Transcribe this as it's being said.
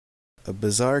A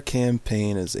Bizarre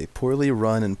Campaign is a poorly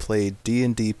run and played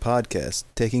D&D podcast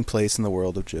taking place in the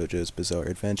world of JoJo's Bizarre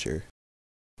Adventure.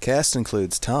 Cast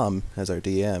includes Tom as our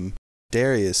DM,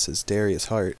 Darius as Darius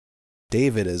Hart,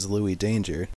 David as Louie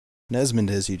Danger, Nesmond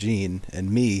as Eugene,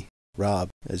 and me, Rob,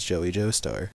 as Joey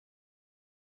Joestar.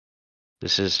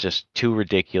 This is just too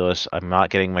ridiculous. I'm not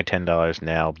getting my $10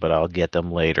 now, but I'll get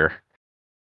them later.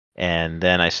 And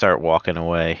then I start walking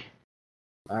away.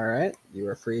 All right, you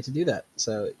are free to do that.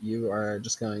 So you are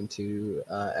just going to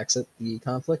exit the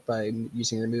conflict by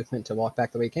using your movement to walk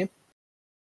back the way you came.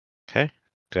 Okay.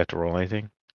 Do I have to roll anything?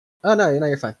 Oh no,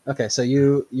 you're fine. Okay, so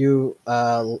you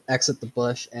exit the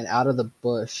bush, and out of the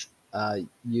bush,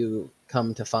 you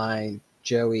come to find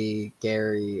Joey,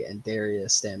 Gary, and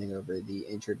Darius standing over the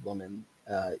injured woman.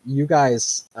 You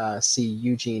guys see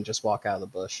Eugene just walk out of the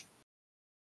bush.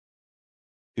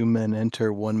 2 men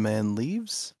enter, 1 man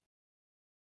leaves?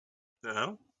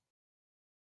 No.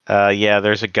 Yeah,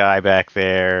 there's a guy back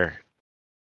there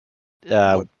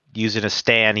using a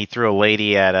stand. He threw a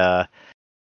lady at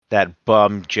that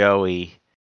bum Joey,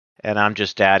 and I'm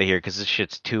just out of here because this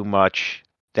shit's too much.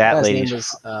 That His lady's name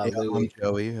was Louie. I'm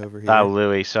Joey over here.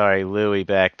 Louie. Sorry, Louie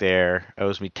back there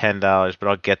owes me $10, but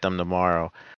I'll get them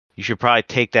tomorrow. You should probably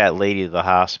take that lady to the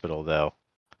hospital, though.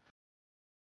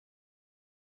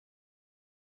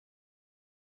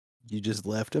 You just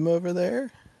left him over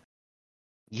there?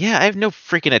 Yeah, I have no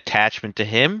freaking attachment to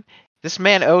him. This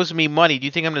man owes me money. Do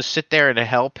you think I'm going to sit there and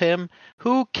help him?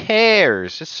 Who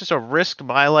cares? It's just a risk of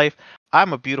my life.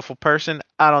 I'm a beautiful person.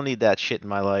 I don't need that shit in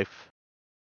my life.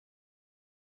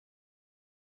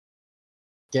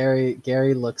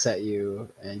 Gary looks at you,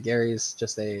 and Gary's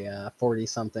just a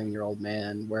 40-something-year-old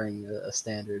man wearing a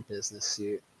standard business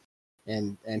suit.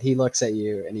 And he looks at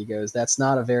you, and he goes, "That's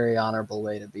not a very honorable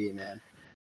way to be, man."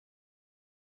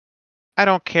 I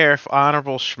don't care if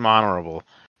honorable schmonorable.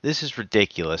 This is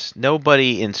ridiculous.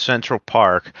 Nobody in Central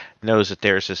Park knows that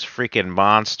there's this freaking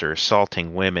monster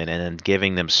assaulting women and then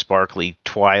giving them sparkly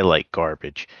Twilight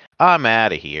garbage. I'm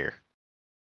out of here.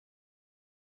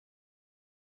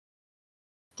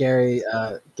 Gary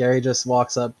just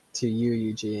walks up to you,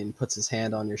 Eugene, puts his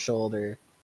hand on your shoulder,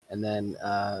 and then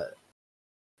out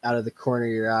of the corner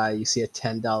of your eye, you see a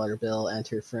 $10 bill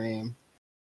enter frame.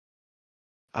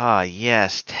 Ah,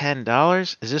 yes,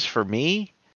 $10? Is this for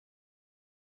me?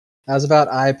 How's about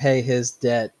I pay his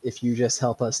debt if you just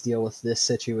help us deal with this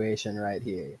situation right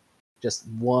here? Just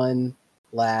one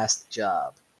last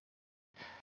job.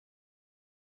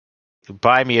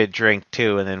 Buy me a drink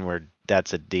too, and then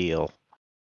that's a deal.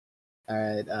 All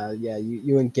right, yeah,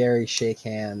 you and Gary shake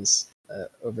hands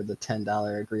over the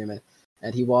 $10 agreement,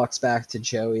 and he walks back to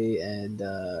Joey and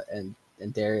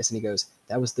Darius, and he goes,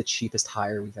 "That was the cheapest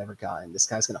hire we've ever gotten. This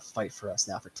guy's gonna fight for us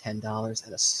now for $10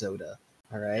 and a soda."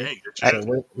 All right, Hey,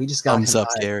 so we just got Thumbs him up,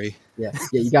 hired. Gary. Yeah,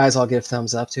 you guys all give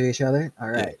thumbs up to each other. All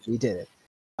right, we did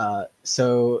it.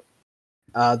 So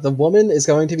the woman is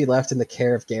going to be left in the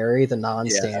care of Gary, the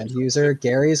non-stand user.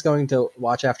 Gary is going to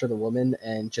watch after the woman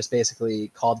and just basically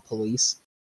call the police,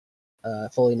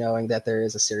 fully knowing that there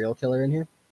is a serial killer in here.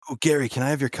 Oh, Gary, can I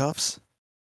have your cuffs?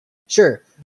 Sure.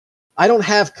 I don't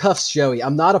have cuffs, Joey.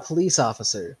 I'm not a police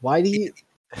officer. Why do you...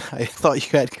 I thought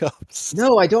you had cuffs.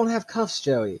 No, I don't have cuffs,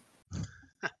 Joey.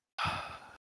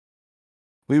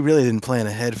 We really didn't plan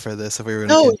ahead for this. If we were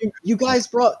No, you guys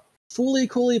brought Fooly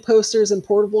Cooly posters and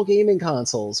portable gaming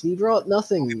consoles. We brought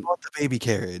nothing. We bought the baby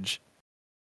carriage.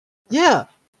 Yeah,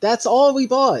 that's all we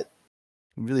bought.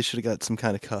 We really should have got some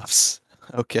kind of cuffs.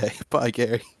 Okay, bye,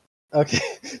 Gary. Okay,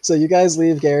 so you guys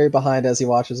leave Gary behind as he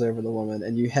watches over the woman,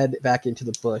 and you head back into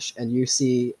the bush, and you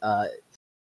see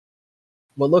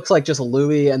what looks like just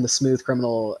Louie and the smooth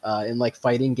criminal in like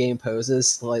fighting game poses,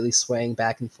 slightly swaying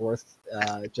back and forth,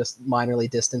 just minorly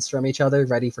distanced from each other,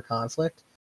 ready for conflict.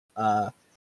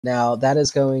 Now that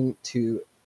is going to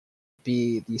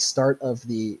be the start of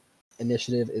the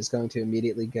initiative. Is going to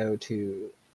immediately go to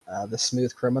the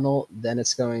smooth criminal. Then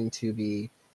it's going to be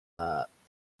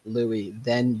Louie.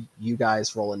 Then you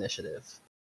guys roll initiative.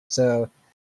 So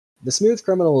the smooth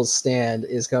criminal's stand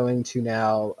is going to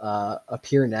now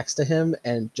appear next to him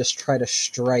and just try to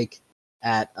strike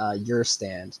at your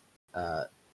stand,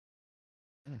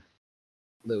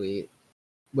 Louie,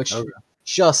 which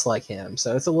just like him.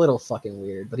 So it's a little fucking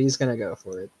weird, but he's gonna go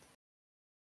for it.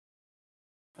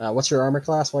 What's your armor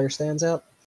class while your stand's out?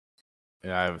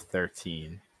 Yeah, I have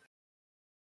 13.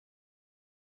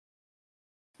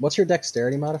 What's your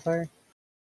dexterity modifier?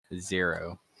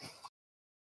 0.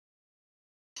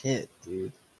 Shit,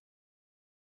 dude.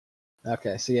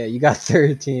 Okay, so yeah, you got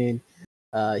 13.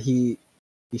 He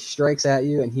He strikes at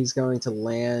you, and he's going to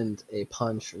land a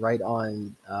punch right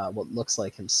on what looks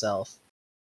like himself.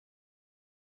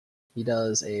 He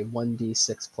does a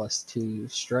 1d6 plus 2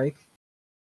 strike.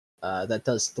 That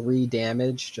does 3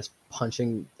 damage, just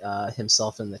punching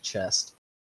himself in the chest.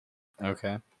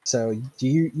 Okay. So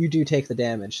you do take the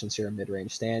damage since you're a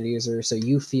mid-range stand user, so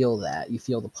you feel that. You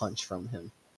feel the punch from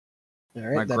him. All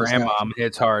right, My grandmom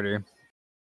hits harder,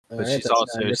 but she's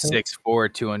also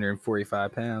 6'4",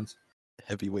 245 pounds.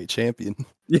 Heavyweight champion.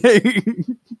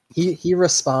 He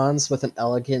responds with an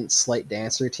elegant slight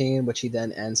dance routine, which he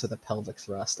then ends with a pelvic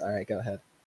thrust. All right, go ahead.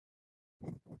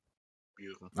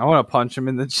 Beautiful. I want to punch him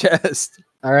in the chest.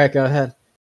 All right, go ahead.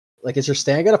 Like, is your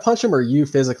stand gonna punch him, or you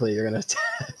physically you're gonna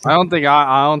attack? I don't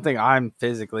think I'm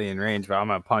physically in range, but I'm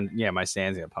gonna punch. Yeah, my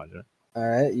stand's gonna punch him. All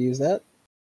right, use that.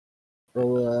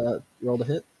 Roll the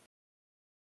hit.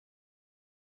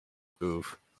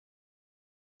 Oof.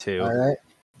 2. All right,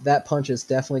 that punch is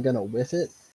definitely gonna whiff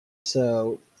it.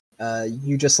 So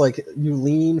you just you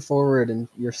lean forward, and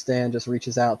your stand just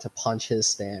reaches out to punch his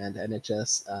stand, and it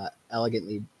just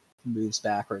elegantly moves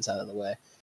backwards out of the way.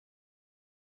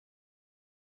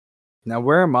 Now,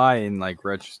 where am I in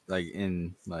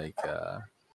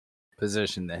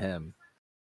position to him?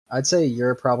 I'd say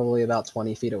you're probably about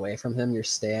 20 feet away from him. Your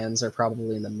stands are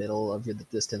probably in the middle of the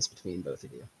distance between both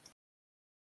of you.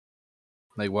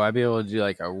 Like, will I be able to do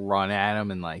like a run at him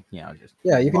and just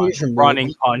you can use your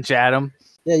running punch at him?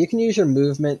 Yeah, you can use your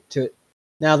movement to.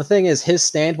 Now the thing is, his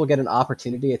stand will get an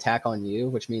opportunity attack on you,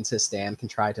 which means his stand can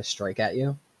try to strike at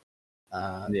you.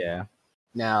 Yeah.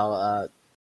 Now,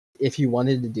 if you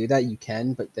wanted to do that, you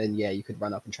can, but then you could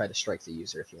run up and try to strike the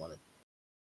user if you wanted.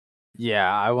 Yeah,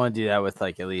 I want to do that with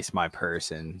at least my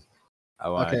person. I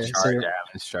want to charge at him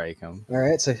and strike him. All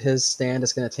right, so his stand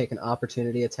is going to take an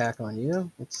opportunity attack on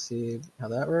you. Let's see how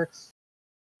that works.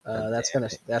 That's gonna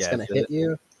hit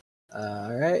you.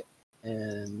 All right,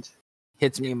 and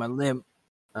hits me in my limb.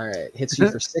 All right, hits you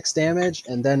for 6 damage,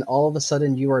 and then all of a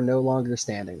sudden you are no longer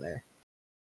standing there.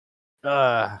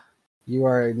 You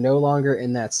are no longer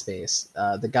in that space.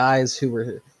 The guys who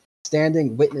were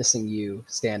witnessing you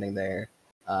standing there,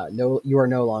 you are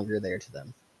no longer there to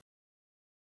them.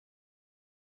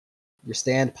 Your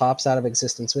stand pops out of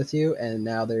existence with you, and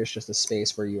now there's just a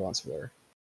space where you once were.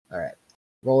 All right,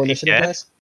 roll initiative,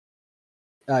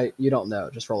 guys. You don't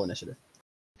know. Just roll initiative.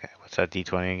 Okay, what's that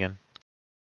D20 again?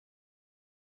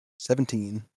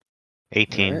 17.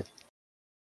 18. Right.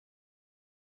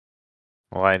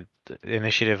 Well,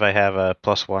 initiative I have a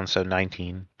 +1, so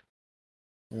 19.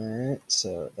 All right,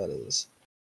 so that is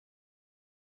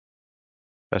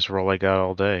Best roll I got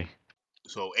all day.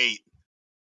 So 8.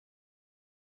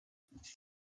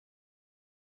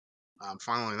 I'm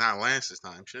finally not last this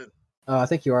time. Shit. Oh, I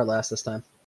think you are last this time.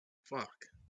 Fuck.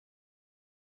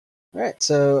 All right,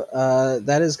 so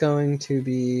that is going to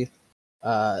be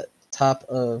top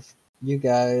of you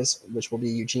guys, which will be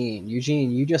Eugene.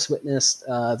 Eugene, you just witnessed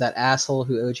that asshole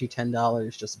who owed you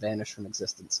 $10 just vanish from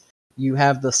existence. You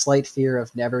have the slight fear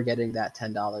of never getting that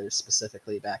 $10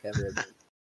 specifically back ever again.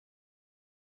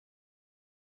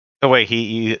 Oh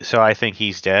wait, so I think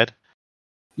he's dead?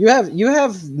 You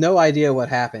have no idea what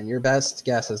happened. Your best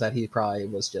guess is that he probably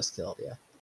was just killed, yeah.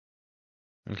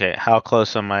 Okay, how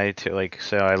close am I to,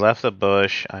 so I left the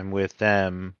bush, I'm with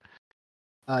them.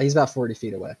 He's about 40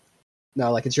 feet away.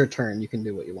 No, it's your turn. You can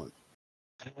do what you want.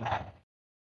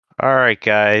 Alright,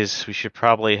 guys, we should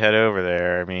probably head over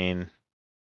there. I'm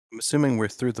assuming we're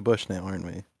through the bush now, aren't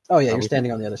we? Oh, yeah, you're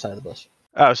standing on the other side of the bush.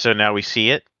 Oh, so now we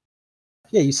see it?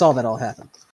 Yeah, you saw that all happen.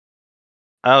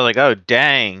 I was like, oh,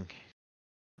 dang.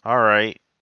 Alright.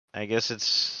 I guess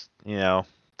it's,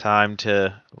 time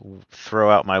to throw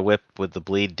out my whip with the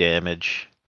bleed damage.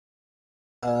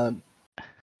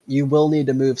 You will need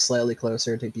to move slightly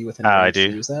closer to be within range to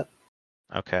use that.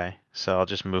 Okay, so I'll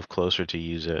just move closer to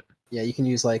use it. Yeah, you can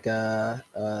use 3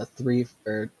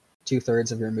 or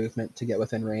 2/3 of your movement to get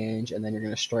within range, and then you're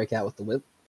going to strike out with the whip.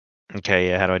 Okay,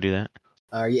 yeah, how do I do that?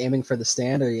 Are you aiming for the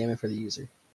stand, or are you aiming for the user?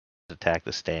 Attack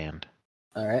the stand.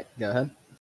 Alright, go ahead.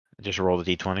 Just roll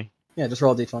the d20? Yeah, just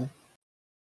roll a d20.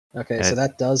 Okay, so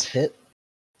that does hit.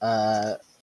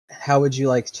 How would you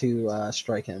like to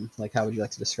strike him? How would you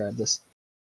like to describe this?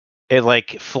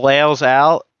 It flails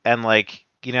out, and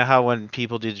you know how when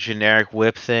people do the generic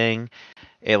whip thing,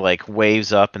 it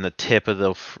waves up and the tip of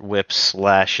the whip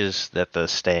slashes at the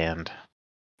stand.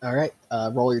 Alright,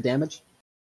 roll your damage.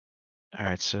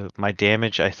 Alright, so my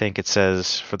damage, I think it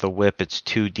says for the whip it's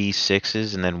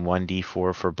 2d6s and then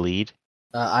 1d4 for bleed.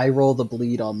 I roll the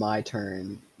bleed on my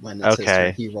turn when it's his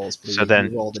turn. He rolls bleed. So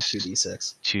then you roll the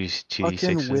 2d6. 2d6s.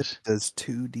 Fucking whip does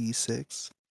 2d6.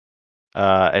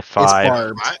 At 5. It's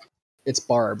barbed. It's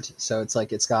barbed, so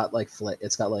it's got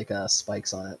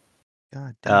spikes on it.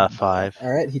 God damn. 5.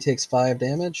 All right, he takes 5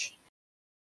 damage.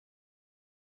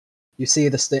 You see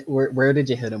the where did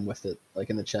you hit him with it? Like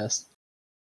in the chest?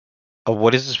 Oh,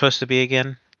 what is it supposed to be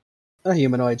again? A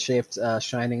humanoid-shaped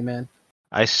shining man.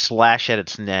 I slash at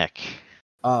its neck.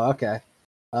 Oh, okay.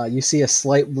 You see a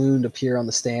slight wound appear on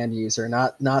the stand user,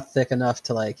 not thick enough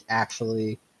to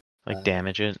actually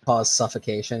Damage it. cause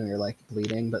suffocation or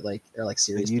bleeding, but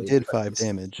serious. You bleeding. did 5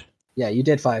 damage. Yeah, you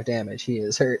did 5 damage. He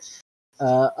is hurt.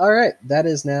 All right, that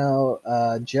is now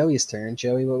Joey's turn.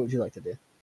 Joey, what would you like to do?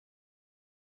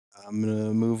 I'm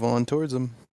gonna move on towards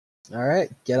him. All right,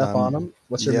 get up on him.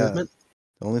 What's your movement?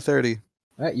 Only 30.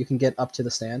 All right, you can get up to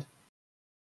the stand.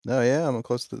 Oh yeah, I'm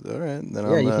close to. All right, then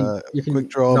Yeah, I'm you can quick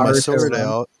draw my Naruto sword run.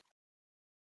 out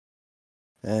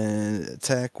and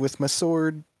attack with my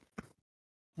sword.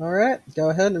 All right, go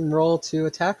ahead and roll to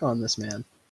attack on this man.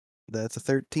 That's a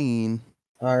 13.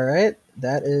 All right,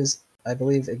 that is, I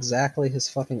believe, exactly his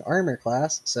fucking armor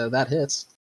class, so that hits.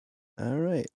 All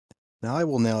right, now I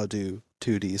will now do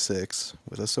 2d6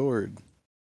 with a sword.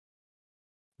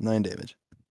 9 damage.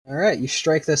 All right, you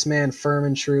strike this man firm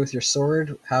and true with your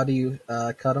sword. How do you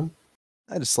cut him?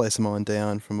 I just slice him on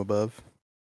down from above.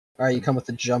 All right, you come with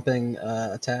the jumping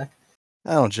attack.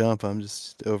 I don't jump. I'm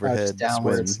just overhead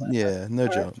downwards. swing. Yeah, no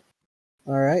jump.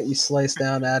 All right, you slice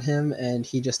down at him, and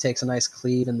he just takes a nice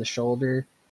cleave in the shoulder.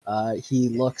 He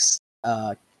looks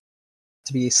to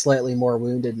be slightly more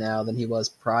wounded now than he was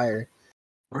prior.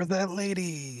 For that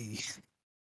lady.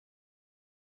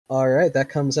 All right, that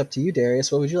comes up to you,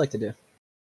 Darius. What would you like to do?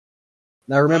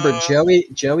 Now remember,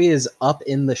 Joey is up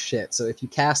in the shit, so if you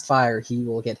cast fire, he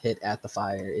will get hit at the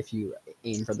fire if you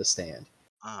aim for the stand.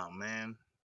 Oh man.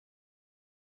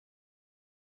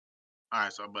 All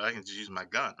right, but I can just use my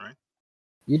gun, right?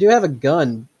 You do have a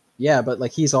gun, yeah, but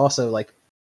he's also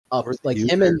up,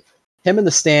 him and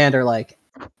the stand are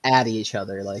at each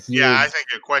other, I think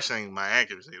you're questioning my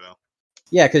accuracy though.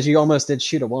 Yeah, because you almost did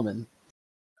shoot a woman.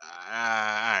 All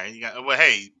right, well,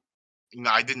 hey,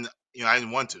 I didn't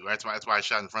want to. That's why I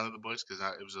shot in front of the bush because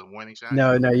it was a warning shot.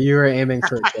 No, you were aiming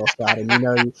for a kill shot,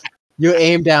 and you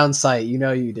aimed down sight. You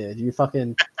know you did. You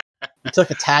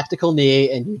took a tactical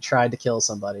knee and you tried to kill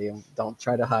somebody. And don't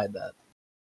try to hide that.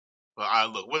 Well,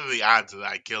 look, what are the odds that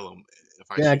I kill him?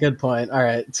 Yeah, good point. All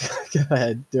right, go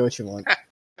ahead, do what you want.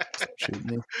 Shoot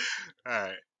me. All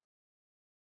right.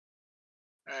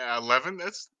 11.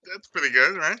 That's pretty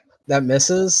good, right? That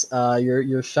misses.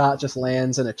 Your shot just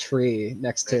lands in a tree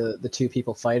next to the two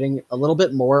people fighting. A little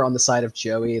bit more on the side of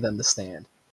Joey than the stand.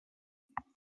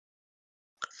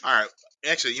 All right.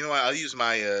 Actually, you know what? I'll use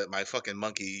my my fucking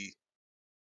monkey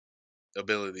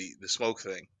ability, the smoke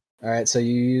thing. All right, so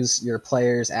you use your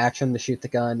player's action to shoot the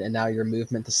gun, and now your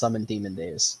movement to summon Demon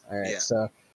Days. All right, so,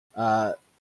 all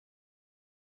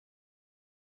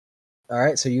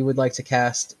right, so you would like to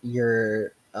cast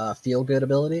your Feel Good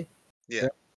ability? Yeah.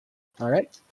 All right.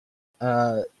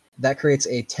 That creates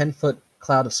a 10-foot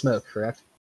cloud of smoke, correct?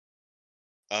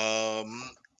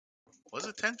 Was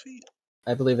it 10 feet?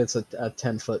 I believe it's a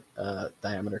 10-foot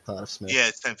diameter cloud of smoke. Yeah,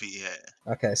 it's 10 feet.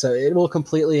 Yeah. Okay, so it will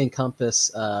completely encompass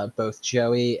both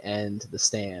Joey and the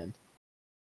stand.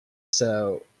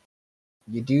 So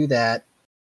you do that.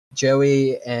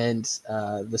 Joey and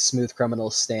the smooth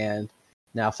criminal stand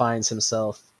now finds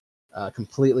himself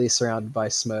completely surrounded by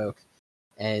smoke,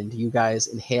 and you guys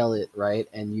inhale it, right?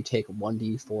 And you take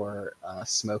 1d4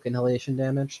 smoke inhalation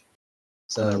damage.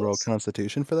 So Can I roll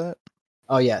Constitution for that?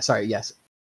 Oh yeah, sorry, yes.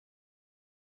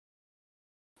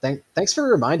 Thanks for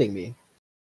reminding me.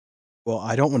 Well,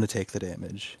 I don't want to take the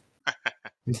damage.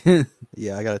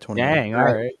 Yeah, I got a 20. Dang, all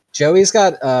right. Joey's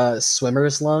got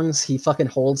swimmer's lungs. He fucking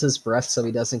holds his breath so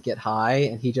he doesn't get high,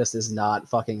 and he just is not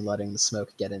fucking letting the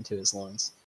smoke get into his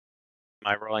lungs.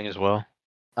 Am I rolling as well?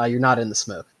 You're not in the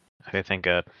smoke. Okay, thank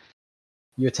God.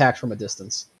 You attacked from a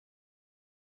distance.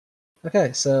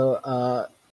 Okay, so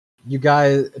you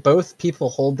guys, both people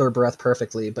hold their breath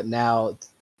perfectly, but now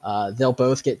they'll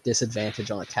both get disadvantage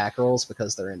on attack rolls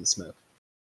because they're in the smoke.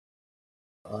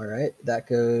 All right, that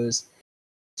goes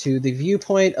to the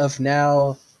viewpoint of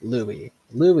now Louie.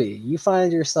 Louie, you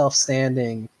find yourself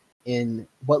standing in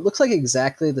what looks like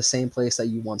exactly the same place that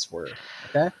you once were.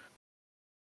 Okay?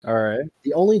 All right.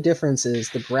 The only difference is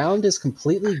the ground is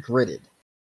completely gridded.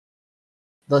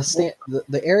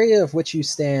 The area of which you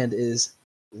stand is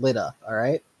lit up. All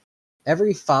right.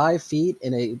 Every 5 feet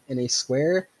in a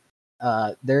square,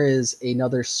 there is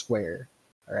another square.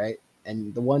 All right,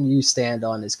 and the one you stand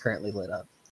on is currently lit up.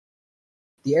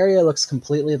 The area looks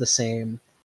completely the same,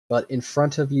 but in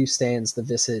front of you stands the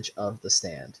visage of the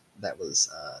stand that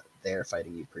was there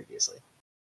fighting you previously.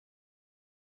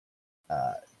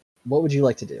 What would you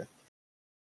like to do?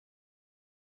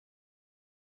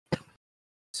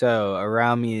 So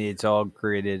around me, it's all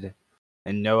gridded,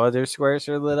 and no other squares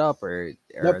are lit up, or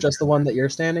Nope, just the one that you're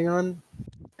standing on,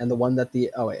 and the one that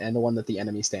the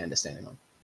enemy stand is standing on.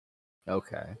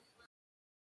 Okay.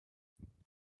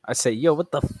 I say, yo,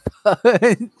 what the fuck?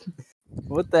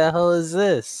 What the hell is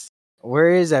this? Where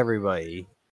is everybody?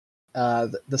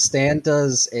 The stand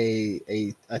does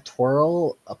a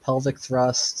twirl, a pelvic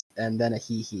thrust, and then a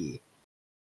hee.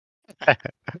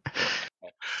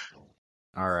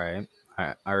 All right,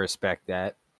 I respect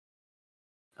that.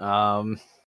 I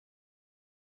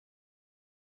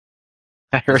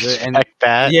respect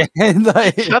that. Yeah,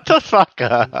 like, shut the fuck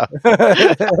up.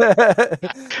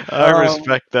 I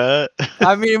respect that.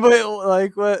 I mean, but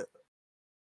like what?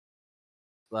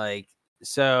 Like,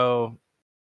 so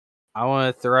I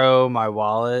want to throw my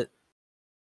wallet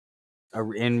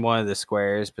in one of the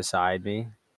squares beside me.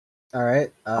 All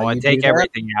right. I want to take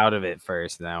everything out of it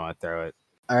first, and then I want to throw it.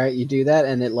 All right, you do that,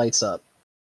 and it lights up.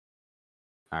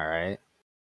 All right.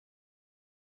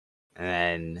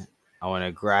 And then I want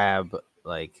to grab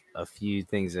like a few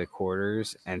things of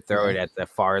quarters and throw it at the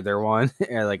farther one,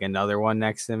 or like another one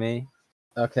next to me.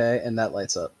 Okay, and that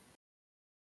lights up.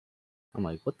 I'm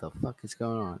like, what the fuck is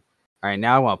going on? All right,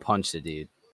 now I want to punch the dude.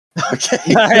 Okay.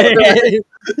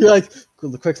 You're like,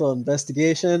 quick little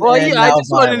investigation. Well, yeah, I just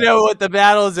want to know what the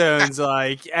battle zone's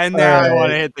like, and now I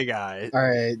want to hit the guy. All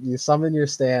right, you summon your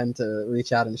stand to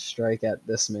reach out and strike at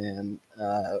this man.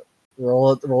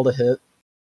 Roll to hit.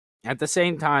 At the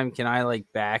same time, can I like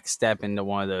backstep into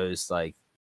one of those like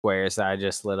squares that I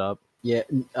just lit up? Yeah.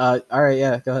 All right.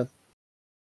 Yeah. Go ahead.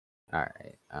 All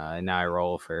right. Now I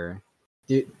roll for.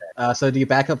 So do you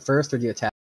back up first or do you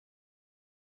attack?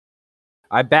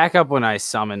 I back up when I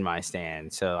summon my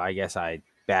stand, so I guess I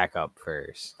back up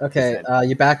first. Okay.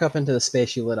 You back up into the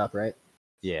space you lit up, right?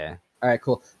 Yeah. All right.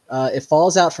 Cool. It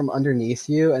falls out from underneath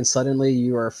you, and suddenly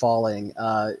you are falling.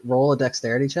 Roll a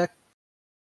dexterity check.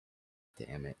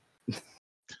 Damn it.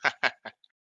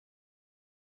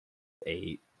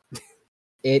 8.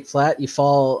 8 flat. You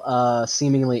fall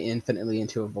seemingly infinitely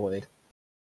into a void.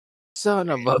 Son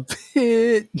of a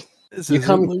bitch. This is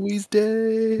Louie's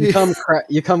day.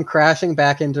 You come crashing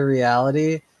back into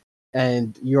reality,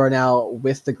 and you are now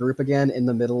with the group again in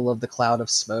the middle of the cloud of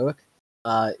smoke.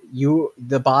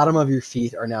 The bottom of your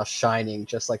feet are now shining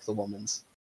just like the woman's.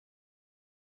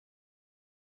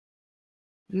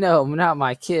 No, not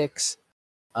my kicks.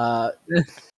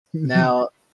 Now,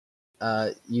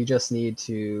 you just need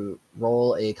to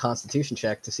roll a Constitution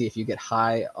check to see if you get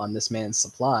high on this man's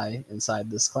supply inside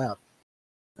this cloud.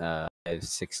 I have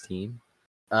 16.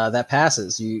 That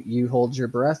passes. You hold your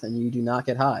breath and you do not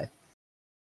get high.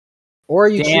 Or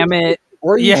you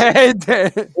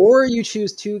or you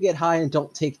choose to get high and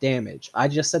don't take damage. I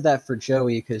just said that for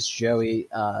Joey because Joey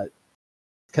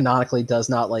canonically does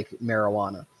not like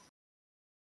marijuana.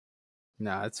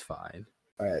 No, it's fine.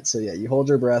 All right, so yeah, you hold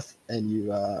your breath and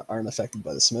you aren't affected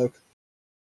by the smoke,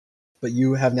 but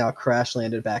you have now crash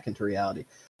landed back into reality.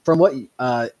 From what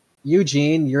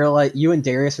Eugene, you and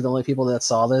Darius are the only people that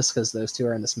saw this because those two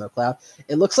are in the smoke cloud.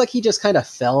 It looks like he just kind of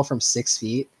fell from 6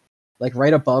 feet, like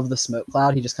right above the smoke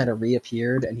cloud. He just kind of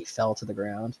reappeared and he fell to the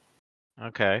ground.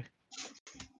 Okay.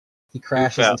 He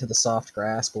crashes into the soft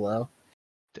grass below.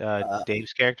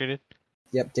 Dave's character did?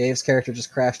 Yep, Dave's character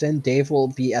just crashed in. Dave will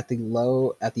be at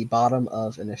the bottom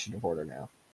of initiative order now.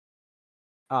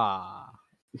 Ah.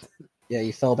 Yeah,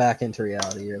 you fell back into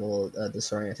reality. You're a little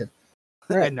disoriented.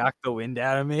 Right. I knocked the wind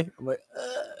out of me. I'm like,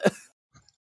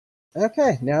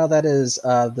 Okay, now that is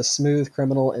the smooth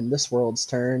criminal in this world's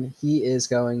turn. He is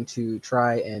going to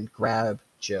try and grab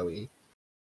Joey.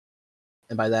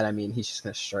 And by that I mean he's just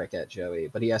going to strike at Joey,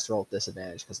 but he has to roll with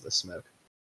disadvantage because of the smoke.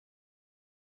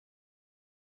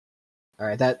 All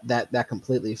right, that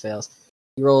completely fails.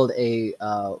 He rolled a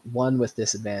 1 with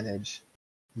disadvantage,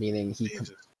 meaning he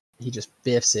just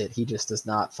biffs it. He just does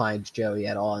not find Joey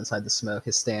at all inside the smoke.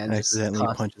 His stand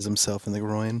accidentally punches himself in the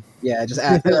groin. Yeah, just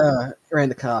right in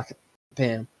the cock.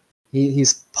 Bam.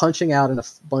 He's punching out in a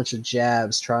bunch of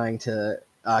jabs, trying to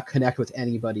connect with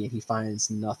anybody, and he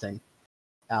finds nothing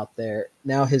out there.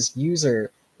 Now his user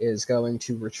is going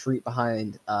to retreat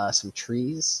behind some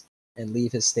trees and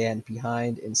leave his stand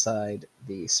behind inside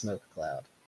the smoke cloud.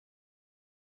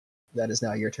 That is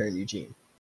now your turn, Eugene.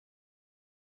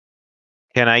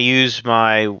 Can I use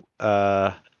my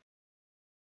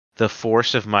the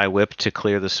force of my whip to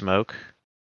clear the smoke?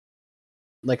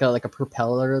 Like a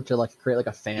propeller to create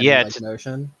a fan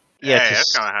motion? Yeah,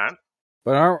 that's kind of hot.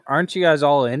 But aren't you guys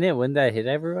all in it? Wouldn't that hit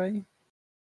everybody?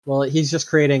 Well, he's just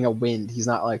creating a wind. He's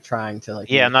not like trying to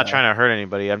like. Yeah, I'm not make trying to hurt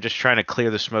anybody. I'm just trying to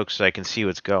clear the smoke so I can see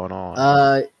what's going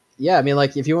on. Yeah, I mean,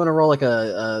 like if you want to roll like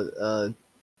a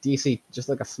DC, just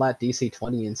like a flat DC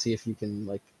 20, and see if you can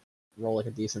like roll like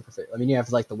a decent perfect. I mean, you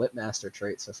have like the Whipmaster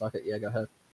trait, so fuck it. Yeah, go ahead.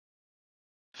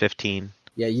 15.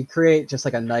 Yeah, you create just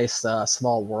like a nice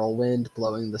small whirlwind,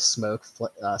 blowing the smoke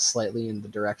slightly in the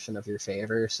direction of your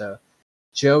favor. So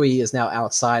Joey is now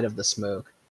outside of the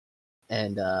smoke,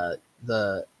 and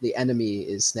the enemy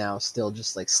is now still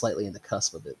just like slightly in the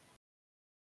cusp of it.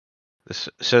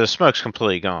 So the smoke's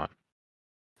completely gone.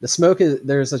 The smoke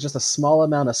is just a small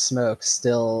amount of smoke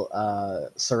still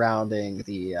surrounding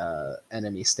the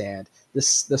enemy stand. The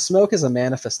smoke is a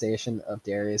manifestation of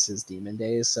Darius's demon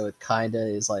days, so it kind of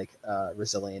is like a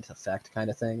resilient effect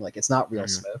kind of thing. Like it's not real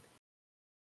smoke.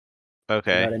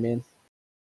 Okay. You know what I mean?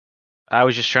 I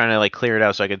was just trying to like clear it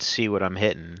out so I could see what I'm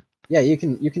hitting. Yeah, you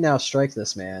can now strike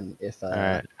this man if. All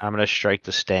right, I'm gonna strike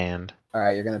the stand. All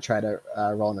right, you're gonna try to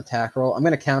roll an attack roll. I'm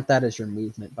gonna count that as your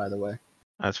movement, by the way.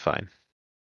 That's fine.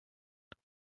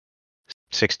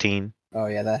 16. Oh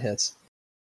yeah, that hits.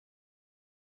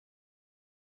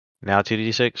 Now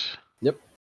 2d6. Yep.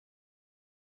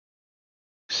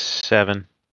 7.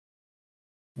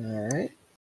 All right.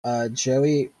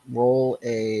 Joey, roll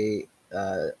a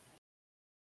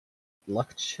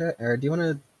luck check, or do you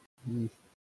want to?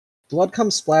 Blood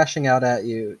comes splashing out at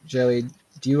you, Joey.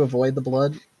 Do you avoid the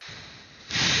blood?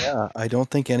 Yeah, I don't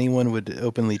think anyone would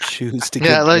openly choose to.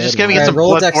 Yeah, let's just get me some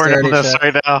roll a bloodborne dexterity illness check.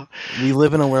 right now. We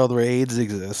live in a world where AIDS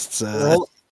exists. Roll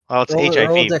It's HIV.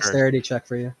 roll a dexterity check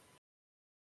for you.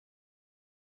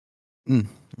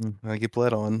 I get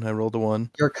bled on. I rolled a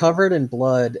 1. You're covered in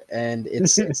blood, and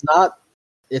it's not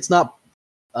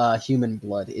human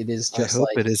blood. It is just I hope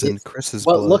like it isn't Chris's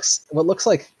what blood. looks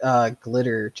like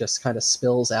glitter just kind of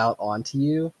spills out onto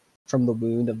you from the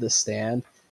wound of this stand,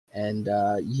 and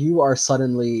you are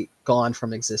suddenly gone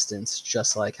from existence,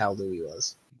 just like how Louie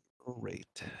was.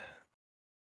 Great.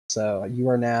 So you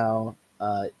are now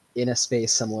in a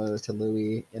space similar to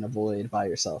Louie in a void by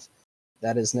yourself.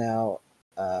 That is now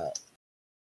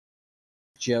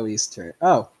Joey's turn.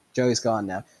 Oh, Joey's gone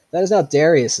now. That is now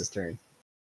Darius's turn.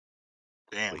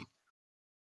 Damn.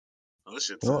 Oh, this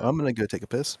shit's, Well, I'm gonna go take a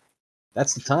piss.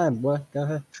 That's the time. What? Go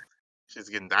ahead. shit's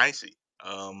getting dicey.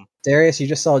 Darius, you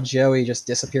just saw Joey just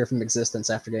disappear from existence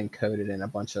after getting coated in a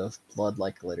bunch of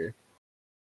blood-like glitter.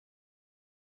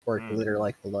 Or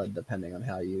glitter-like blood, depending on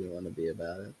how you want to be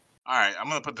about it. Alright, I'm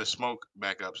gonna put the smoke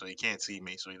back up so he can't see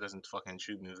me, so he doesn't fucking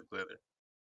shoot me with the glitter.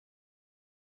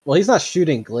 Well, he's not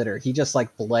shooting glitter. He just,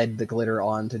 like, bled the glitter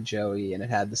onto Joey, and it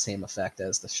had the same effect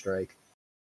as the strike.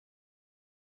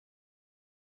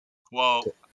 Well,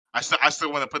 I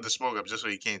still want to put the smoke up just so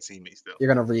he can't see me still. You're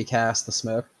gonna recast the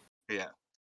smoke? Yeah.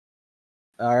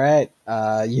 Alright,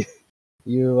 you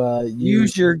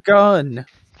Use your gun.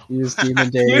 use Demon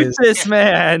Shoot Days. this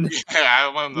man. Yeah,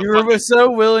 I want him to You were fucking...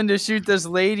 so willing to shoot this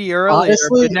lady earlier,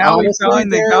 Honestly, but now we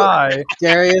find the guy.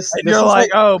 Darius, And this you're is like,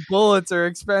 oh, bullets are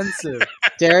expensive.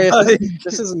 Darius, Like-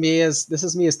 this is me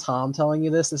as Tom telling you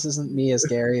this. This isn't me as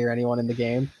Gary or anyone in the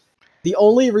game. The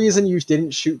only reason you didn't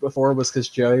shoot before was because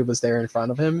Joey was there in front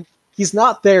of him. He's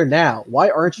not there now. Why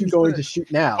aren't you going to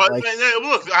shoot now? But Like,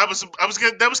 look, I was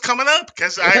gonna, that was coming up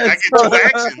because I get 2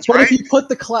 actions, but right? if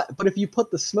you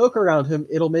put the smoke around him,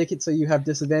 it'll make it so you have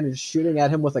disadvantage shooting at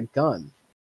him with a gun.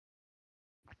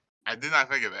 I did not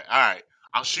think of that. All right,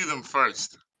 I'll shoot him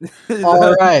first.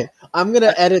 All right, I'm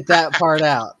gonna edit that part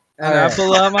out. And All I right.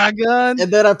 pull out my gun.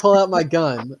 And then I pull out my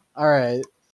gun. All right,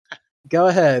 go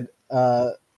ahead.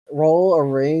 Roll a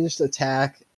ranged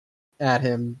attack at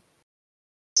him.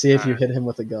 See if you hit him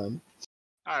with a gun.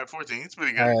 All right, 14. It's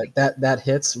pretty good. All right, that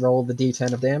hits. Roll the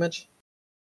d10 of damage.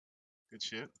 Good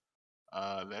shit.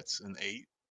 That's an 8.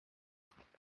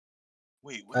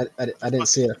 Wait, what? I didn't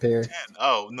see it appear. 10.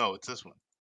 Oh no, it's this one.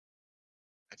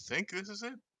 I think this is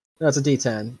it. No, it's a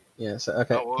d10. Yeah. So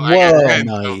okay. Oh, well, I got Whoa. 10.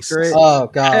 Nice. Great. Oh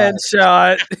god.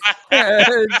 Headshot.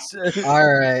 Headshot.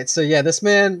 All right. So yeah, this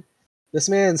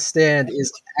man's stand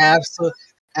is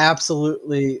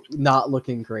absolutely not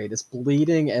looking great. It's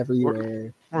bleeding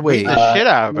everywhere. We're Wait, beating the shit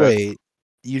out of it. Wait,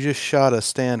 you just shot a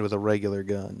stand with a regular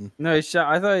gun. No, he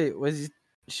shot. I thought he was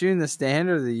shooting the stand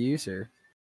or the user.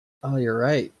 Oh, you're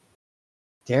right.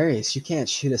 Darius, you can't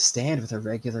shoot a stand with a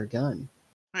regular gun.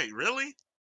 Wait, really?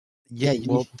 Yeah,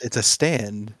 well, it's a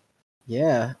stand.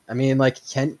 Yeah. I mean, like,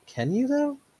 can you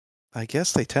though? I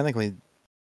guess they technically.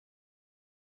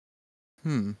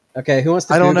 Okay, who wants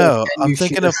to? I don't Google, know. can I'm you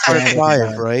thinking shoot a of part stand with a 5,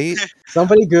 gun? right?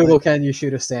 Somebody Google, can you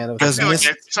shoot a stand with I a Does feel gun? like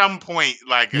at some point,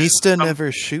 like Mista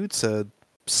never shoots a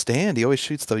stand. He always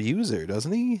shoots the user,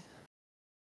 doesn't he?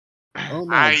 Oh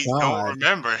my I don't god.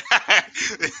 remember.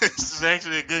 This is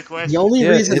actually a good The question. only Yeah,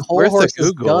 reason it's Whole worth a Horse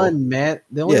is Google. gun, man.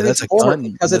 The only Yeah, that's reason a Whole Horse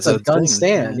gun. because it's That's a a gun thing,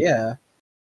 stand. yeah. Yeah.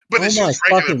 But Oh it my shoots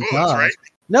regular fucking bullets, god. right?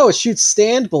 No, it shoots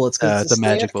stand bullets because It's it's a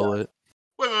magic stand gun. bullet.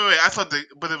 Wait. I thought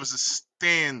but it was a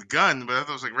stand gun, but I thought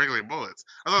it was like regular bullets.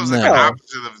 I thought it was like No. the No.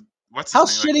 opposite of what's his How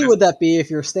name? Like shitty would that be if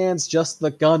your stand's just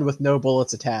the gun with no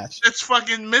bullets attached? It's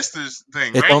fucking Mister's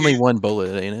thing, It's right? only one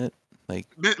bullet, ain't it? Like,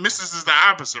 Mister's is the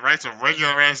opposite, right? It's a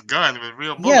regular ass gun with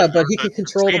real bullets. Yeah, but he It's a can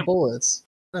control the stand- bullets.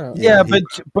 Oh. Yeah, Yeah,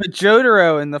 but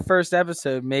Jotaro in the first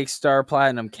episode makes Star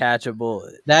Platinum catch a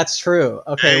bullet. That's true.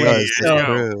 Okay, Hey, wait. that's So,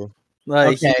 true.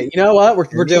 Like, okay, you know what? We're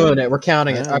Really? doing it. We're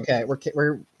counting it. Alright. Okay,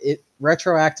 we're it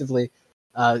retroactively.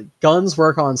 Guns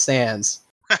work on stands.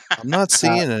 I'm not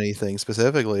seeing anything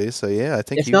specifically, so yeah, I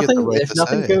think If you get the nothing, right if to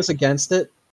nothing say. goes against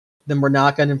it, then we're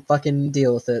not going to fucking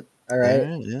deal with it. All right.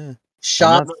 Alright, yeah.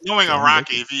 Shot. Knowing a I'm Rocky,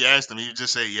 looking. if he asked him, he would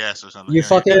just say yes or something. You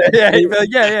fucking yeah, he'd be like,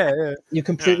 yeah. you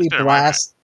completely sure, why not?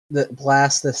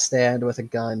 blast the stand with a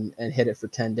gun and hit it for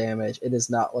 10 damage. It is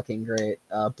not looking great.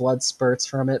 Blood spurts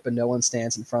from it, but no one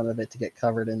stands in front of it to get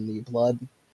covered in the blood.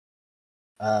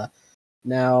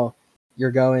 Now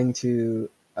you're going to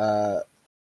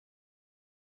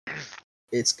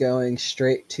it's going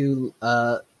straight to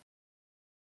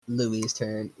Louie's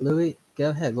turn. Louie, go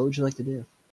ahead. What would you like to do?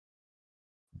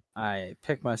 I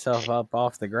pick myself up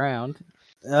off the ground.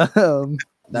 As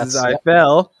That's I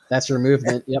fell. that's your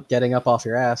movement. Yep, getting up off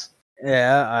your ass.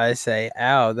 Yeah, I say,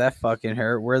 ow, that fucking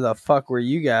hurt. Where the fuck were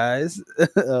you guys?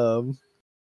 Well,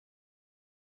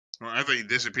 I thought you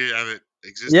disappeared out of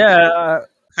existence. Yeah,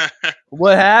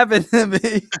 what happened to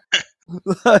me?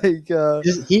 Like,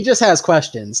 He just has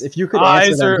questions. If you could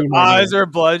answer them, he might eyes know. are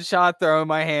bloodshot, throwing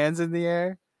my hands in the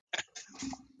air.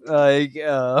 Like,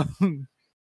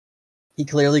 He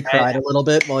clearly cried a little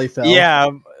bit while he fell. yeah,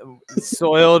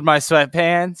 soiled my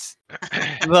sweatpants.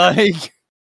 Like,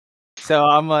 so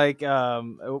I'm like,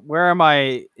 where am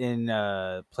I in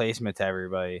placement to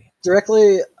everybody?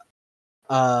 Directly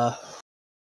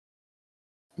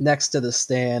next to the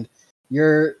stand.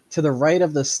 You're to the right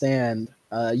of the stand.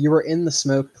 You were in the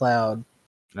smoke cloud,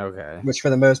 Okay. which for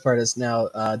the most part is now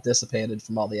dissipated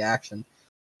from all the action.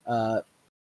 The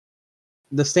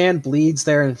stand bleeds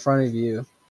there in front of you.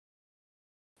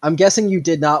 I'm guessing you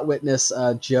did not witness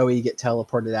Joey get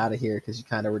teleported out of here because you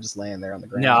kind of were just laying there on the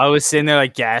ground. No, I was sitting there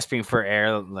like gasping for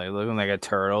air, like looking like a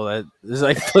turtle that is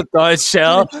like flipped on its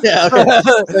shell. Yeah, okay.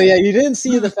 So yeah, you didn't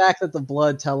see the fact that the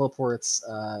blood teleports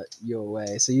you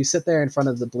away. So you sit there in front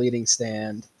of the bleeding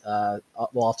stand,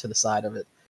 off to the side of it.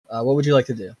 What would you like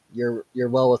to do? You're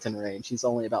well within range. He's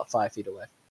only about 5 feet away.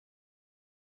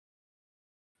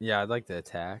 Yeah, I'd like to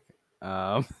attack.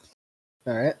 All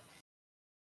right.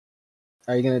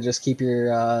 Are you gonna just keep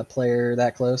your player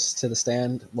that close to the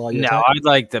stand while you No, attack? I'd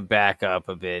like to back up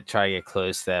a bit, try to get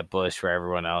close to that bush where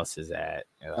everyone else is at.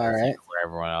 All right. Where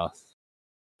everyone else.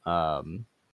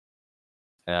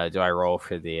 Do I roll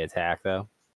for the attack though?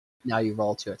 Now you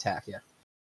roll to attack. Yeah.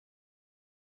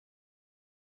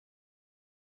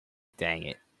 Dang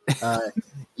it.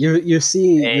 You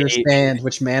see your Eight. stand,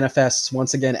 which manifests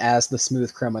once again as the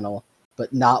smooth criminal,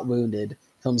 but not wounded,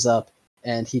 comes up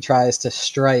and he tries to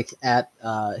strike at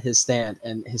his stand,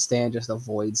 and his stand just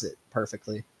avoids it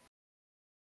perfectly.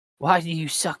 Why do you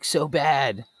suck so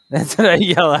bad? That's what I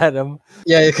yell at him.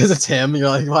 Yeah, because it's him. You're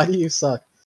like, why do you suck?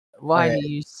 Why Alright. do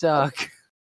you suck?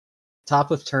 Top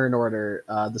of turn order,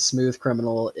 the smooth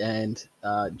criminal and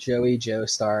Joey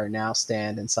Joestar now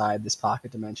stand inside this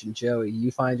pocket dimension. Joey,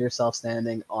 you find yourself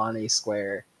standing on a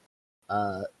square.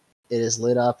 It is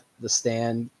lit up. The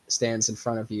stand stands in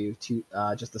front of you,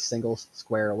 just a single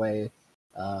square away.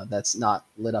 That's not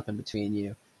lit up in between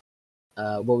you.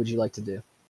 What would you like to do?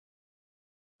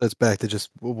 That's back to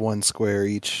just one square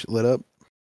each lit up.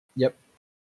 Yep.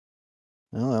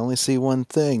 Well, I only see one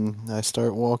thing. I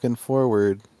start walking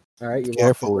forward All right. You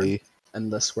walk forward, carefully.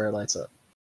 and the square lights up.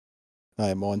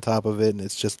 I'm on top of it and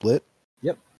it's just lit?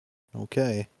 Yep.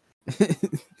 Okay.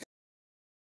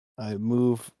 I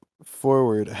move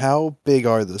forward. How big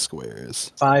are the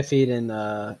squares? 5 feet in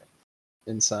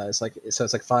size, so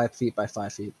it's like 5 feet by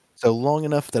 5 feet. So long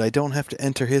enough that I don't have to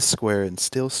enter his square and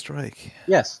still strike.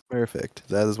 Yes. Perfect.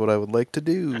 That is what I would like to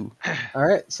do. All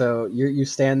right. So you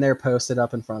stand there, posted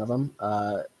up in front of him.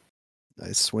 I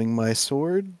swing my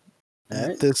sword at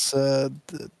Alright. this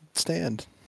stand.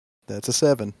 That's a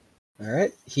 7. All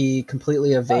right. He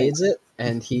completely evades it,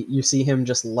 and you see him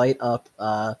just light up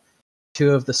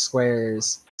 2 of the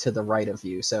squares to the right of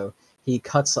you. So he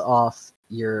cuts off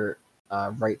your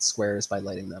right squares by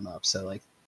lighting them up. So like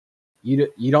you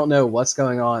don't know what's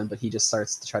going on, but he just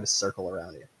starts to try to circle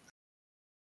around you.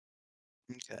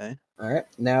 Okay. All right.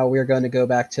 Now we're going to go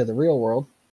back to the real world.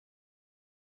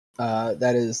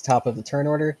 That is top of the turn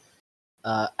order.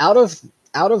 Out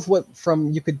of what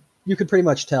from you could pretty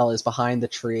much tell is behind the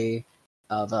tree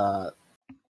of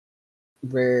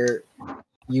where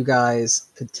you guys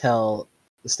could tell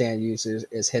the stand user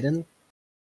is hidden.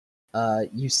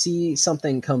 You see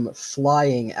something come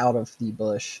flying out of the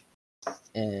bush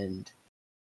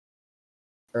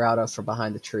or out of from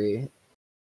behind the tree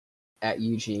at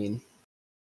Eugene.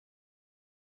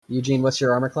 Eugene, what's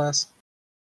your armor class?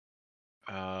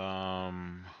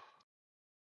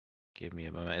 Give me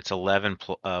a moment. It's 11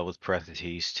 with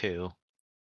parentheses too.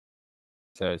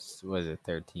 So was it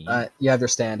 13? You have your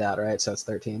standout, right? So it's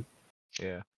 13.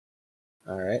 Yeah.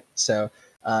 All right. So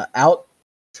out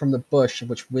from the bush,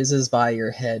 which whizzes by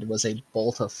your head, was a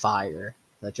bolt of fire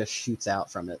that just shoots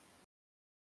out from it.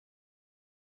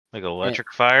 Like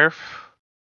electric fire?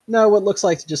 No, what looks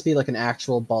like to just be like an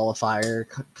actual ball of fire,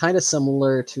 kind of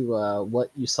similar to what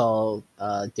you saw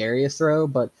Darius throw,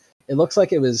 but it looks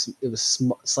like it was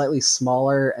slightly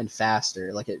smaller and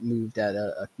faster, like it moved at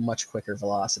a much quicker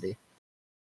velocity.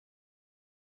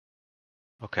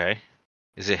 Okay.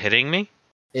 Is it hitting me?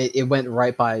 It went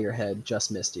right by your head,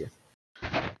 just missed you.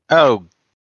 Oh,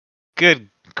 good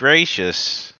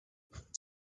gracious.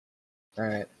 All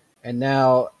right, and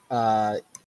now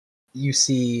you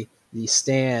see the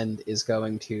stand is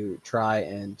going to try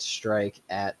and strike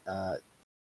at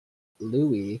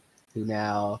Louie, who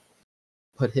now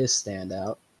put his stand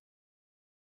out.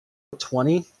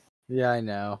 20? Yeah, I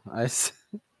know.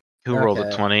 Who rolled a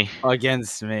Okay. 20?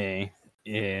 Against me.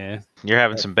 Yeah. You're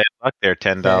having some bad luck there,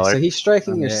 $10. Okay, so he's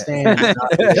striking your Yeah. stand.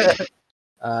 Not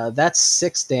you. That's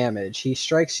 6 damage. He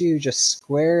strikes you just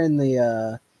square in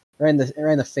the right in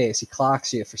the face. He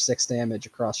clocks you for 6 damage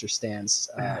across your stands.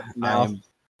 Mouth.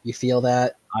 You feel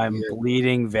that? I'm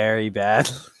bleeding very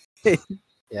bad.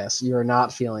 Yes, you are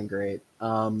not feeling great.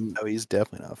 Oh, he's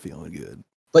definitely not feeling good.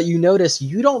 But you notice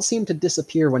you don't seem to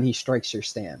disappear when he strikes your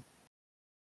stand.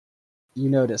 You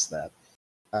notice that.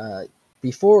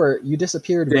 Before, you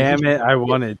disappeared when Damn it, I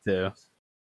wanted to.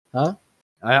 Huh?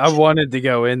 I wanted to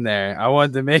go in there. I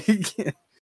wanted to make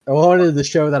I wanted to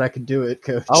show that I could do it,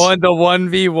 Coach. I wanted to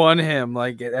 1v1 him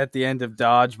like at the end of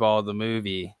Dodgeball, the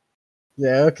movie.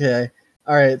 Yeah, okay.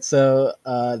 Alright, so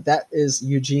that is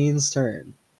Eugene's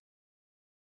turn.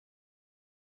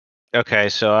 Okay,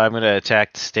 so I'm going to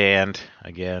attack the stand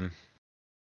again.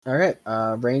 Alright,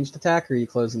 ranged attack, or are you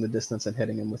closing the distance and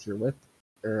hitting him with your whip?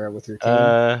 Or with your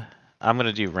cane? I'm going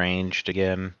to do ranged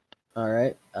again.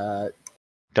 Alright,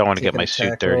 Don't want to take get an my suit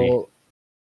attack dirty. roll.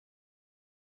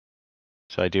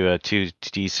 So I do a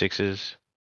 2d6s.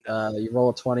 You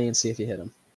roll a 20 and see if you hit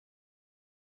him.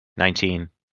 19.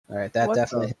 Alright, that What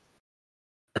definitely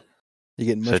You're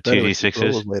getting So much better with 2d6s?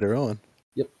 your rolls later on.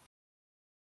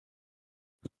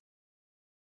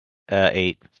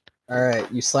 8. Alright,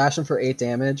 you slash him for 8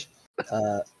 damage.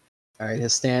 Alright,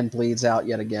 his stand bleeds out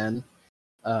yet again.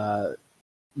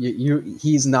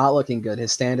 He's not looking good.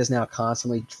 His stand is now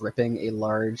constantly dripping a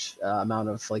large amount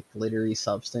of like glittery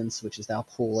substance, which is now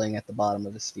pooling at the bottom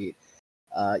of his feet.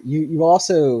 You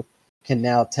also can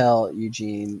now tell,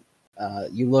 Eugene.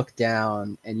 You look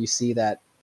down and you see that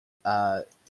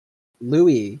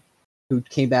Louie, who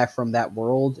came back from that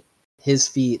world, his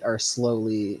feet are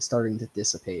slowly starting to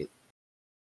dissipate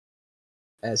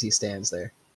as he stands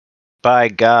there. By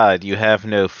God, you have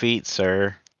no feet,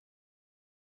 sir.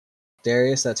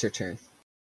 Darius, that's your turn.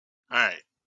 Alright.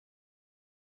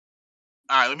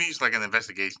 Alright, let me use like an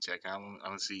investigation check. I'm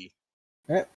gonna see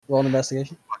All right, roll an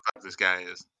investigation. what the fuck this guy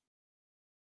is.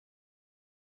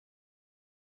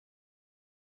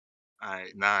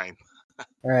 Alright, 9.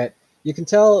 All right. You can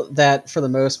tell that for the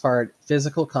most part,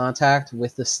 physical contact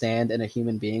with the stand and a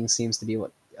human being seems to be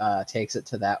what takes it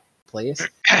to that place.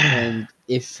 And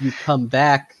if you come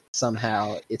back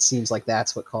somehow, it seems like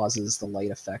that's what causes the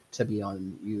light effect to be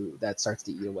on you that starts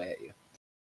to eat away at you.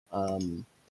 Well,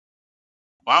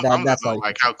 I'm That's gonna all know you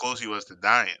like can how close he was to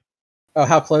dying. Oh,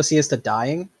 how close he is to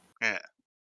dying? Yeah.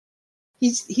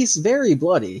 He's very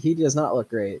bloody. He does not look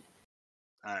great.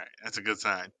 Alright, that's a good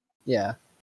sign. Yeah.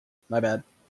 My bad.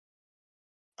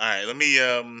 Alright, let me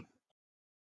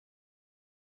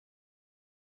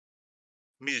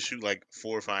just shoot like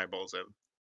 4 fireballs at him.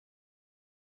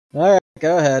 All right,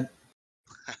 go ahead.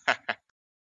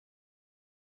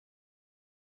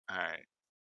 Alright.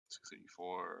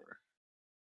 684.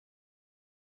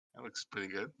 That looks pretty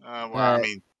good. Well, All right. I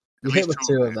mean, You at hit least with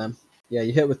 2 two of them. Yeah,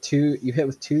 you hit with two. You hit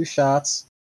with 2 shots.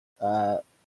 Let's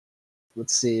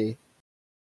see.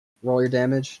 Roll your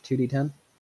damage. 2d10.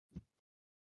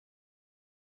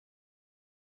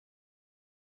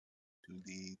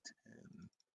 2d10.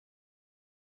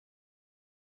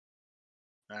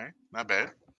 All right, not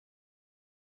bad.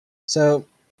 So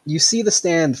you see the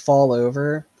stand fall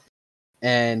over,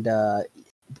 and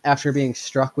after being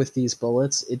struck with these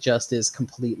bullets, it just is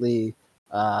completely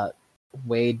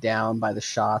weighed down by the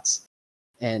shots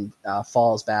and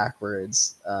falls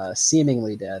backwards,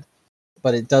 seemingly dead.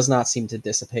 But it does not seem to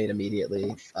dissipate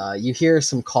immediately. You hear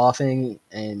some coughing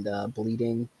and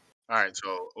bleeding. All right,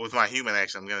 so with my human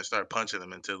action, I'm gonna start punching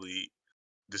him until he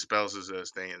dispels his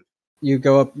stand. You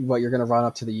go up. What, you're going to run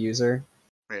up to the user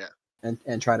Yeah.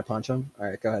 and try to punch him? All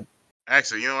right, go ahead.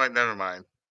 Actually, you know what? Never mind.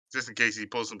 Just in case he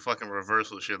pulls some fucking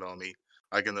reversal shit on me,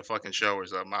 like in the fucking show or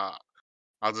something,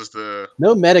 I'll just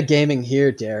No metagaming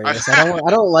here, Darius. I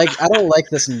don't like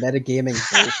this metagaming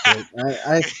bullshit.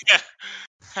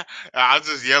 I'll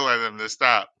just yell at him to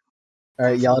stop. All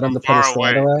right, yell at him From to put his far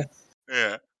stand away. away.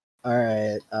 Yeah. All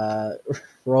right,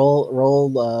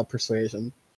 roll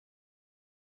persuasion.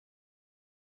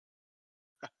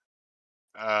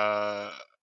 All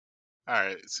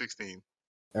right, 16.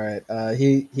 All right,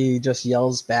 he just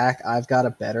yells back, "I've got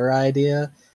a better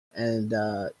idea," and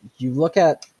you look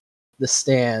at the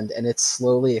stand, and it's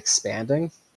slowly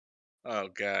expanding. Oh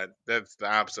god, that's the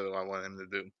opposite of what I want him to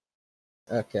do.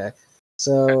 Okay,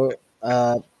 so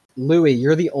Louie,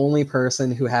 you're the only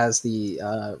person who has the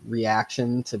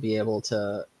reaction to be able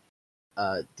to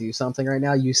do something right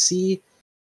now. You see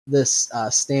this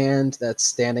stand that's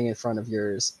standing in front of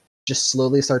yours just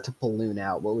slowly start to balloon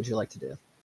out. What would you like to do? I'd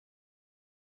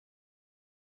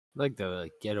like to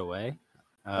get away.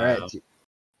 All right, all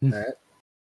right.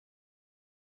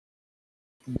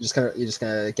 You're just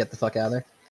gonna get the fuck out of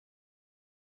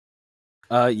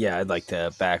there. Yeah, I'd like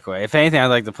to back away. If anything, I'd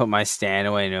like to put my stand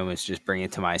away and almost just bring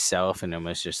it to myself and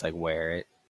almost just like wear it.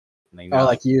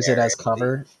 Like use it as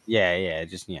cover. Yeah,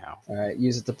 just All right,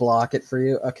 use it to block it for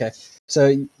you. Okay,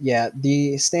 so yeah,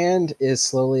 the stand is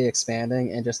slowly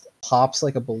expanding and just pops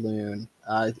like a balloon.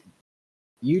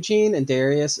 Eugene and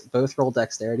Darius both roll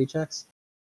dexterity checks.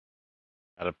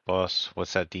 Got a boss.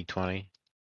 What's that? D20.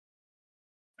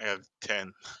 I have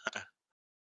 10.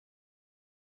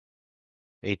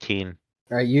 18.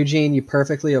 All right, Eugene, you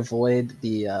perfectly avoid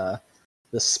the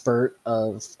spurt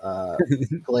of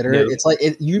glitter. No. It's like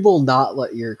you will not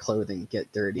let your clothing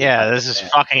get dirty. Yeah, this is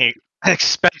fucking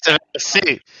expensive to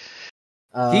see.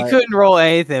 He couldn't roll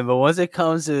anything, but once it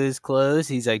comes to his clothes,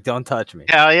 he's like, "Don't touch me."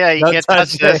 Hell yeah, you Don't can't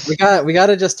touch touch this. We got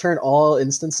to just turn all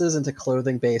instances into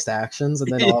clothing based actions, and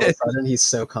then all of a sudden he's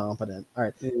so competent. All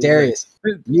right, Darius,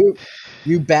 you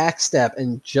backstep,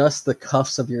 and just the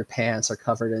cuffs of your pants are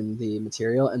covered in the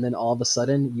material, and then all of a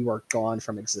sudden you are gone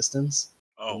from existence.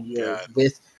 Oh you god.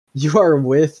 you are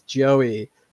with Joey.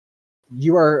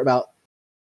 You are about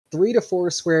 3 to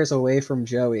 4 squares away from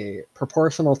Joey,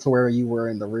 proportional to where you were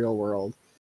in the real world.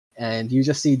 And you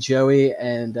just see Joey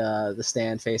and the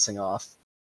stand facing off.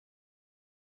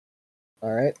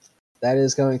 All right, that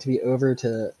is going to be over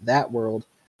to that world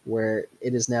where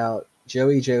it is now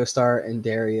Joey, Joestar, and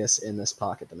Darius in this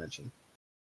pocket dimension.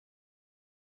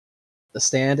 The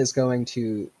stand is going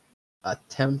to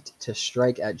attempt to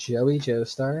strike at Joey,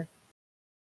 Joestar.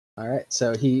 All right,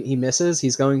 so he misses.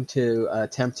 He's going to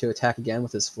attempt to attack again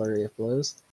with his flurry of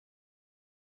blows,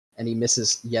 and he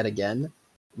misses yet again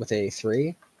with a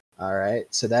 3. All right,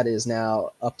 so that is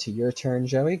now up to your turn,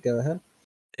 Joey. Go ahead.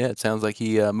 Yeah, it sounds like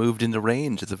he moved into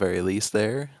range at the very least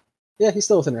there. Yeah, he's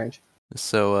still within range.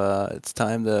 So it's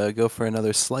time to go for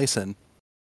another slicing.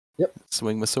 Yep.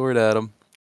 Swing my sword at him.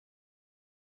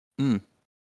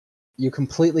 You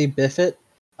completely biff it.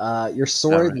 Your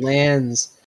sword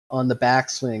lands on the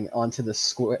backswing onto the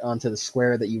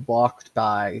square that you walked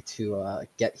by to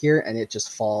get here, and it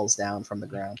just falls down from the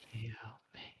ground.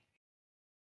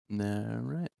 All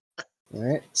right. All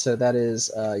right, so that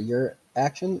is your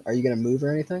action. Are you going to move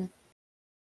or anything?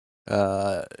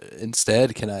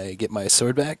 Instead, can I get my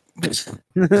sword back?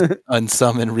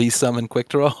 Unsummon, resummon, quick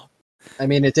draw. I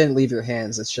mean, it didn't leave your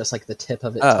hands. It's just like the tip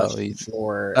of it touched the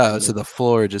floor. Oh, so the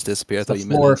floor just disappeared. I thought you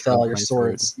meant the floor fell. Your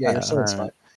sword's your sword's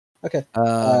right. fine. Okay.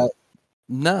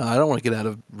 No, I don't want to get out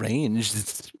of range.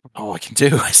 That's all I can do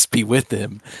is be with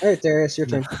him. All right, Darius, your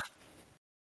turn. I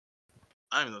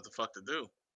don't even know what the fuck to do.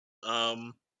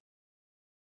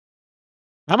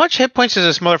 How much hit points does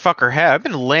this motherfucker have? I've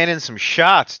been landing some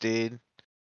shots, dude.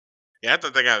 Yeah, I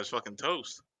thought that guy was fucking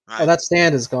toast. Oh, that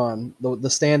stand is gone. The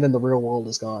stand in the real world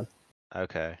is gone.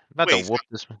 Okay. About Wait, to whoop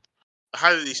this one.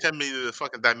 How did he send me to the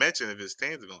fucking dimension if his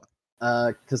stand's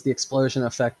gone? Because the explosion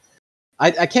effect.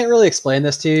 I can't really explain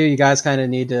this to you. You guys kind of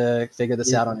need to figure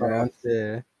this out on your own.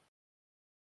 Yeah.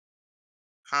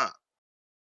 Huh.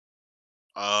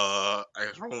 I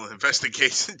guess roll an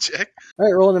investigation check. All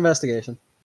right, roll an investigation.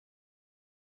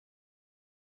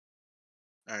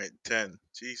 All right, 10.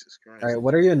 Jesus Christ. All right,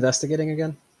 what are you investigating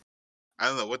again? I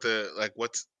don't know what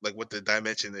the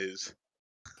dimension is.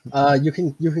 You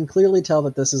can clearly tell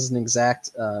that this is an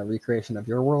exact recreation of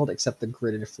your world, except the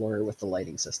gridded floor with the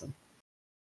lighting system.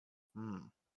 Hmm.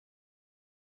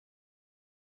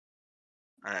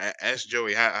 All right, ask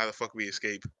Joey how the fuck we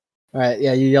escape. All right,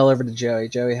 yeah, you yell over to Joey.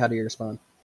 Joey, how do you respond?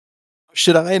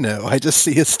 Should I know? I just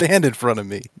see a stand in front of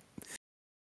me.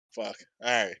 Fuck. All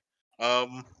right. All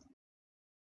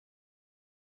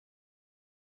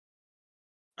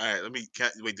right.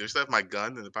 Wait. Do I still have my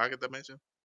gun in the pocket dimension?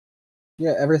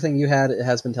 Yeah, everything you had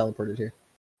has been teleported here.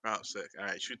 Oh, sick. All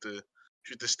right. Shoot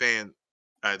the stand.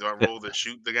 All right. Do I roll to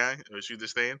shoot the guy or shoot the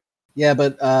stand? Yeah,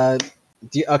 but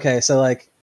okay, so like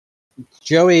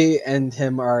Joey and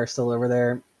him are still over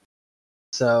there.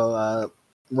 So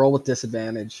roll with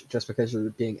disadvantage just because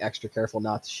you're being extra careful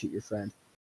not to shoot your friend.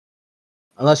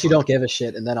 Unless you don't give a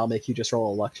shit, and then I'll make you just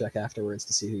roll a luck check afterwards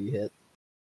to see who you hit.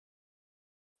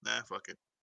 Nah, fuck it.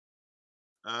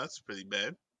 That's pretty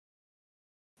bad.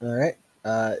 All right.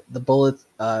 The bullet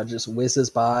just whizzes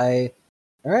by.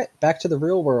 All right, back to the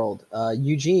real world.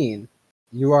 Eugene,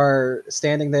 you are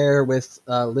standing there with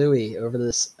Louie over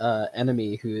this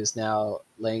enemy who is now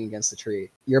laying against the tree.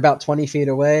 You're about 20 feet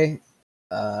away.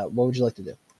 What would you like to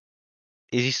do?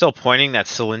 Is he still pointing that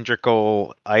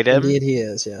cylindrical item? Indeed, he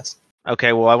is. Yes.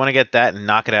 Okay, well, I want to get that and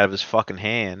knock it out of his fucking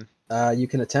hand. You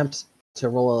can attempt to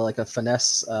roll a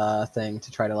finesse thing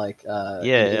to try to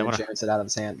Jones it out of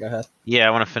his hand. Go ahead. Yeah, I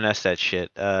want to finesse that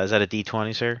shit. Is that a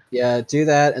D20, sir? Yeah, do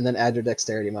that and then add your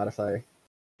dexterity modifier.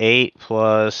 8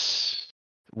 plus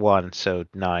 1, so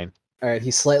 9. All right,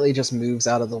 he slightly just moves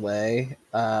out of the way,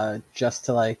 just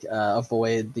to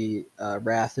avoid the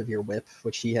wrath of your whip,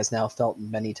 which he has now felt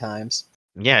many times.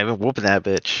 Yeah, I've been whooping that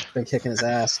bitch. Been kicking his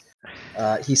ass.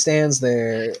 He stands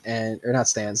there or not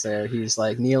stands there. He's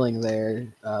like kneeling there,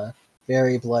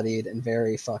 very bloodied and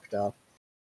very fucked up,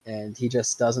 and he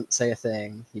just doesn't say a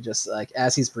thing. He just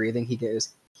as he's breathing, he goes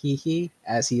hee hee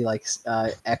as he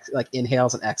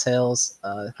inhales and exhales.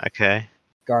 Okay.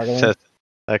 Gargling. So,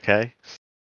 okay.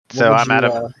 So I'm out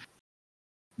of.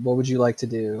 What would you like to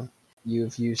do?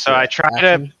 You've used. So I try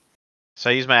action. to. So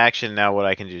I use my action now. What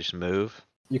I can do is move.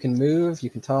 You can move. You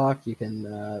can talk. You can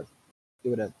do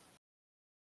whatever.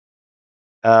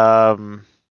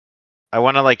 I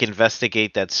want to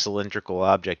investigate that cylindrical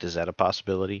object. Is that a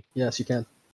possibility? Yes, you can.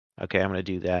 Okay, I'm gonna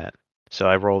do that. So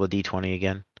I roll the d20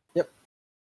 again. Yep.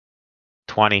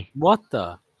 20. What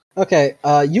the? Okay,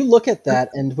 you look at that,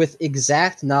 and with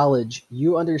exact knowledge,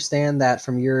 you understand that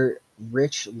from your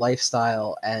rich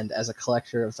lifestyle and as a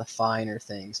collector of the finer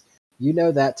things, you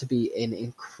know that to be an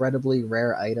incredibly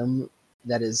rare item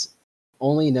that is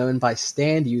only known by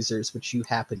stand users, which you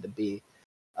happen to be.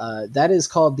 That is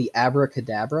called the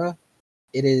abracadabra.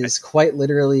 It is quite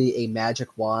literally a magic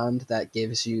wand that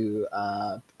gives you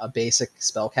a basic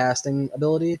spellcasting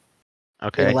ability.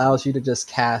 Okay. It allows you to just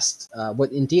cast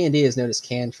what in D&D is known as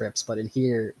cantrips, but in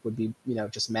here would be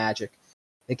just magic.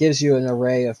 It gives you an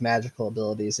array of magical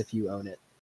abilities if you own it.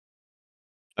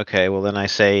 Okay, well then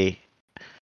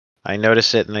I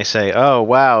notice it and I say, "Oh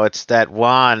wow, it's that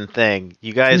wand thing.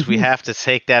 You guys, we have to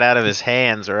take that out of his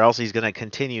hands, or else he's gonna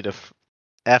continue to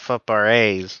f up our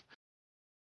A's."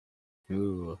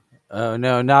 Ooh. Oh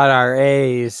no, not our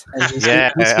A's.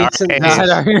 Yeah, he speaks in,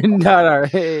 Not our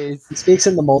A's. he speaks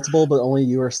in the multiple, but only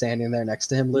you are standing there next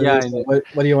to him. Louie, Yeah, so what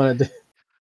do you want to do?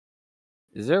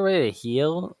 Is there a way to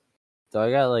heal? Do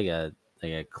I got like a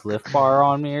Cliff Bar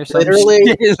on me or something?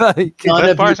 Literally, Cliff none of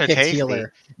you bars are picked tasty.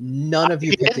 healer. None of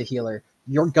you picked a healer.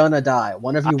 You're gonna die.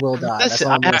 One of you will die. That's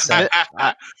all I'm gonna say.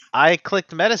 I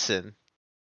clicked medicine.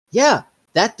 Yeah,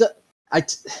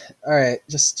 all right.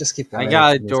 Just keep going. I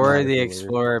got a Dora the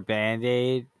Explorer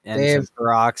Band-Aid and some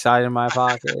peroxide in my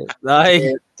pocket.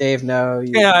 Dave, no.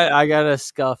 Yeah, I got a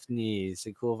scuffed knee. Is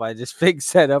it cool if I just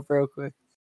fix that up real quick?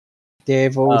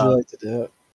 Dave, what would you like to do?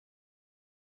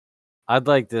 I'd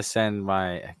like to send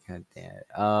my. God damn it.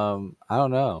 I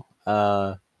don't know.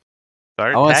 I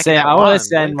want to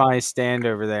send my stand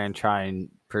over there and try and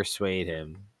persuade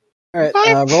him. All right,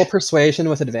 roll persuasion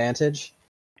with advantage.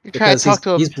 Because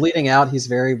he's bleeding out, he's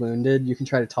very wounded. You can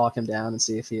try to talk him down and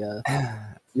see if he.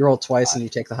 You roll twice and you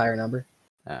take the higher number.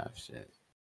 Oh shit!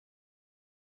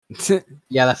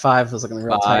 Yeah, that 5 was looking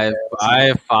real tight. I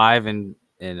have 5 in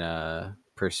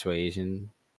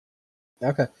persuasion.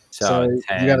 Okay, so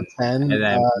 10, you got a 10, and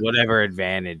then whatever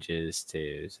advantage is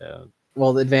too. So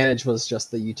well, the advantage was just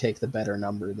that you take the better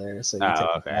number there. So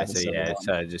okay,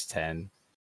 so just 10.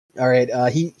 All right,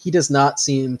 he does not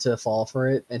seem to fall for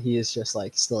it, and he is just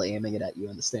still aiming it at you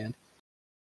on the stand.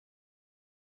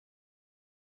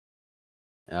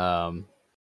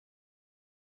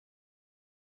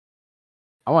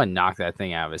 I want to knock that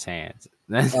thing out of his hands.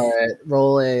 All right,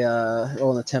 roll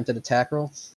an attempted attack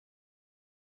roll.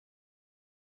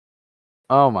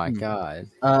 Oh my god!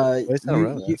 Twice in a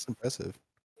row. That's impressive.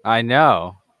 I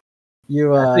know. That's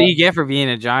what you get for being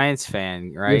a Giants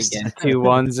fan, right? Getting 2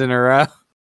 1s in a row.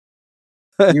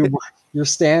 Your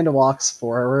stand walks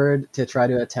forward to try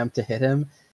to attempt to hit him,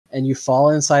 and you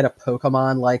fall inside a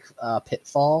Pokemon-like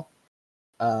pitfall.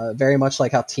 Very much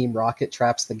like how Team Rocket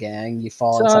traps the gang. You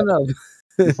fall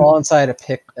inside a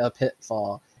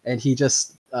pitfall, and he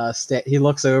just he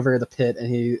looks over the pit,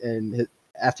 and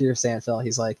after your stand fell,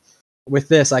 he's like, "With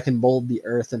this, I can mold the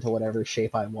earth into whatever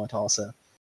shape I want." Also,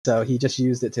 so he just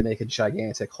used it to make a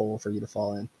gigantic hole for you to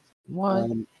fall in. What?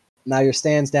 Now your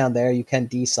stand's down there. You can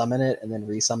desummon it and then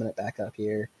resummon it back up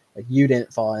here. Like you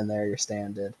didn't fall in there. Your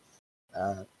stand did.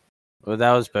 Well,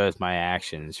 that was both my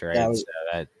actions, right? Was,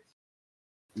 so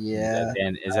yeah.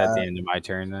 Is that the end of my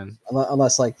turn then?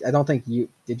 Unless, like, I don't think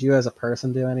did you as a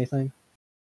person do anything?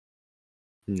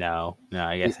 No,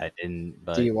 I guess I didn't.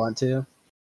 But do you want to?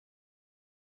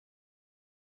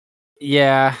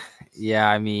 Yeah.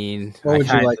 I mean, what would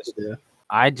you like to do?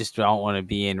 I just don't want to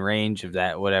be in range of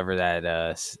that, whatever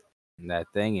that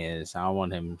thing is. I don't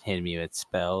want him hitting me with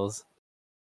spells.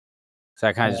 So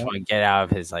I kind of just want to get out of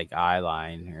his like eye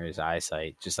line or his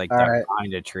eyesight, just like duck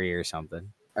behind a tree or something.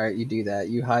 All right, you do that.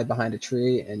 You hide behind a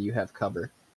tree and you have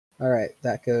cover. All right,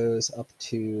 that goes up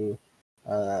to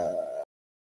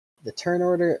the turn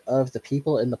order of the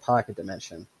people in the pocket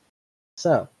dimension.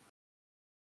 So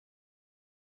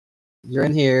you're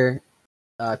in here.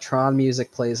 Tron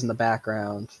music plays in the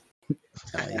background.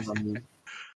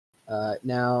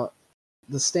 Now,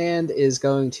 the stand is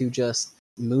going to just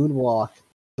moonwalk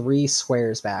 3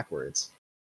 squares backwards.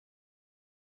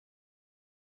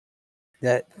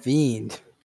 That fiend.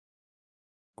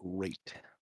 Great.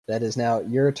 That is now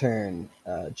your turn,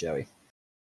 Joey.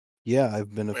 Yeah,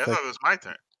 I've been affected. I thought it was my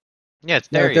turn. Yeah, it's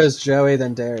Darius. No, it goes Joey,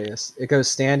 then Darius. It goes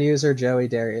stand user, Joey,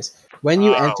 Darius. When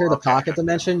you enter the pocket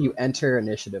dimension, you enter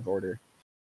initiative order.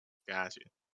 Gotcha.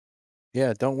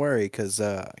 Yeah, don't worry, because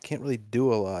I can't really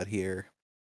do a lot here.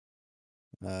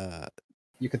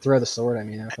 You could throw the sword at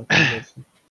me now.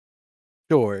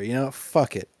 Sure,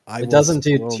 fuck it. It doesn't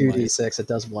do 2d6, it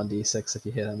does 1d6 if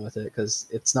you hit him with it, because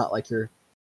it's not like your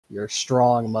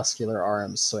strong, muscular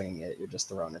arms swinging it, you're just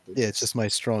throwing it. Yeah, it's just my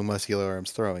strong, muscular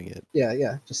arms throwing it.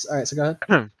 Yeah. Alright, so go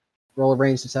ahead. Roll a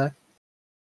ranged attack.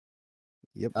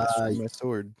 Yep, that's my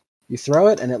sword. You throw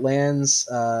it, and it lands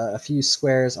a few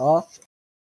squares off,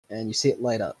 and you see it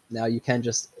light up. Now you can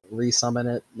just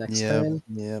resummon it next turn.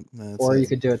 Yep. Or you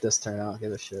could do it this turn, I don't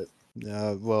give a shit.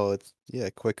 Well, it's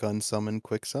quick unsummon,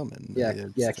 quick summon.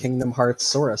 Yeah, Kingdom Hearts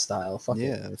Sora style. Fuck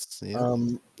it.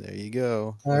 There you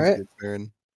go. All right. Your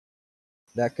turn.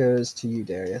 That goes to you,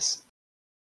 Darius.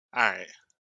 All right.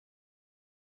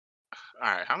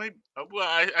 How many? Well,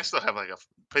 I still have like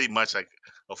pretty much like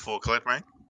a full clip, right?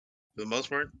 For the most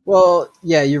part. Well,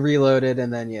 yeah, you reloaded,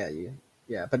 and then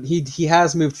but he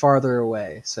has moved farther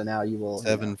away, so now you will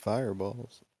 7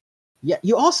 fireballs. Yeah,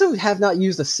 you also have not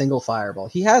used a single fireball.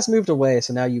 He has moved away,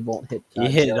 so now you won't hit.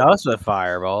 He hit us with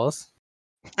fireballs.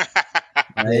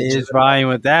 He's fine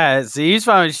with that. See, he's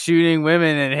fine with shooting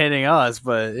women and hitting us,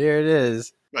 but here it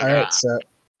is. Look, all right, so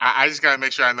I just gotta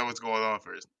make sure I know what's going on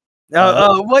first.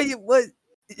 What?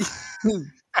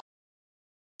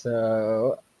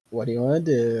 So, what do you want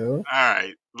to do? All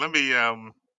right, let me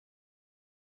All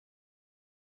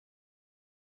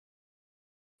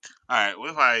right,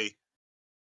 what if I?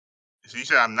 So you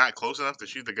said I'm not close enough to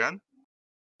shoot the gun?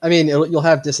 I mean, you'll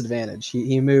have disadvantage.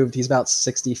 He moved. He's about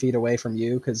 60 feet away from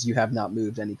you because you have not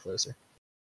moved any closer.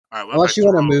 All right, unless you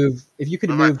want to move, if you could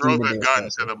move, throw the gun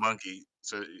to the monkey.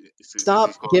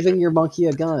 Stop giving your monkey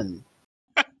a gun.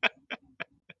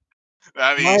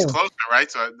 I mean, he's closer, right?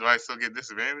 So do I still get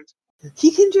disadvantage?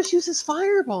 He can just use his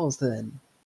fireballs then.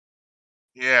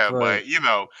 Yeah, but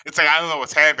it's like I don't know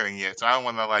what's happening yet, so I don't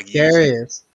want to like use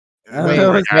it.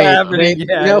 Wait,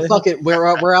 fuck it.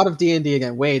 We're out of D&D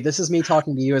again. Wade, this is me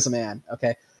talking to you as a man.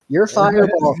 Okay, your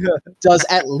fireball does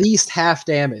at least half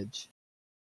damage.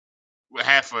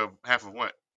 Half of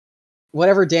what?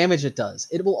 Whatever damage it does,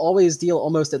 it will always deal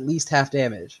almost at least half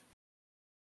damage.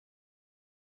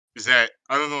 Is that?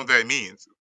 I don't know what that means.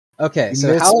 Okay, so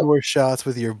you miss more shots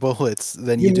with your bullets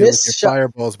than you do with your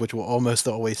fireballs, which will almost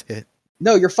always hit.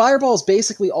 No, your fireballs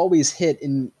basically always hit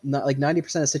in like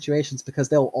 90% of situations because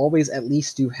they'll always at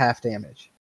least do half damage.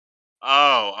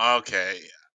 Oh, okay.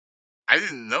 I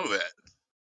didn't know that.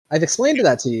 I've explained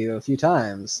that to you a few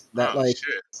times. That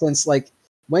since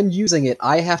when using it,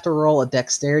 I have to roll a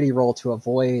dexterity roll to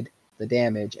avoid the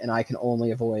damage, and I can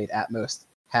only avoid at most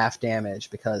half damage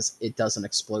because it does an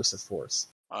explosive force.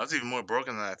 Oh, that's even more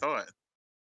broken than I thought.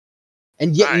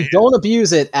 And yet you don't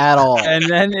abuse it at all. And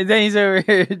then he's over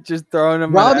here just throwing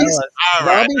him. Robbie's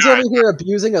over here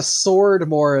abusing a sword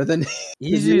more than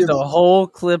he's used a whole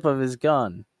clip of his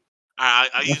gun.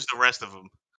 I used the rest of them.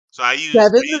 So I used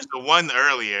the 1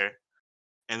 earlier,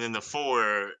 and then the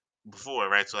 4 before,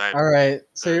 right? So all right.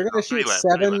 So you're gonna shoot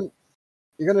 7.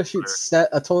 You're gonna shoot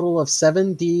a total of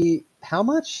 7D. How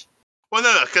much? Well,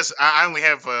 no, because I only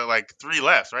have like 3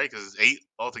 left, right? Because it's 8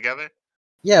 altogether.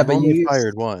 Yeah, but you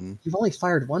fired 1. You've only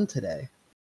fired 1 today.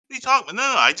 What are you talking about?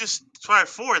 No, I just fired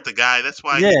 4 at the guy. That's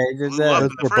why he blew up in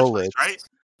the first place, right?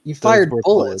 You fired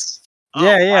bullets. Oh,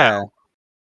 yeah. Wow.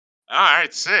 All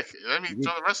right, sick. Let me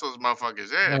throw the rest of those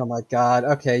motherfuckers in. Oh my god.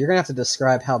 Okay, you're gonna have to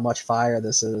describe how much fire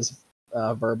this is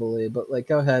verbally, but like,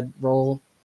 go ahead, roll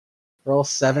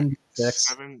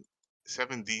 7d6.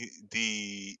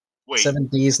 7D. Wait.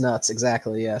 7D's nuts,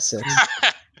 exactly. Yeah, 6.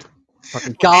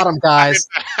 Fucking got him, guys.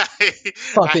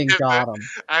 Fucking got him.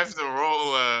 I have to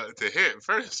roll to hit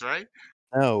first, right?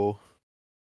 No,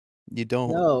 you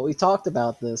don't. No, we talked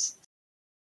about this.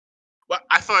 Well,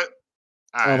 I thought.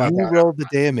 You rolled the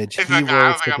damage. I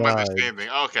don't think I'm understanding.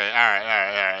 Okay, all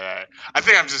right. I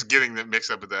think I'm just getting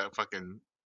mixed up with that fucking.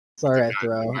 It's all right,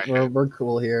 bro. We're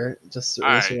cool here. Just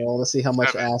roll to see how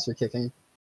much ass you're kicking.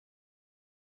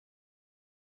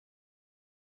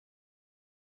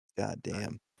 God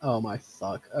damn. Oh my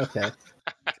fuck. Okay.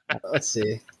 Let's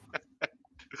see.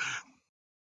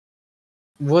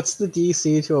 What's the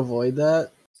DC to avoid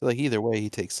that? So like either way, he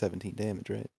takes 17 damage,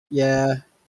 right? Yeah.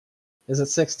 Is it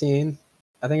 16?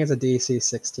 I think it's a DC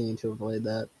 16 to avoid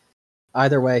that.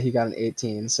 Either way, he got an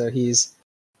 18. So he's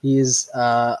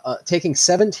taking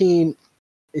 17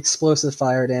 explosive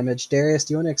fire damage. Darius,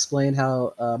 do you want to explain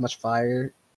how much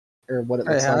fire or what it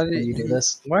looks like when you do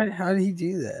this? How did he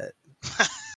do that?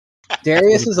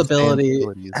 Darius's ability.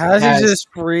 How does he just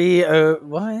free?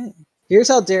 What? Here's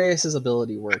how Darius's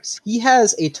ability works. He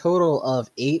has a total of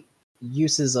 8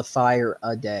 uses of fire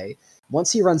a day.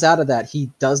 Once he runs out of that,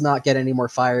 he does not get any more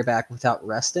fire back without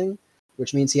resting,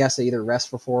 which means he has to either rest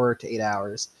for 4 to 8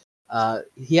 hours.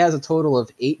 He has a total of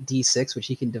 8d6, which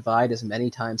he can divide as many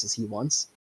times as he wants,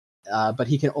 but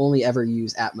he can only ever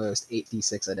use at most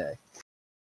 8d6 a day.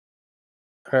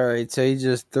 Alright, so he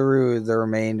just threw the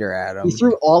remainder at him. He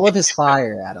threw all of his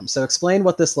fire at him. So explain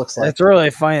what this looks like. It's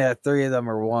really funny that 3 of them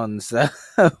are 1s. So.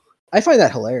 I find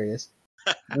that hilarious.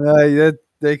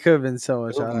 They could have been so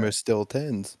much. Some of them are still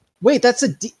 10s. Wait, that's a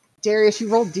Darius. You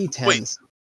rolled d10s.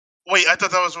 Wait, I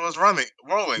thought that was rolling.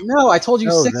 No, I told you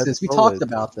 6s. We talked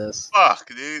about this. Fuck,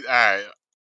 dude. All right,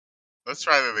 let's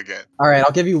try that again. All right,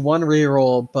 I'll give you 1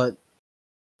 reroll, but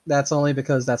that's only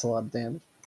because that's a lot of damage.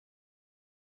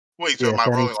 Wait, so am I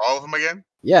rolling all of them again?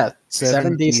 Yeah,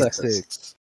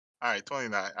 7d6s. All right,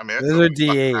 29. I mean, those are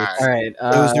d8s. All right,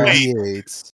 those are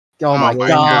d8s. Oh my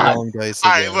god! All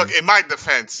right, look. In my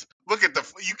defense, look at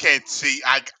you can't see.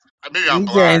 Maybe I'm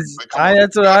blind.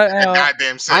 That's what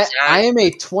goddamn 6. I am a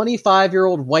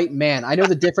 25-year-old white man. I know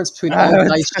the difference between all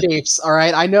dice shapes. All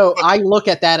right, I know. I look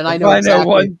at that and I know exactly. I know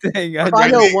one thing. I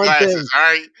know one glasses,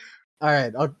 thing. All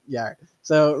right. All right.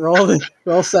 So roll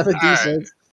 7d6. Right.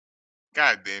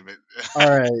 God damn it!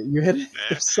 All right, you hit it.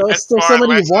 There's so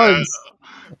many ones.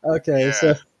 Okay, yeah.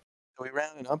 So we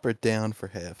round up or down for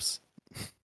halves.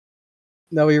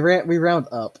 No, we round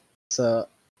up. So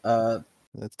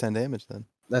that's 10 damage then.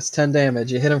 That's 10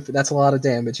 damage. You hit him. That's a lot of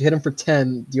damage. You hit him for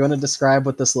 10. Do you want to describe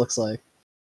what this looks like?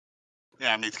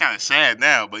 Yeah, I mean it's kind of sad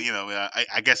now, but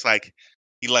I guess like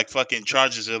he like fucking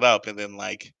charges it up and then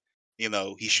like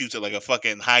he shoots it like a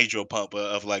fucking hydro pump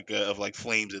of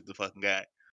flames at the fucking guy.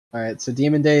 All right, so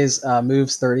Demon Days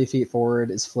moves 30 feet forward,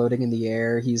 is floating in the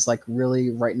air. He's like really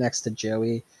right next to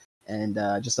Joey, and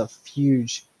just a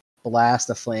huge blast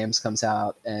of flames comes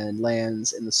out and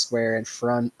lands in the square in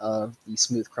front of the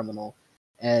smooth criminal,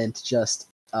 and just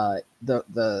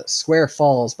the square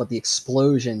falls, but the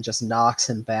explosion just knocks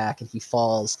him back, and he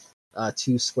falls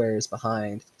 2 squares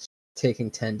behind, taking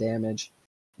 10 damage.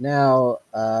 Now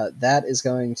that is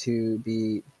going to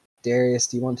be Darius.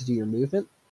 Do you want to do your movement?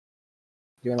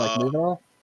 Do you want to move at all?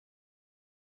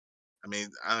 I mean,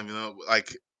 I don't even know.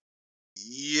 Like,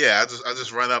 yeah, I'll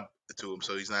just run up to him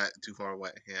so he's not too far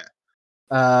away. Yeah.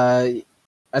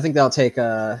 I think that'll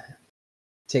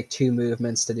take 2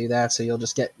 movements to do that. So you'll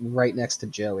just get right next to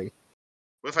Joey.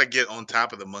 What if I get on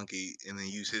top of the monkey and then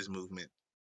use his movement?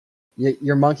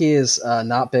 Your monkey is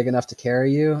not big enough to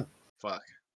carry you. Fuck.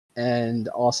 And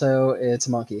also, it's a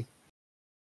monkey.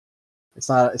 It's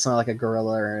not like a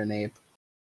gorilla or an ape.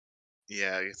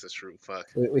 Yeah, I guess that's true. Fuck.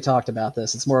 We talked about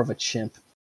this. It's more of a chimp.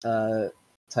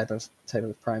 type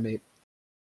of primate.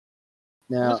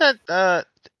 Now, was that?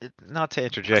 Not to I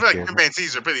interject feel like here.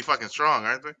 chimpanzees are pretty fucking strong,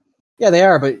 aren't they? yeah, they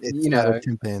are, but It's you not know, a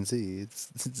chimpanzee. It's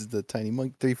the tiny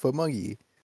 3-foot monkey.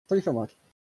 3 foot monkey.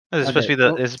 Is it supposed to be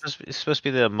well, it's supposed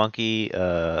to be the monkey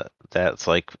that's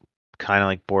like kind of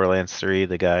like Borderlands 3,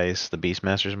 the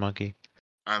Beastmaster's monkey?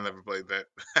 I never played that.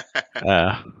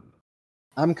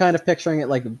 I'm kind of picturing it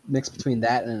like a mix between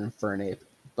that and an Infernape.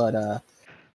 But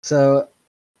so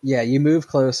yeah, you move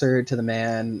closer to the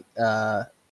man's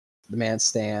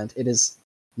stand. It is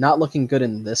not looking good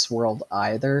in this world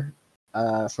either,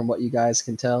 from what you guys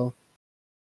can tell.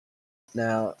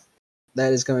 Now,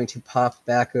 that is going to pop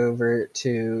back over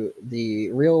to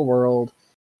the real world,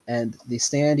 and the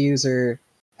stand user,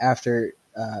 after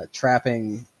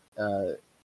trapping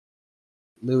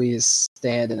Louie's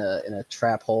stand in a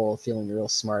trap hole, feeling real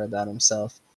smart about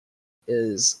himself,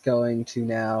 is going to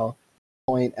now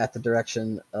point at the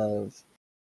direction of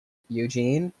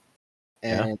Eugene,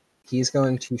 and he's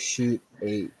going to shoot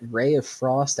a ray of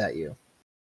frost at you.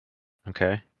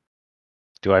 Okay.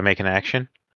 Do I make an action?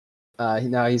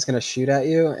 Now he's going to shoot at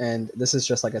you, and this is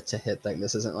just like a to-hit thing.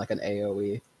 This isn't like an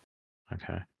AoE.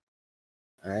 Okay.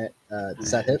 All right.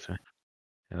 Does that hit?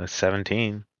 That's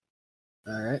 17.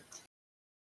 All right.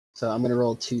 So I'm going to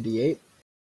roll 2d8.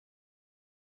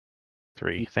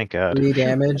 3. Thank God. 3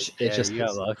 damage. Yeah, It just you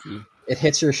got lucky. it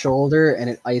hits your shoulder and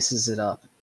it ices it up.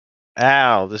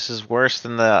 Ow! This is worse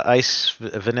than the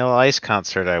Vanilla Ice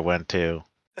concert I went to.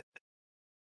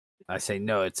 I say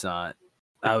no, it's not.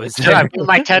 I was Should I give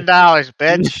my $10,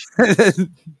 bitch?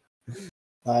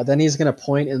 Then he's going to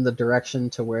point in the direction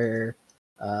to where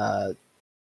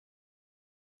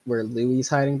Louie's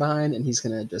hiding behind, and he's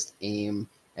going to just aim.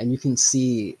 And you can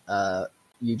see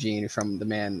Eugene from the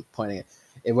man pointing it.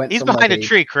 It went. He's from behind like a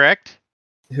tree, correct?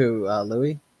 Who,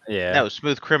 Louie? Yeah. No,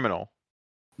 Smooth Criminal.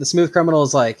 The smooth criminal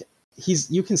is like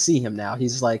you can see him now.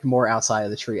 He's like more outside of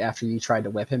the tree. After you tried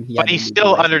to whip him, But he's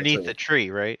still underneath the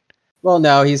tree, right? Well,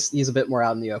 no, he's a bit more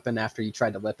out in the open. After you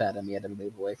tried to whip at him, he had to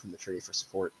move away from the tree for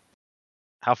support.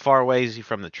 How far away is he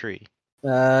from the tree?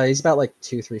 He's about like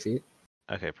 2-3 feet.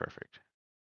 Okay, perfect.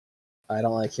 I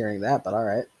don't like hearing that, but all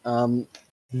right.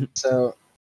 So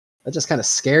that just kind of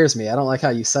scares me. I don't like how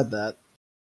you said that.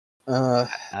 I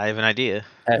have an idea.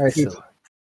 Right,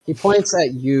 he points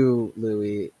at you,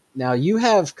 Louie. Now you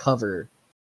have cover.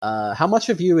 How much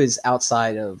of you is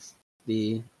outside of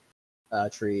the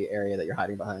tree area that you're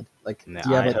hiding behind? Like, No, do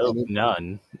you have I like hope any?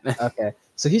 none. Okay,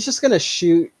 so he's just gonna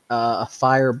shoot a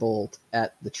firebolt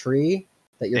at the tree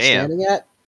that you're standing at,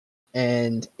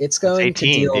 and it's going to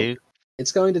deal. Dude.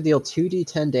 It's going to deal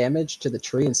 2d10 damage to the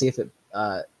tree and see if it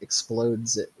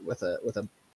explodes it with a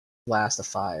blast of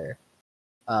fire.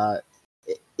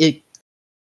 It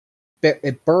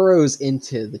burrows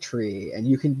into the tree, and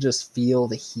you can just feel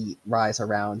the heat rise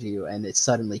around you, and it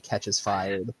suddenly catches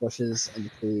fire. The bushes and the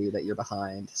tree that you're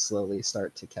behind slowly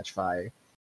start to catch fire.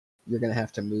 You're going to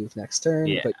have to move next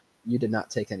turn, but you did not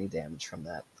take any damage from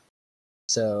that.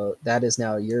 So that is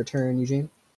now your turn, Eugene.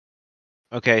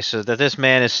 Okay, so that this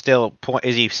man is still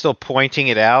is he still pointing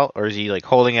it out, or is he like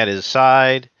holding at his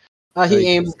side? He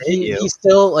aimed. He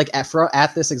still like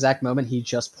at this exact moment. He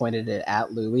just pointed it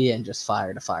at Louie and just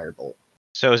fired a firebolt.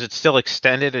 So is it still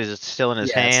extended? Is it still in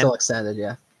his hand? Yeah, it's still extended.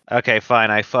 Yeah. Okay,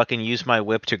 fine. I fucking use my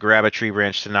whip to grab a tree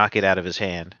branch to knock it out of his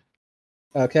hand.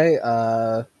 Okay.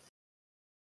 God,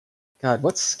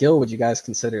 what skill would you guys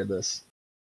consider this?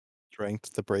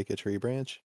 Strength to break a tree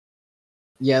branch.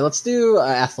 Yeah, let's do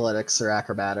athletics or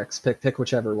acrobatics. Pick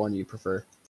whichever one you prefer.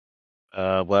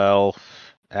 Well,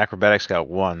 acrobatics got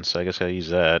 1, so I guess I'll use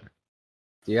that.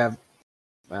 Do you have?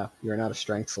 Wow, you're not a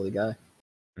strengthfully guy.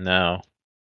 No,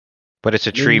 but it's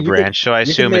a tree branch, so I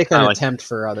assume it's it's kind of attempt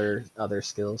for other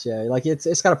skills. Yeah, like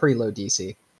it's got a pretty low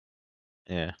DC.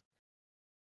 Yeah.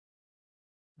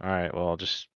 All right. Well, I'll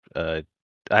just I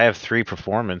have 3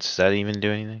 performance. Does that even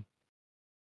do anything?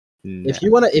 No. If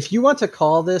you want to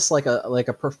call this like a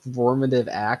performative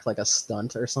act, like a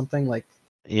stunt or something, like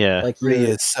yeah, tree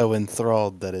is so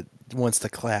enthralled that it wants to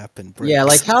clap and break. Yeah,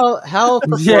 like how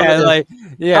performative,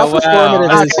 how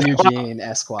performative is Eugene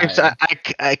Esquire?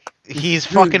 He's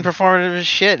fucking performative as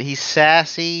shit. He's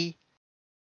sassy.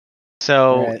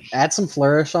 So right. Add some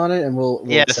flourish on it, and we'll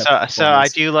so I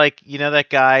do like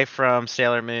that guy from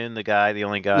Sailor Moon, the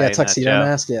only guy. Yeah, tuxedo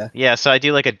mask. Yeah. Yeah, so I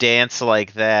do like a dance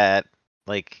like that,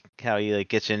 like how he like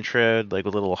gets introed, like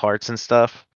with little hearts and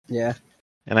stuff. Yeah.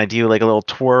 And I do like a little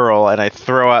twirl, and I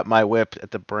throw out my whip at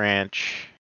the branch.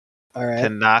 All right. To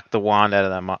knock the wand out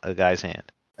of the guy's hand.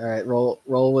 All right, roll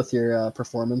with your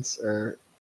performance or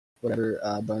whatever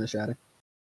bonus you're adding.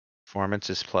 Performance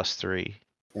is +3.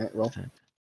 All right, roll.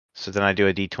 So then I do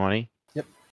a D20? Yep.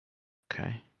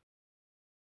 Okay.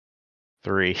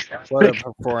 3. What a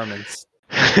performance.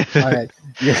 All right.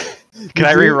 Can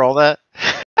I re-roll that?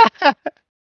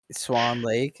 Swan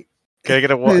Lake. Can I get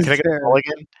a roll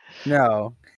again?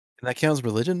 No. And that counts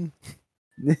religion?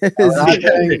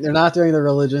 They're not doing the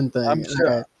religion thing. I'm sure.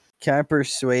 Right. Can I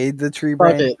persuade the tree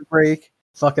branch to break?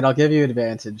 Fuck it, I'll give you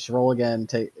advantage. Roll again,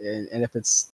 and if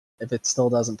it still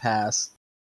doesn't pass,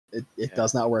 it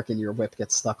does not work, and your whip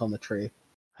gets stuck on the tree.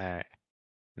 All right.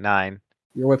 9.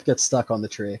 Your whip gets stuck on the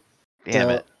tree. Damn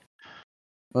it.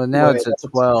 Well, now it's a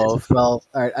 12. It's a 12.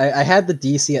 All right, I had the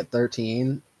DC at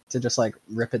 13 to just like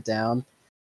rip it down,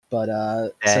 but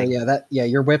so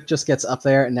your whip just gets up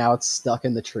there, and now it's stuck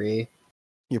in the tree.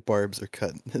 Your barbs are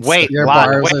cut. Your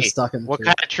barbs are stuck in the tree. What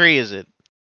kind of tree is it?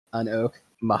 An oak.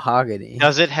 Mahogany.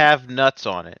 Does it have nuts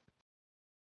on it?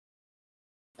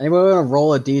 Anyone want to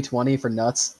roll a D20 for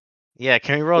nuts? Yeah,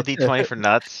 can we roll a D20 for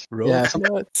nuts?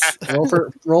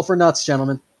 Roll for nuts,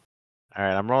 gentlemen. All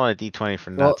right, I'm rolling a D20 for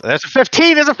nuts. There's a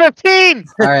 15. There's a 15.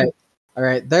 All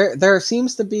right. There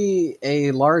seems to be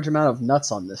a large amount of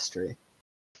nuts on this tree.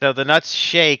 So the nuts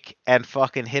shake and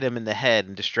fucking hit him in the head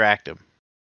and distract him.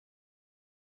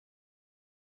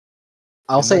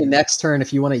 I'll say next turn,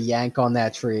 if you want to yank on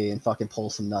that tree and fucking pull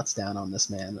some nuts down on this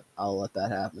man, I'll let that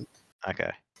happen.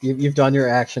 Okay. You've done your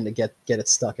action to get it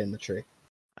stuck in the tree.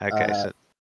 Okay.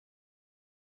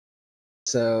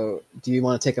 So do you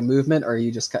want to take a movement, or are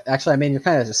you just... Actually, I mean, you're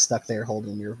kind of just stuck there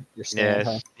holding your stand,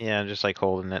 huh? Yeah, I'm just like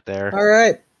holding it there. All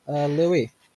right.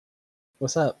 Louie,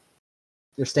 what's up?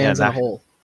 Your stand's in a hole.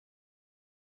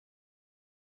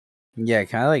 Yeah,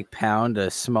 can I like pound a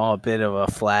small bit of a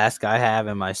flask I have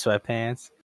in my sweatpants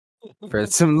for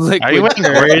some liquid? Are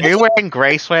you wearing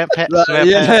gray sweatpants?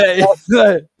 Yeah.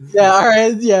 All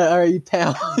right. You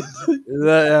pound.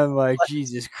 I'm like,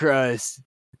 Jesus Christ.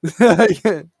 All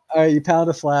right, you pound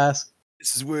a flask.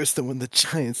 This is worse than when the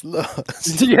Giants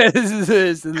lost. Yeah, this is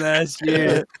worse than last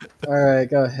year. All right,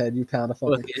 go ahead. You pound a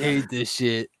fucking. I hate this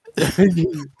shit.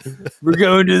 We're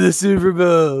going to the Super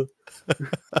Bowl. Go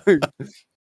ahead.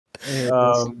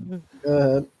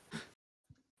 All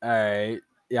right.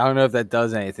 Yeah, I don't know if that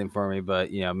does anything for me,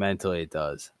 but mentally it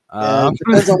does.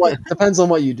 Depends on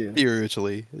what you do.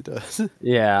 Spiritually, it does.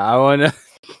 Yeah, I want to.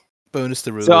 Bonus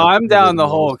to So I'm down the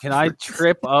hole. Can I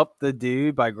trip up the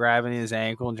dude by grabbing his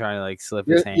ankle and trying to like slip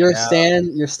his hand out?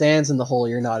 Your stand's in the hole.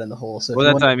 You're not in the hole. So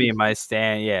that's what I mean. My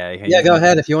stand. Yeah. Yeah. Go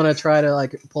ahead. If you want to try to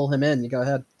like pull him in, you go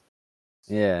ahead.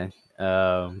 Yeah.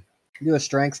 Do a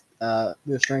strength. Do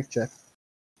a strength check.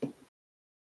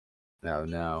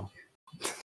 No.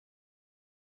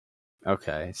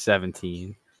 Okay,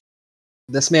 17.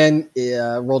 This man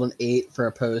rolled an 8 for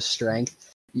opposed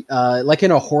strength. Like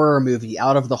in a horror movie,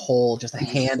 out of the hole, just a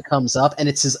hand comes up, and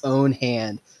it's his own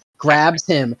hand. Grabs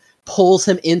him, pulls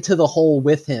him into the hole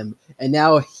with him, and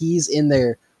now he's in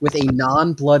there with a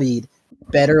non-bloodied,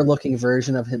 better-looking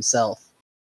version of himself.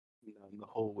 I'm in the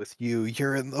hole with you.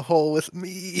 You're in the hole with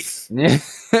me.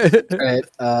 All right.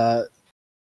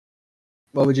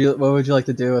 What would you like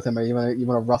to do with him? Are you want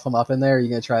to rough him up in there? Or are you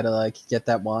gonna try to like get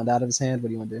that wand out of his hand? What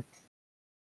do you want to do?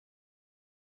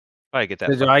 I get that.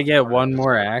 So do I get one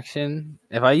more action?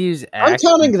 If I use action,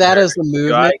 I'm counting that as the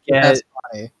movement. That's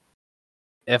funny.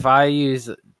 If I use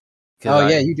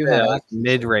you do have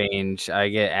mid range, I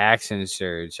get action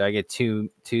surge. So I get two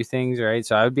things, right?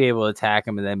 So I would be able to attack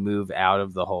him and then move out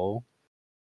of the hole.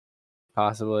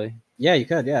 Possibly. Yeah, you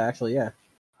could. Yeah, actually, yeah.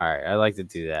 All right, I like to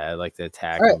do that. I like to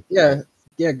attack. All right, him.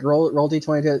 yeah. Roll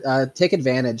D20 to take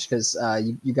advantage because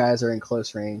you guys are in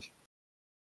close range.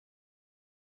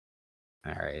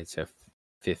 All right, it's a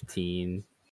 15.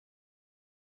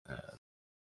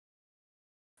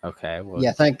 Okay. Well,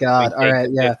 yeah, thank God. All right,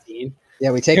 yeah. 15? Yeah,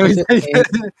 we take the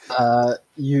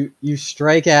 15. You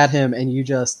strike at him and you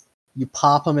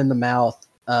pop him in the mouth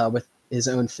with his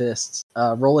own fists.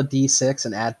 Roll a D6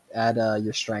 and add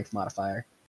your strength modifier.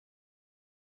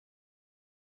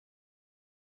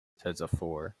 So it's a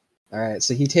 4. All right,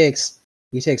 so he takes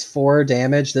 4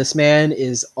 damage. This man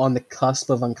is on the cusp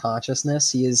of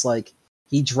unconsciousness.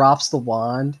 He drops the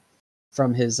wand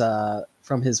from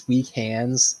his weak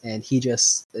hands, and he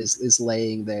just is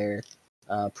laying there,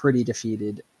 pretty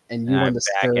defeated. And you want to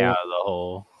scurry out of the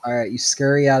hole. All right, you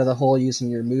scurry out of the hole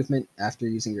using your movement after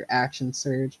using your action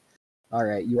surge. All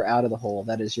right, you are out of the hole.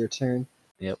 That is your turn.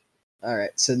 Yep. All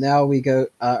right, so now we go.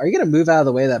 Are you gonna move out of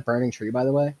the way of that burning tree? By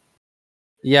the way.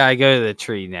 Yeah, I go to the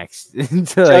tree next.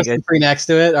 The tree next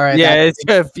to it? All right. Yeah, it's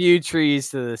got a few trees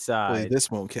to the side. Wait,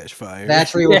 this won't catch fire. That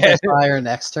tree will catch fire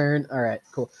next turn. All right,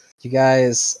 cool. You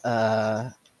guys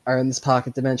are in this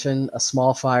pocket dimension. A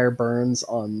small fire burns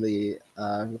on the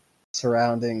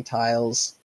surrounding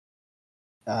tiles.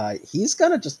 He's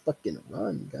gonna just fucking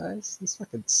run, guys. He's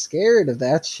fucking scared of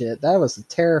that shit. That was a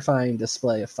terrifying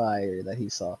display of fire that he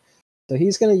saw. So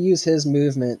he's gonna use his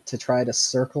movement to try to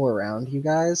circle around you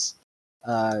guys,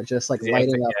 just like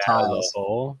lighting up tiles.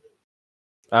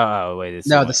 Oh wait, it's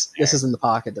no. This is in the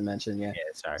pocket dimension. Yeah.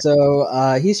 Yeah, sorry.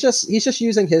 So he's just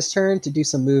using his turn to do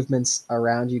some movements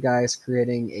around you guys,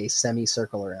 creating a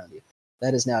semicircle around you.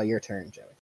 That is now your turn, Joey.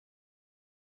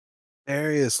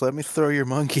 Darius, let me throw your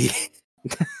monkey.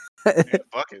 Yeah,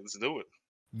 fuck it, let's do it.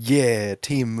 Yeah,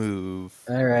 team move.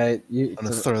 All right, I'm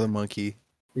gonna throw the monkey.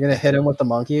 You're gonna hit him with the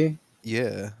monkey.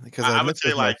 Yeah, because I would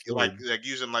say like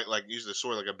using like use the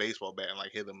sword like a baseball bat and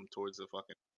like hit him towards the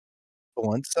fucking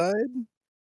one side.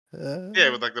 Yeah,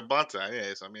 with like the bunt side.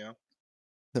 Yeah, so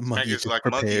the monkey just just like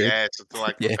prepared. monkey ass to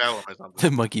like propel him or something.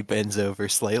 The monkey bends over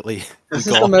slightly. This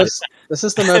is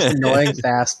the most annoying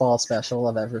fastball special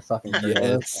I've ever fucking heard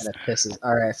of, and it pisses.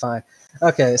 All right, fine.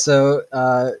 Okay, so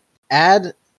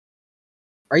add.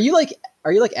 Are you like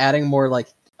adding more like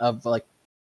of like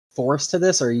force to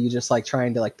this, or are you just like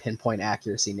trying to like pinpoint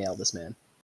accuracy nail this man?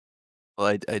 Well,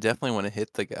 I definitely want to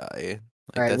hit the guy.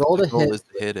 Like, all right, roll to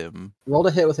hit him. Roll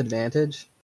to hit with advantage,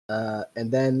 and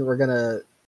then we're gonna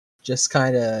just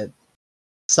kind of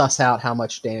suss out how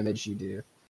much damage you do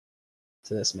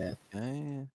to this man.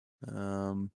 Okay.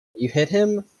 You hit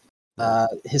him.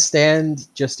 His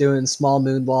stand just doing small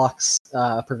moonwalks,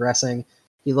 progressing.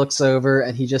 He looks over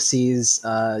and he just sees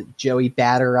Joey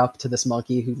batter up to this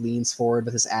monkey who leans forward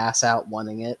with his ass out,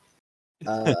 wanting it.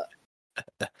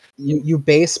 You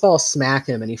baseball smack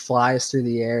him and he flies through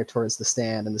the air towards the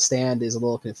stand, and the stand is a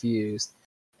little confused,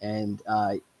 and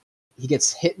he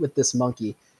gets hit with this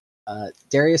monkey.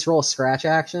 Darius, roll a scratch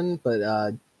action, but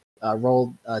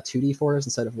roll 2d4s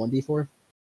instead of 1d4.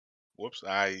 Whoops,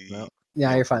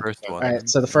 Yeah, you're fine. All right,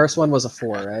 so the first one was a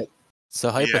 4, right? So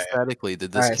hypothetically,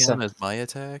 did this count as my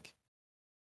attack?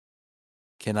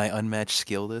 Can I unmatched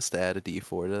skill this to add a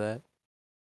d4 to that?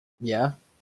 Yeah.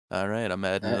 All right, I'm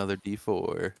adding another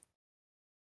d4.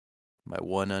 My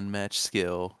one unmatched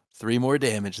skill. 3 more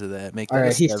damage to that. Make that all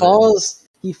right. A 7.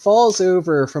 He falls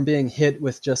over from being hit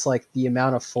with just like the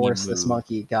amount of force this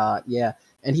monkey got. Yeah.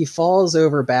 And he falls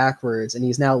over backwards, and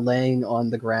he's now laying on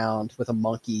the ground with a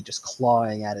monkey just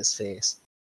clawing at his face.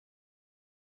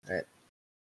 All right.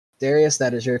 Darius,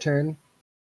 that is your turn.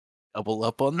 Double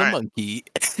up on the monkey.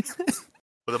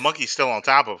 But the monkey's still on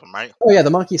top of him, right? Oh yeah, the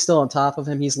monkey's still on top of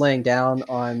him. He's laying down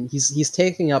on. He's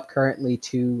taking up currently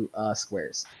 2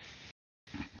 squares.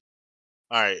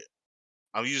 All right,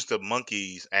 I'll use the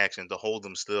monkey's action to hold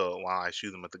him still while I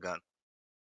shoot him with the gun.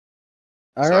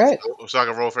 All right. So I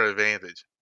can roll for advantage.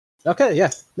 Okay, yeah.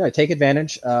 No, take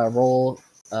advantage. Roll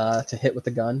to hit with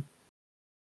the gun.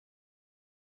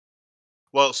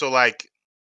 Well, so like,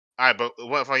 all right, but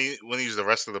what if I want to use the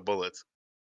rest of the bullets?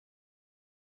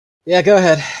 Yeah, go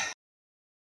ahead.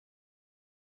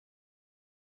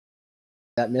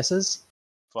 That misses.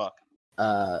 Fuck.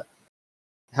 How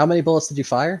many bullets did you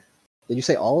fire? Did you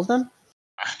say all of them?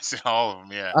 I said all of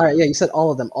them, yeah. All right, yeah, you said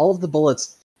all of them. All of the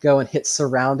bullets go and hit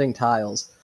surrounding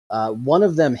tiles. One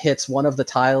of them hits one of the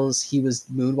tiles he was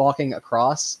moonwalking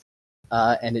across,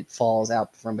 and it falls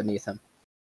out from beneath him.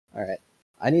 All right.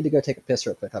 I need to go take a piss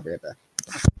real quick. I'll be right back.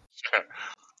 Sure.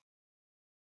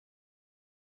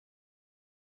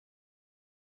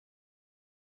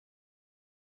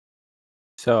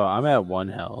 So I'm at 1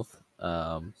 health.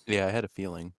 Yeah, I had a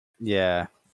feeling. Yeah.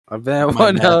 I've been at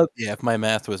 1 health. Yeah, if my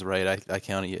math was right, I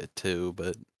counted you at 2,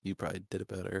 but you probably did it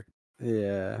better.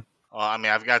 Yeah. Well, I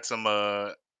mean, I've got some.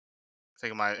 I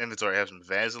think in my inventory I have some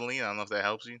Vaseline. I don't know if that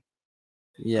helps you.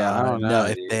 Yeah, I don't know. No,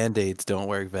 if Band-Aids don't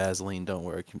work, Vaseline don't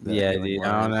work. Yeah, dude,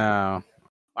 I don't know.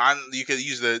 You could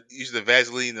use the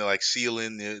Vaseline to like seal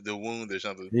in the wound or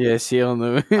something. Yeah, seal in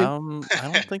the wound.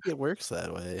 I don't think it works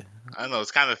that way. I don't know.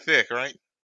 It's kind of thick, right?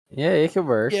 Yeah, it could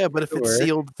work. Yeah, but if it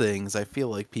sealed things, I feel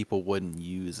like people wouldn't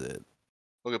use it.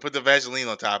 Okay, put the Vaseline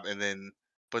on top and then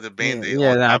put the Band-Aid on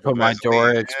yeah, then I top put of my Vaseline.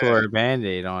 Dora Explorer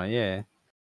Band-Aid on, yeah.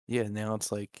 Yeah, now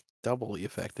it's like doubly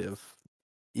effective.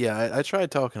 Yeah, I tried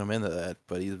talking him into that,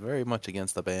 but he's very much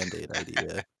against the Band-Aid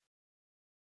idea.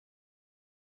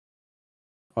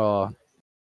 Well,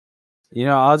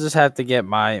 I'll just have to get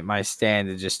my stand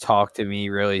to just talk to me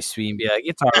really sweet and be like,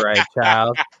 "It's all right,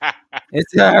 child.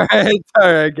 It's all right. It's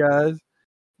all right, guys.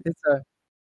 It's all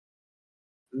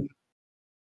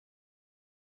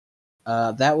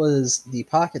right." That was the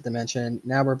pocket dimension.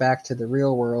 Now we're back to the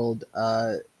real world.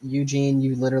 Eugene,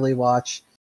 you literally watch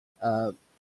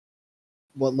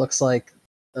what looks like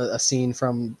a scene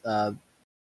from The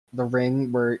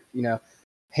Ring, where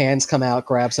hands come out,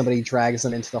 grab somebody, drags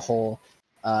them into the hole.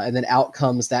 and then out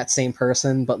comes that same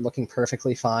person, but looking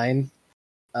perfectly fine,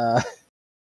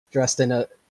 dressed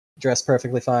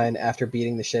perfectly fine after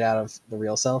beating the shit out of the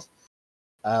real self.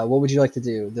 What would you like to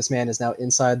do? This man is now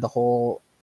inside the hole.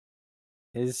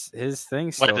 His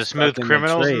thing's What, still the stuck smooth in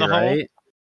criminals the tree, in the hole? right?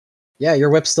 Yeah, your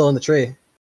whip's still in the tree.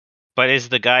 But is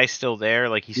the guy still there?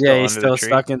 Like he's still Yeah, under he's the still tree?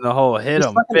 stuck in the hole. Hit He's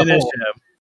him. stuck in the Finish hole. him.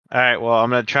 All right. Well, I'm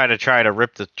gonna try to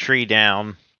rip the tree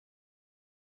down.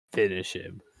 Finish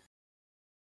him.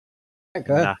 Right,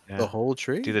 go ahead. The whole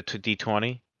tree? Do the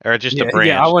D20 or just a Yeah,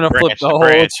 branch? I want to flip the whole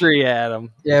branch. tree at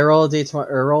him. Yeah, roll a d20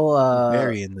 or roll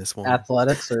Burying this one.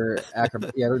 athletics or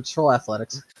acrobat. Yeah, just roll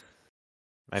athletics.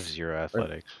 I have 0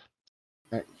 athletics.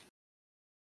 Right.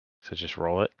 So just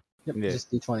roll it. Yep, Yeah. just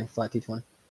d20, flat d20.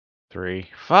 3.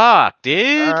 Fuck,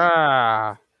 dude.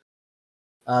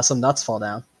 Some nuts fall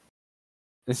down.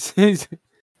 He's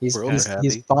He's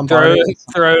happy. bombarded.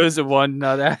 throws one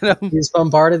nut at him. He's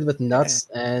bombarded with nuts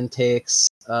and takes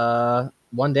 1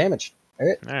 damage. All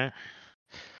right. All right.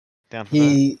 Down for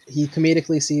He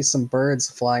comedically sees some birds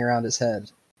flying around his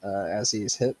head as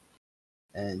he's hit,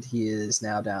 and he is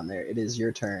now down there. It is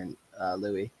your turn,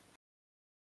 Louie.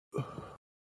 All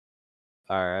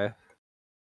right.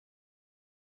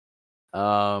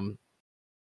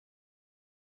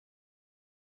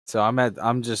 So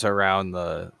I'm just around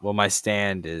my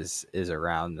stand is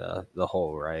around the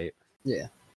hole, right? Yeah.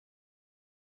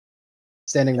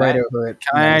 Standing right over it.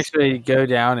 Can I actually go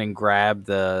down and grab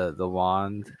the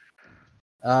wand?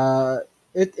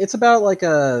 It's about like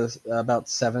about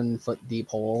 7 foot deep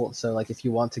hole. So like if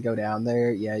you want to go down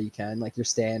there, yeah, you can. Like your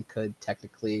stand could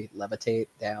technically levitate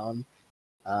down.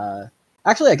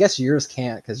 Actually, I guess yours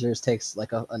can't because yours takes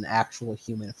like an actual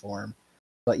human form.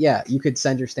 But yeah, you could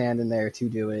send your stand in there to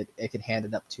do it. It could hand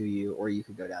it up to you, or you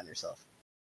could go down yourself.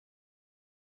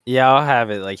 Yeah, I'll have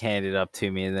it like handed up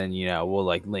to me, and then we'll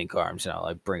like link arms and I'll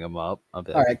like bring them up. I'll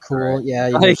be All like, right, cool. all right. Yeah,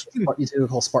 you do a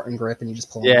whole Spartan grip and you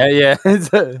just pull. Yeah.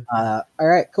 All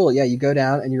right, cool. Yeah, you go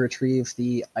down and you retrieve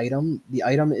the item. The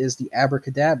item is the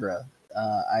abracadabra.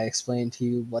 I explained to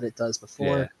you what it does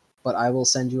before, but I will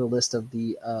send you a list of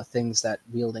the things that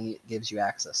wielding it gives you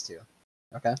access to.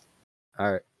 Okay.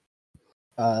 All right.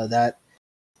 That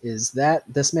is that.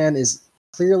 This man is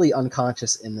clearly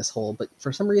unconscious in this hole, but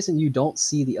for some reason you don't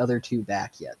see the other two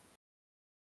back yet.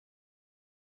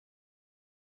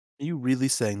 Are you really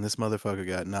saying this motherfucker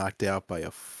got knocked out by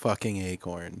a fucking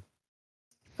acorn?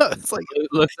 It's like It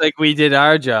looks like we did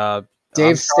our job.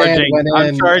 Dave Stan went in.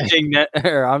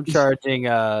 I'm charging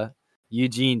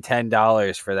Eugene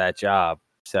 $10 for that job.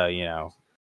 So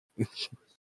it's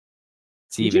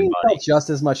even Eugene money. dealt just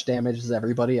as much damage as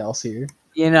everybody else here.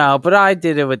 But I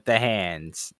did it with the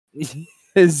hands.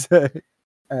 All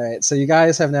right, so you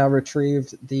guys have now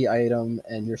retrieved the item,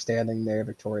 and you're standing there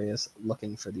victorious,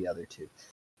 looking for the other two.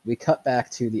 We cut back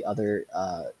to the other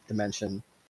dimension,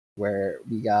 where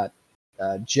we got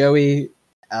Joey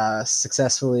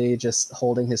successfully just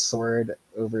holding his sword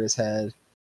over his head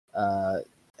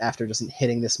after just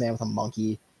hitting this man with a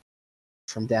monkey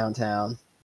from downtown.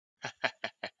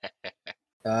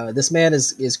 This man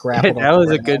is grappled. That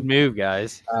was a good move,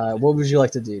 guys. What would you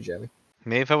like to do, Joey?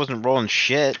 Maybe if I wasn't rolling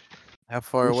shit. how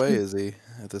far away is he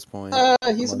at this point?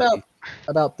 He's The monkey?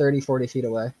 about 30, 40 feet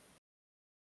away.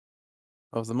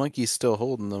 Well, if the monkey's still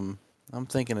holding them, I'm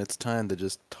thinking it's time to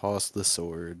just toss the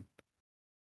sword.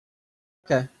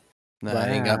 Okay. Nah, I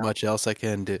ain't got much else I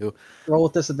can do. Roll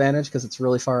with disadvantage because it's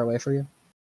really far away for you.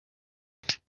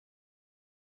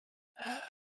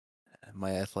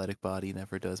 My athletic body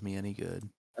never does me any good.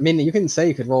 I mean, you can say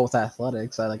you could roll with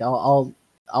athletics. I'll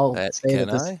say that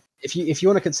this. If you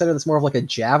want to consider this more of like a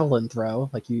javelin throw,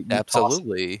 like you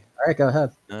Absolutely. Toss. All right, go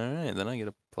ahead. All right, then I get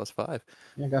a +5.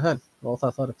 Yeah, go ahead. Roll with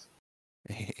athletics.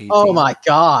 18, Oh my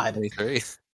god! 23.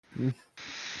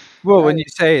 Well, when you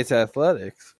say it's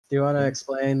athletics, do you want to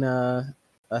explain how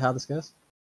this goes?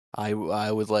 I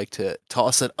would like to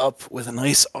toss it up with a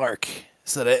nice arc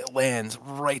so that it lands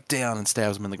right down and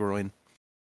stabs him in the groin.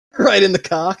 Right in the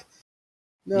cock.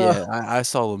 No. Yeah, I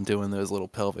saw them doing those little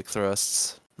pelvic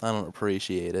thrusts. I don't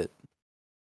appreciate it.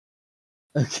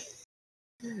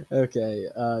 Okay.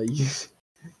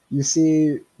 You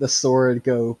see the sword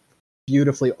go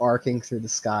beautifully arcing through the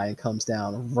sky and comes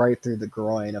down right through the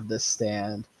groin of this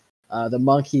stand. The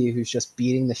monkey, who's just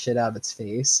beating the shit out of its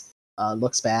face,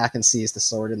 looks back and sees the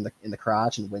sword in the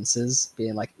crotch and winces,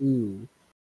 being like, "Ooh."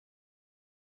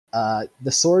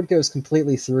 The sword goes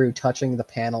completely through, touching the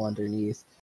panel underneath,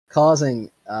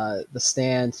 causing the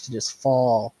stand to just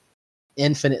fall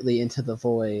infinitely into the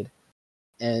void.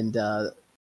 And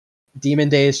Demon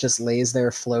Days just lays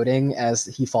there floating as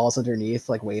he falls underneath,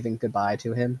 like waving goodbye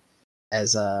to him,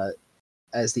 as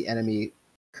as the enemy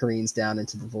careens down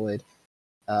into the void.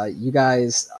 You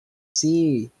guys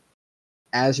see,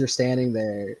 as you're standing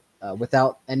there,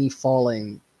 without any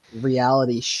falling,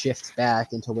 reality shifts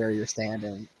back into where you're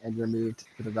standing, and you're moved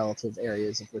to the relative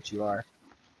areas of which you are.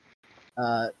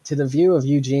 To the view of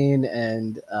Eugene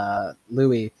and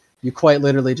Louie, you quite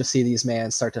literally just see these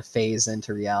men start to phase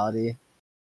into reality.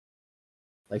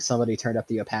 Like somebody turned up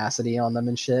the opacity on them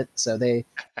and shit. So they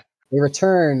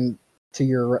return to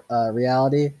your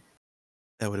reality.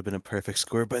 That would have been a perfect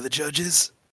score by the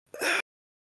judges.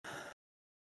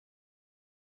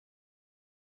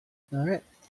 All right.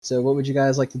 So what would you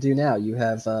guys like to do now? You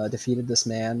have defeated this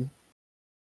man.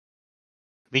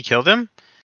 We killed him?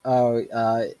 Oh,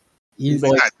 he's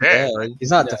not dead.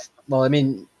 He's not. Well, I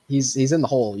mean, he's in the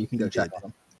hole. You can go check on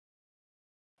him.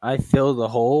 I fill the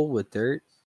hole with dirt.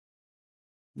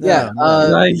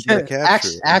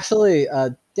 Actually,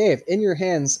 Dave, in your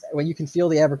hands, when you can feel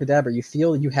the abracadabra, you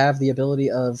feel you have the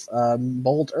ability of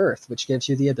mold earth, which gives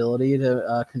you the ability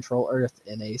to control earth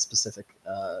in a specific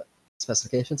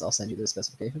specifications. I'll send you the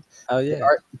specifications. Oh yeah.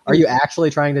 Are you actually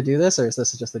trying to do this, or is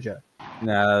this just a joke?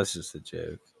 No, that's just a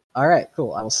joke. All right,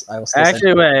 cool. I will.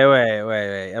 Actually,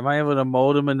 wait. Am I able to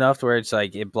mold him enough to where it's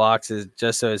like it blocks his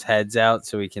just so his head's out,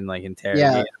 so we can like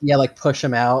interrogate? Yeah, like push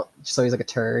him out so he's like a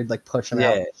turd. Like push him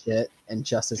out and shit, and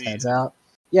just his head's out.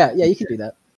 Yeah, you can do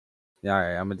that. Yeah, all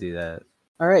right, I'm gonna do that.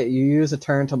 All right, you use a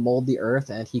turn to mold the earth,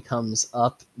 and he comes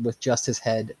up with just his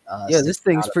head. Yeah, this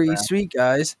thing's pretty sweet,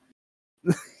 guys.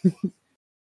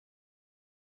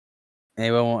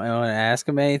 Anyone want to ask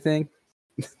him anything?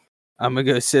 I'm gonna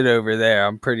go sit over there.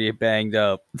 I'm pretty banged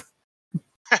up.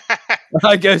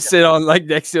 I go sit on like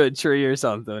next to a tree or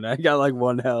something. I got like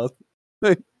 1 health.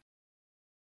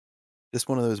 Just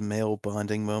one of those male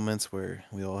bonding moments where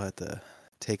we all had to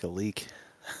take a leak.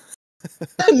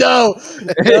 No,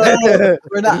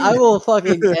 we're not. I will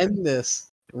fucking end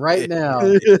this right now.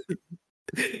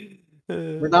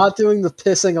 We're not doing the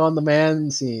pissing on the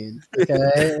man scene.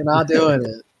 Okay, we're not doing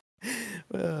it.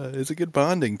 It's a good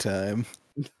bonding time.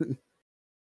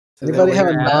 Anybody have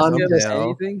a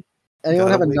anything? Anyone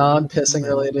have a non-pissing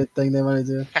related thing they want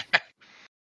to do?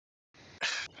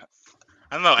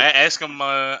 I don't know. Ask him.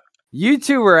 You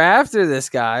two were after this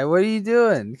guy. What are you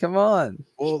doing? Come on.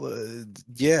 Well,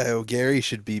 yeah, Gary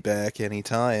should be back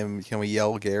anytime. Can we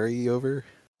yell Gary over?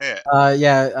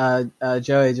 Yeah.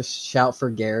 Joey, just shout for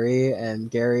Gary,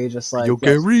 and Gary just like, yo,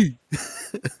 Gary.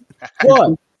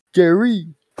 What? Gary.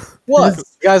 What? You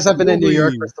guys have been in New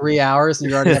York for 3 hours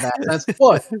and you already have accents?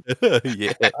 What?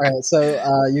 Yeah. All right,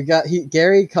 so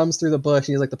Gary comes through the bush.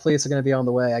 And he's like, the police are going to be on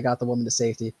the way. I got the woman to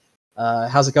safety.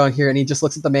 How's it going here? And he just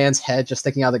looks at the man's head just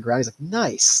sticking out of the ground. He's like,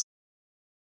 nice.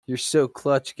 You're so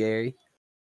clutch, Gary.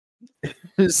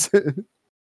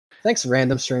 Thanks,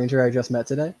 random stranger I just met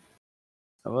today.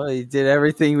 Well, he did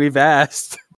everything we've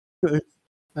asked.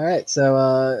 All right,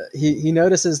 so he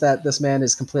notices that this man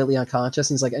is completely unconscious.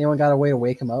 And he's like, anyone got a way to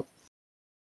wake him up?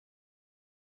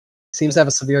 Seems to have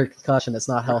a severe concussion. It's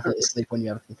not healthy to sleep when you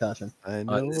have a concussion. I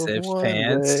know Unzipped one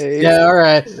pants. way. Yeah, all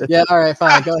right. Yeah, all right,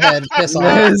 fine. Go ahead. Piss on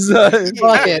him.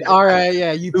 Fuck it. All right,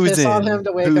 yeah. You piss on him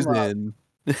to wake him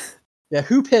up. Yeah,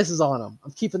 who pisses on him?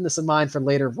 I'm keeping this in mind for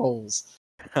later roles.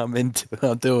 I'm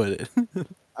doing it.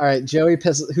 All right, Joey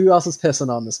pisses. Who else is pissing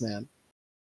on this man?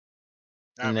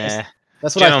 Nah.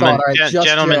 That's what I thought. All right, just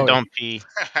gentlemen, Joey. don't pee.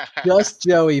 Just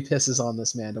Joey pisses on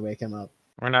this man to wake him up.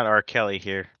 We're not R. Kelly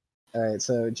here. All right,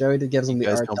 so Joey gives him You the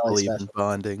guys R. don't Kelly believe special. in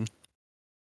bonding.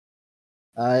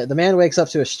 The man wakes up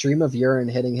to a stream of urine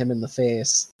hitting him in the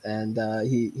face, and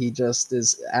he just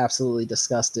is absolutely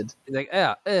disgusted. He's like,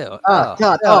 ew, Oh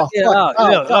God!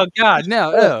 Oh God!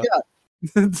 No,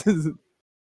 ew.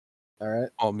 All right.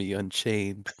 Call me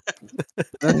Unchained.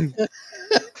 All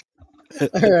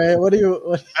right. What do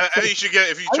you? I think you should get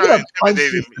if you try to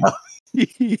intimidate him.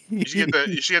 You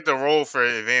should get the roll for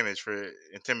advantage for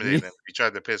intimidating him. If you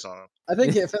tried to piss on him. I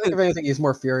think if anything, he's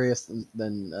more furious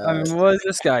than. I mean, what is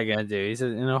this guy gonna do? He's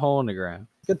in a hole in the ground.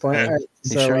 Good point. Yeah. All right,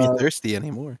 He's so, sure ain't thirsty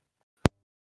anymore.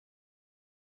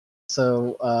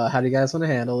 So, how do you guys want to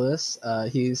handle this?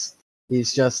 He's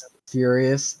just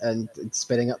furious and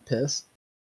spitting up piss.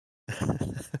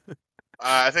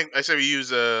 I think I said we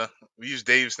use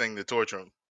Dave's thing to torture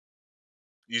him.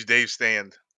 Use Dave's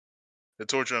stand to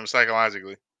torture him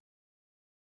psychologically.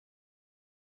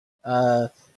 I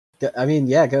mean,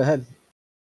 yeah, go ahead.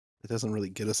 It doesn't really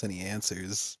get us any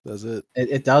answers, does it?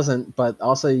 It doesn't, but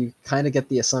also you kind of get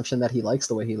the assumption that he likes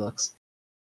the way he looks.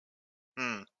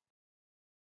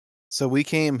 So we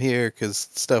came here because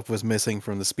stuff was missing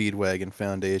from the Speedwagon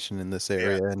Foundation in this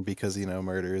area, and because,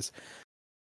 murders.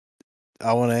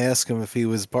 I want to ask him if he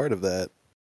was part of that.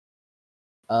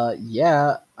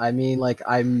 Yeah. I mean, like,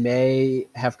 I may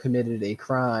have committed a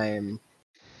crime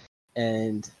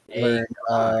and learned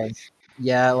of.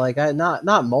 Yeah, like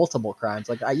not multiple crimes.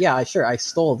 Like, I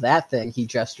stole that thing. He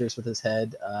gestures with his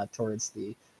head towards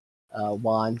the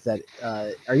wand. That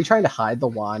are you trying to hide the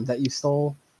wand that you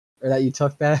stole or that you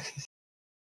took back?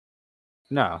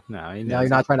 No, No, you're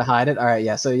not trying to hide it. All right,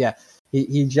 yeah. So yeah,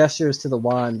 he gestures to the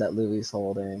wand that Louie's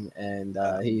holding, and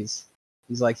he's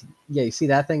like, yeah, you see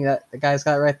that thing that the guy's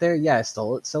got right there? Yeah, I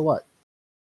stole it. So what?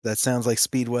 That sounds like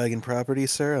Speedwagon property,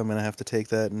 sir. I'm gonna have to take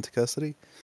that into custody.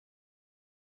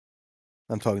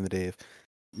 I'm talking to Dave.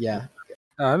 Yeah.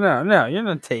 Oh no, you're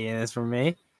not taking this from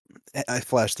me. I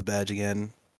flashed the badge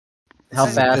again. How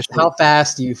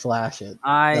fast do you flash it?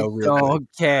 I don't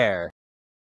care.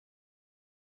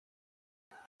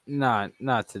 Not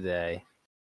today.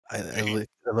 I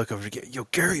look over to yo,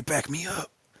 Gary, back me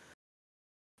up.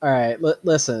 All right,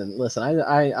 listen.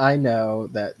 I know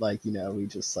that, like, you know, we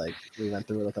went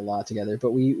through like a lot together,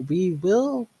 but we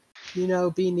will, you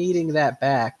know, be needing that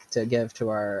back to give to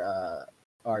our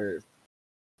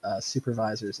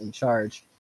supervisors in charge.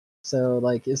 So,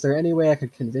 like, is there any way I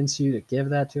could convince you to give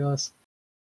that to us?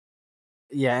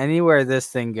 Yeah, anywhere this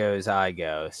thing goes, I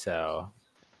go. So.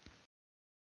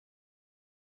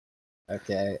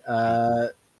 Okay.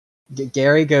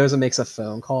 Gary goes and makes a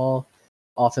phone call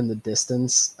off in the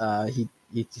distance.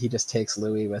 He just takes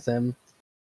Louie with him.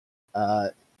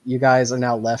 You guys are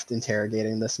now left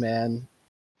interrogating this man.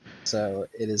 So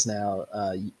it is now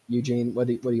Eugene. What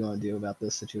do you want to do about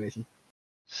this situation?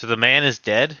 So the man is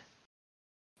dead?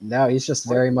 No, he's just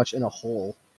very much in a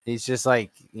hole. He's just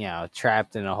like, you know,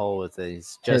 trapped in a hole with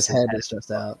his head is just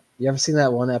out. You ever seen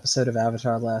that one episode of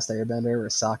Avatar: The Last Airbender where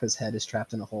Sokka's head is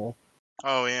trapped in a hole?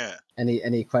 Oh yeah. And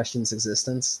he questions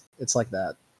existence? It's like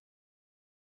that.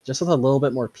 Just with a little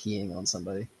bit more peeing on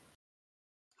somebody.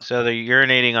 So they're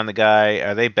urinating on the guy.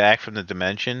 Are they back from the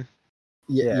dimension?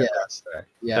 Yeah.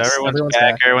 So everyone's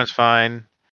back. Everyone's fine.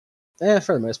 Yeah,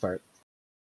 for the most part.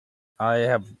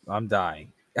 I'm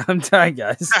dying. I'm dying,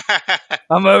 guys.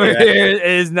 I'm over here. It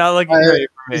is not looking great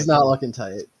for me. He's not looking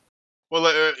tight.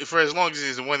 Well, for as long as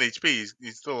he's in 1 HP,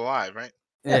 he's still alive, right?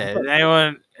 Yeah.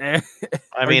 Anyone?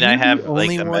 I mean, I have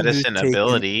like a medicine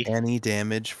ability. Any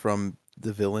damage from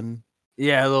the villain?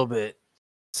 Yeah, a little bit.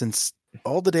 Since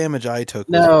all the damage I took.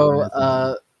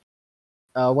 No.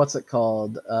 What's it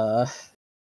called?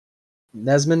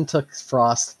 Nesmond took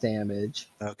frost damage.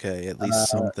 Okay, at least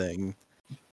something.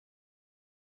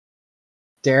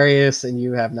 Darius and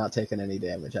you have not taken any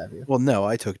damage, have you? Well, no,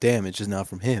 I took damage, just not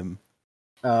from him.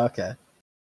 Oh, okay.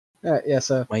 All right, yeah,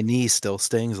 so... My knee still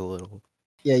stings a little.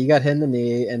 Yeah, you got hit in the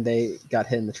knee, and they got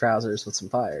hit in the trousers with some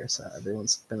fire, so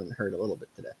everyone's been hurt a little bit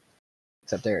today.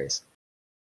 Except Darius,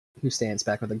 who stands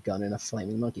back with a gun and a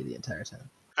flaming monkey the entire time.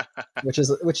 which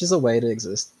is a way to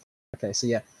exist. Okay, so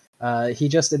yeah. He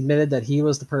just admitted that he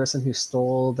was the person who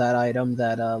stole that item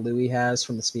that Louie has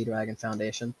from the Speedwagon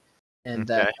Foundation. And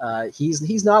that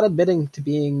he's not admitting to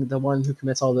being the one who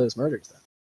commits all those murders,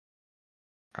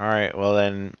 though. All right, well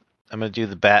then I'm gonna do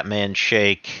the Batman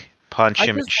shake, punch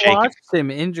him and shake. I just watched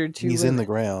him injured too. He's in the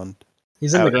ground.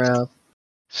 He's in the ground.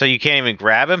 So you can't even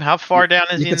grab him? How far down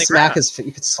is he in the ground?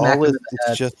 You could smack him.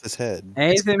 It's just his head.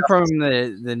 Anything from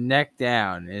the neck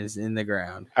down is in the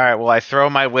ground. All right, well I throw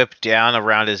my whip down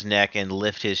around his neck and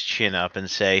lift his chin up and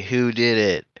say, "Who did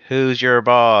it? Who's your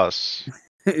boss?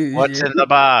 What's in the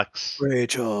box?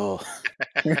 Rachel."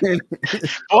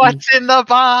 What's in the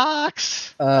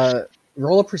box?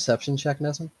 Roll a perception check,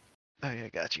 Nesmond. Oh yeah,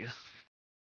 got you. Let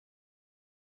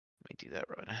me do that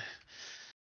right.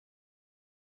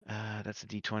 That's a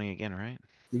D20 again, right?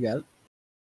 You got it.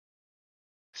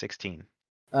 16.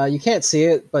 You can't see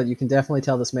it, but you can definitely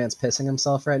tell this man's pissing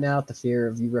himself right now at the fear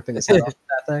of you ripping his head off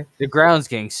that thing. The ground's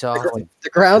getting soft. The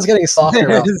ground's getting softer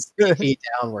about 8 feet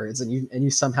downwards, and you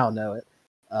somehow know it.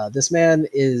 This man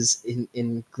is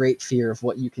in great fear of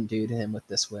what you can do to him with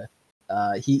this whip.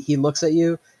 He looks at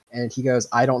you and he goes,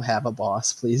 "I don't have a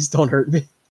boss. Please don't hurt me."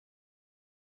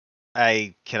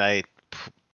 Can I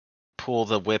pull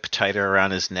the whip tighter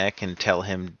around his neck and tell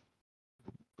him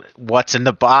what's in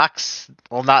the box?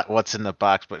 Well, not what's in the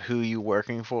box, but who you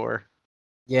working for?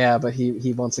 Yeah, but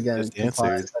he once again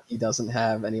implies that he doesn't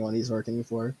have anyone he's working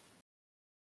for.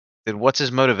 Then what's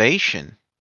his motivation?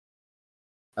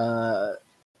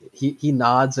 He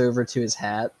nods over to his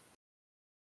hat.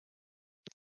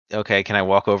 Okay, can I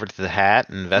walk over to the hat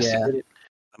and investigate it?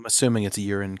 I'm assuming it's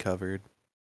urine covered.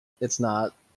 It's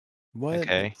not. What?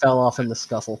 Okay. It fell off in the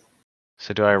scuffle.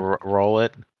 So do I roll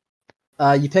it?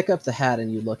 You pick up the hat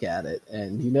and you look at it,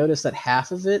 and you notice that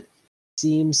half of it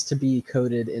seems to be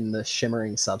coated in the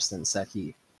shimmering substance that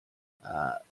he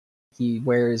he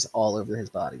wears all over his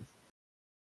body.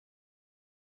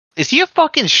 Is he a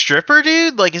fucking stripper,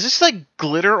 dude? Like, is this like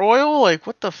glitter oil? Like,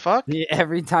 what the fuck? Yeah,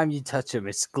 every time you touch him,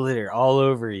 it's glitter all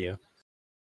over you.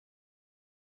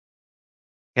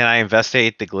 Can I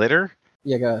investigate the glitter?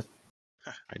 Yeah, go ahead.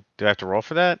 Do I have to roll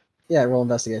for that? Yeah, roll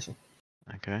investigation.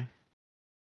 Okay.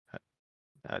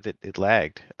 It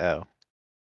lagged. Oh.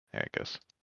 There it goes.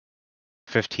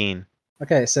 15.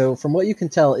 Okay, so from what you can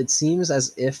tell, it seems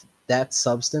as if that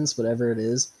substance, whatever it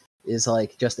is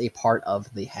like just a part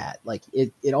of the hat. Like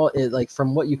it like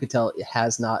from what you could tell, it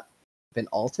has not been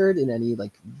altered in any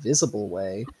like visible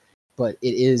way, but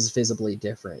it is visibly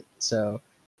different. So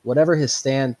whatever his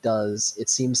stand does, it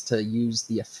seems to use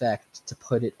the effect to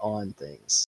put it on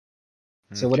things.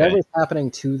 So whatever is happening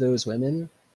to those women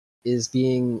is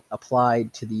being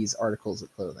applied to these articles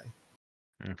of clothing.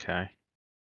 Okay.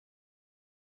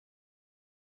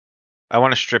 I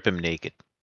want to strip him naked.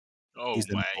 Oh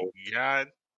my god.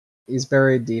 He's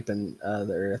buried deep in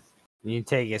the earth. You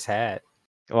take his hat.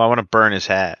 Well, I want to burn his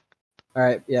hat. All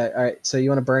right, yeah, all right. So you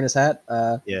want to burn his hat?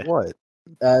 Yeah. What?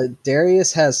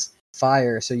 Darius has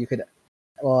fire, so you could.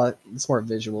 Well, it's more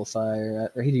visual fire.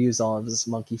 Or he'd use all of his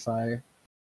monkey fire.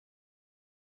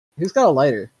 Who's got a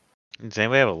lighter? Does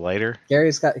anybody have a lighter?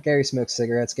 Gary smokes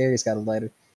cigarettes. Gary's got a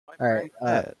lighter. All right.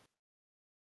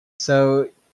 So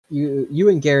you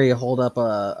and Gary hold up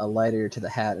a lighter to the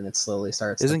hat, and it slowly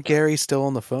starts. Isn't Gary still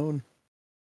on the phone?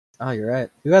 Oh, you're right.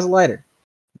 Who has a lighter?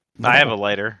 I have a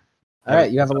lighter. All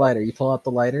right, you have a lighter. You pull out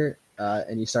the lighter,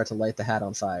 and you start to light the hat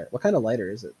on fire. What kind of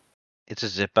lighter is it? It's a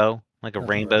Zippo, like a Oh,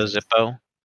 rainbow right. Zippo.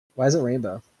 Why is it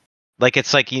rainbow? Like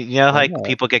it's like you know, like yeah.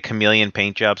 people get chameleon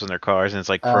paint jobs on their cars, and it's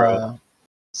like crow.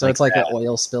 So Like it's like that. an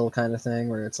oil spill kind of thing,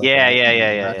 where it's like Yeah.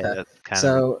 Okay. That's kind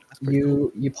So pretty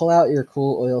you pull out your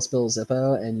cool oil spill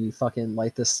Zippo and you fucking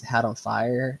light this hat on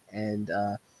fire, and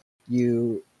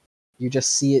you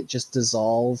just see it just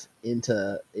dissolve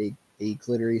into a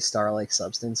glittery star-like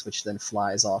substance, which then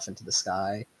flies off into the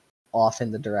sky, off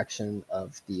in the direction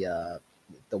of the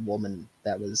woman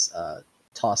that was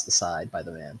tossed aside by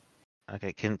the man.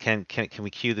 Okay, can we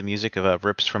cue the music of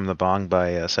 "Rips from the Bong"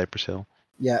 by Cypress Hill?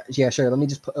 Yeah, sure. Let me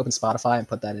just open Spotify and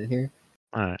put that in here.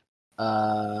 All right.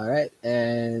 All right,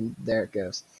 and there it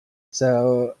goes.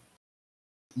 So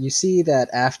you see that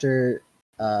after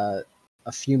a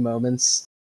few moments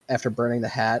after burning the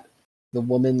hat, the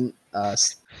woman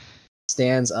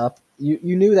stands up.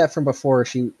 You knew that from before.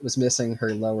 She was missing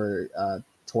her lower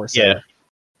torso. Yeah.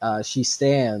 She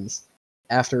stands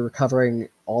after recovering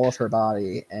all of her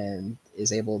body and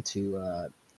is able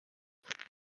to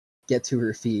get to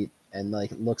her feet and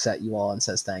like looks at you all and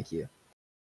says thank you.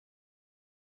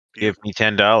 Give me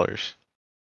 $10.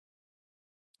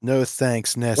 No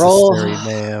thanks necessary,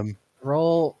 ma'am.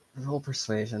 Roll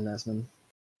persuasion, Nesmond.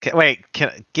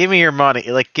 Give me your money.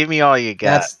 Like, give me all you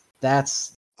got.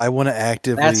 That's. I want to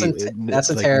actively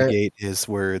negate his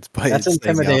words by that's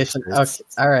intimidation. Okay,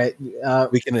 all right.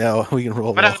 We can roll.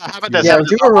 How about this? Yeah,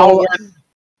 do a roll.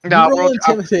 No, roll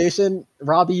intimidation.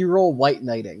 Robbie, you roll white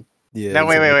knighting. Yeah. No,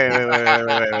 wait.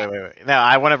 No,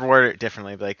 I want to word it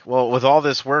differently. Like, well, with all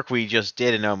this work we just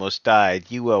did and almost died,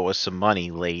 you owe us some money,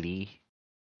 lady.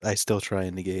 I still try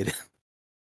and negate it.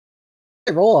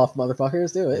 Hey, roll off,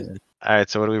 motherfuckers. Do it. Yeah. All right,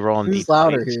 so what are we rolling? Who's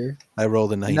louder here? I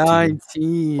rolled a 19.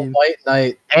 19. White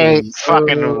knight. Hey,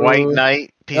 fucking white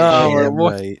knight.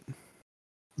 Right.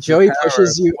 Joey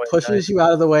pushes you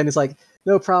out of the way and is like,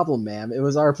 "No problem, ma'am. It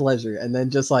was our pleasure." And then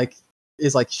just like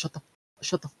is like, "Shut the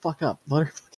fuck up,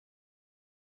 motherfucker."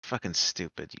 Fucking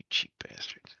stupid, you cheap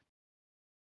bastards.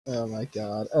 Oh my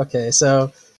god. Okay,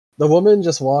 so the woman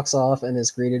just walks off and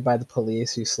is greeted by the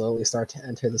police, who slowly start to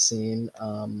enter the scene.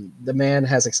 The man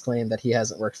has exclaimed that he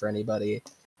hasn't worked for anybody.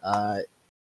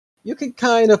 You can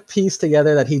kind of piece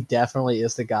together that he definitely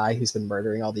is the guy who's been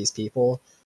murdering all these people,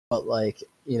 but like,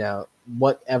 you know,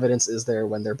 what evidence is there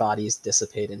when their bodies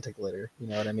dissipate into glitter? You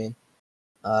know what I mean?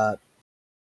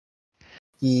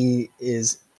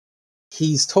 He's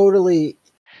totally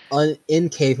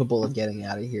incapable of getting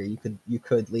out of here. You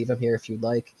could leave him here if you'd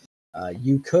like.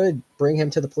 You could bring him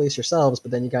to the police yourselves,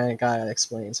 but then you gotta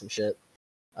explain some shit.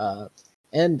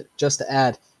 And just to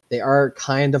add, they are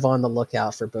kind of on the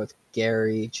lookout for both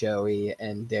Gary, Joey,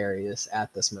 and Darius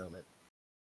at this moment.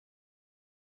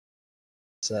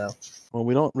 So, well,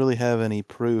 we don't really have any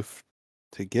proof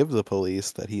to give the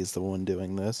police that he's the one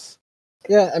doing this.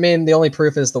 Yeah, I mean, the only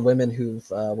proof is the women who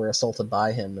were assaulted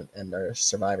by him and are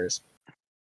survivors.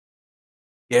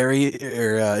 Gary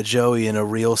or Joey, in a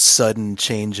real sudden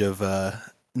change of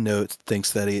note,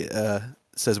 thinks that he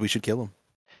says we should kill him.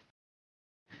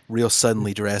 Real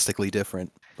suddenly, drastically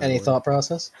different. Any thought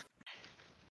process?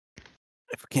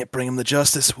 If we can't bring him to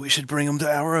justice, we should bring him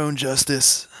to our own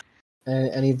justice.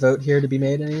 Any vote here to be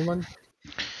made? Anyone?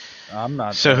 I'm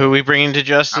not. So who are we bringing to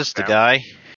justice? The guy?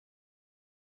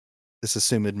 This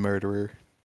assumed murderer.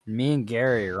 Me and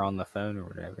Gary are on the phone or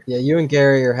whatever. Yeah, you and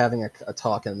Gary are having a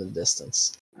talk in the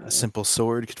distance. A simple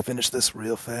sword could finish this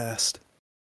real fast.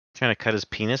 Trying to cut his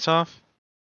penis off?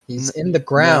 He's in the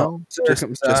ground. No,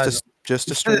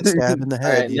 just a straight stab in the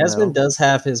head. Right, Nesmond does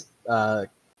have his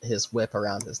whip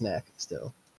around his neck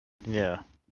still. Yeah.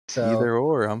 So either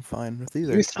or, I'm fine with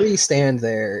either. you three stand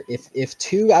there. If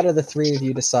 2 out of the 3 of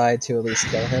you decide to at least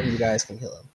kill him, you guys can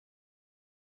kill him.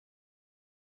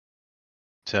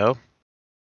 So?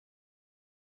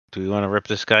 Do we want to rip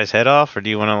this guy's head off, or do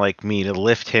you want to like me to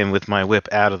lift him with my whip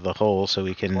out of the hole so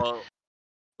we can? Well,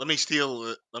 let me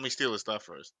steal his stuff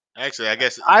first. Actually, I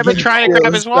guess I've been trying to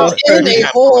grab his wallet. In a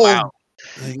hole.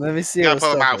 Let me see. You gotta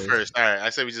pull him out first. All right, I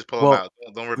say we just pull him out.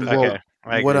 Don't rip his Okay.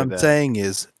 head. What I'm saying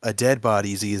is, a dead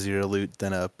body is easier to loot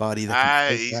than a body that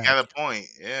can He's got a point.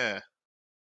 Yeah.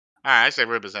 All right, I say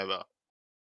rip his head off.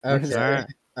 Okay.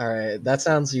 All right. That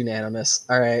sounds unanimous.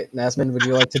 All right, Nesmond, would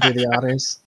you like to do the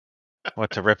honors?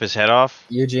 What, to rip his head off?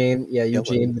 Eugene,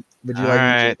 Eugene, would you All like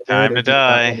right, to time to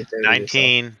die.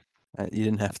 19. You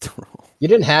didn't have to roll. You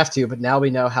didn't have to, but now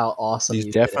we know how awesome He's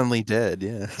you definitely dead,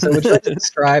 yeah. So would you like to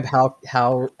describe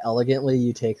how elegantly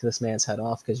you take this man's head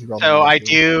off? Because you rolled. So I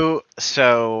do.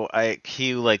 So I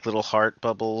cue like little heart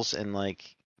bubbles and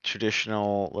like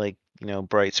traditional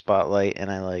bright spotlight,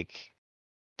 and I like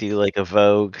do like a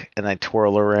Vogue, and I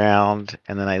twirl around,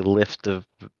 and then I lift the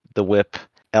whip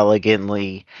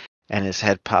elegantly, and his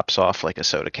head pops off like a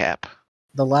soda cap.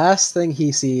 The last thing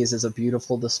he sees is a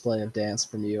beautiful display of dance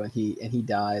from you, and he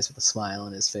dies with a smile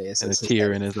on his face and a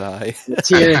tear in his eye. A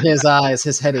tear in his eyes.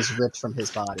 His head is ripped from his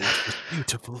body.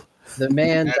 Beautiful. The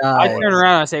man dies. I turn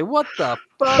around and I say, "What the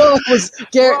fuck?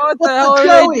 What the hell are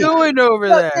they doing over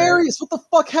there? Darius, what the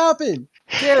fuck happened?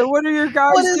 Gary, what are your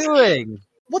guys doing?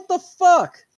 What the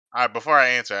fuck?" All right, before I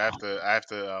answer, I have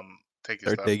to take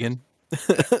his Start stuff. digging.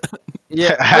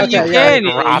 Yeah, Okay, you yeah.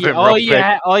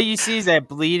 can. All you see is that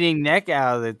bleeding neck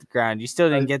out of the ground. You still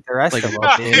didn't get the rest of it. He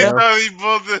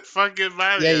pulled the fucking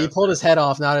body. Yeah, out. you pulled his head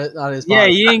off, not his body. Yeah,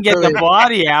 you didn't get the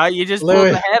body out. You just pulled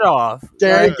the head off.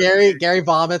 Gary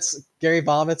vomits. Gary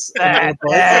vomits.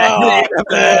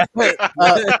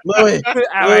 Louie,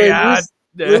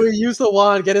 Louie, use the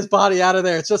wand. Get his body out of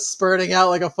there. It's just spurting out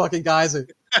like a fucking geyser.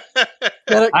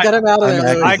 Get him out of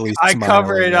there. I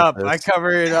cover it up. I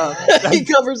cover it up. He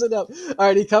covers it up. All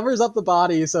right, he covers up the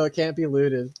body so it can't be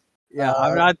looted. Yeah,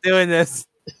 I'm not doing this.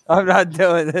 I'm not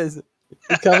doing this.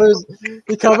 He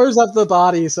covers up the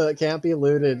body so it can't be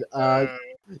looted.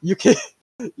 You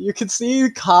can see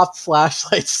cop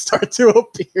flashlights start to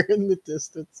appear in the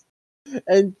distance,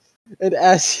 and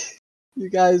as you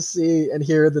guys see and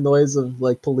hear the noise of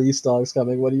like police dogs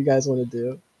coming, what do you guys want to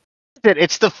do?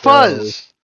 It's the fuzz.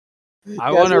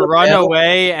 I want to run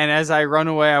away, and as I run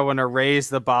away, I want to raise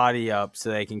the body up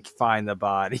so they can find the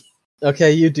body.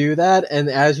 Okay, you do that, and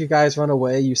as you guys run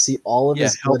away, you see all of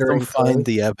his glittering find clothes.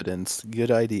 the evidence. Good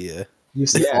idea. You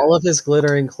see all of his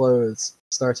glittering clothes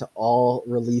start to all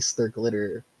release their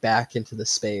glitter back into the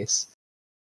space.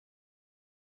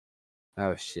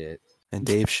 Oh shit! And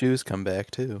Dave's shoes come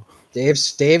back too.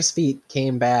 Dave's feet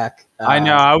came back. I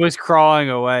know. I was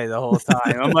crawling away the whole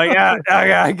time. I'm like,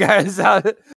 I guys,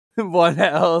 one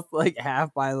health, like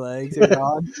half my legs are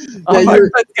gone. Yeah,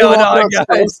 what's going on,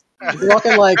 guys? You're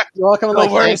walking like the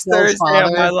worst Thursday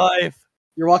of my life.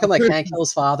 You're walking like Hank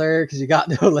Hill's father because you got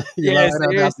no leg. Yeah,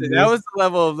 seriously, that was the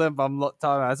level of limp I'm talking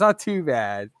about. It's not too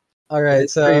bad. All right,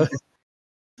 so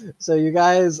you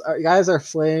guys are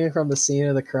fleeing from the scene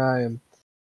of the crime,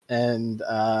 and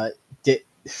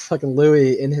fucking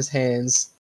Louie in his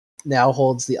hands now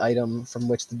holds the item from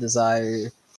which the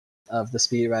desire of the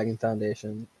Speedwagon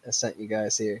Foundation has sent you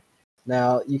guys here.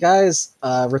 Now, you guys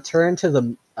return to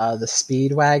the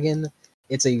Speedwagon.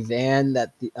 It's a van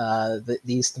that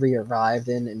these three arrived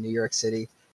in New York City.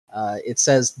 It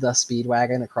says the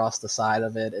Speedwagon across the side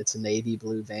of it. It's a navy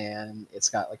blue van. It's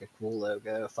got like a cool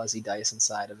logo, fuzzy dice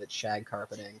inside of it, shag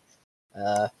carpeting.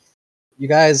 You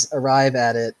guys arrive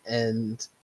at it and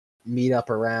meet up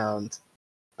around.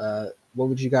 What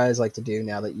would you guys like to do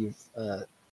now that you've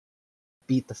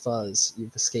beat the fuzz?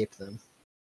 You've escaped them.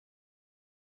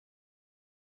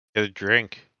 Get a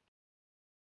drink.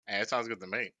 Yeah, that sounds good to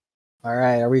me. All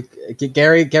right, are we?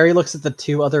 Gary looks at the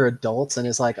two other adults and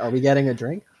is like, "Are we getting a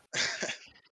drink?"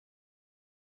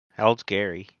 How old's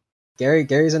Gary?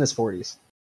 Gary's in his 40s.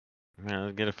 Man,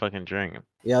 let's get a fucking drink.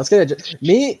 Yeah, let's get a drink.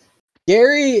 Me,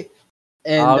 Gary,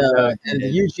 and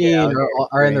Eugene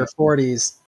are in their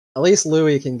 40s. At least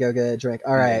Louie can go get a drink.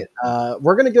 All right,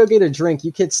 we're gonna go get a drink.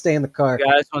 You kids stay in the car. You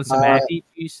guys want some apple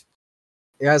juice?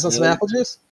 You guys want some apple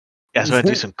juice? You guys want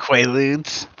to do some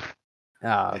Quaaludes?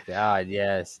 Oh God,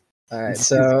 yes. All right,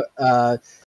 so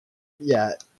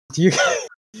yeah, do you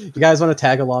guys want to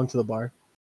tag along to the bar?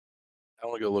 I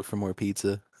want to go look for more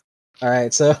pizza. All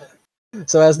right, so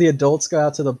as the adults go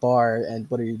out to the bar, and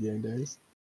what are you doing, Darius?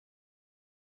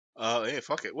 Yeah,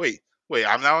 fuck it. Wait,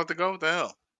 I'm not allowed to go. What the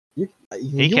hell? You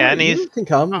He's can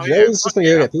come. Oh, Joey's just gonna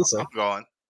go get pizza. I'm going.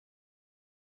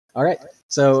 All right,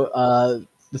 so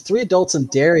the three adults and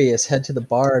Darius head to the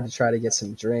bar to try to get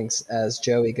some drinks as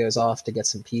Joey goes off to get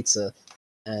some pizza,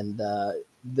 and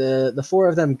the four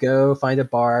of them go find a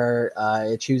bar.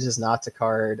 It chooses not to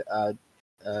card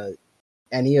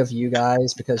any of you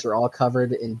guys because you're all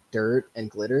covered in dirt and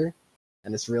glitter,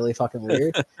 and it's really fucking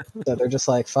weird. So they're just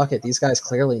like, fuck it, these guys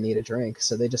clearly need a drink,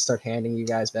 so they just start handing you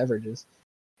guys beverages.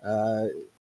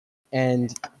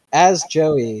 And as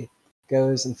Joey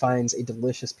goes and finds a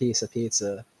delicious piece of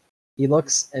pizza, he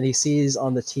looks and he sees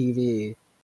on the TV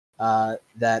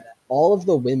that all of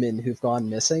the women who've gone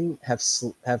missing have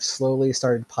slowly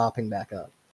started popping back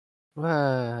up.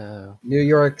 Wow. New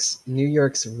York's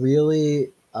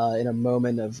really in a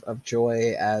moment of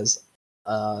joy as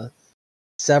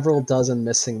several dozen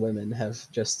missing women have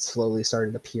just slowly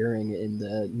started appearing in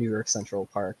the New York Central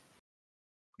Park.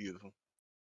 Beautiful.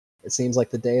 It seems like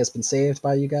the day has been saved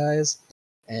by you guys.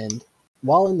 And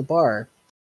while in the bar,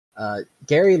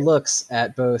 Gary looks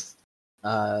at both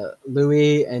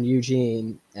Louie and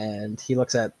Eugene, and he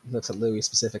looks at Louie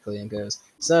specifically and goes,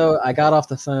 "So I got off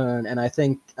the phone, and I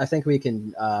think we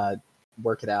can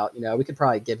work it out. You know, we could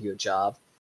probably give you a job.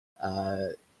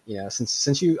 You know,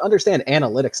 since you understand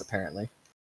analytics, apparently."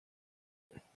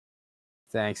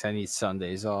 Thanks. I need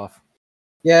Sundays off.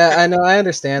 Yeah, I know. I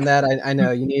understand that. I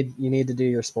know you need to do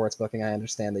your sports booking. I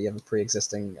understand that you have a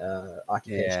pre-existing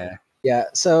occupation. Yeah.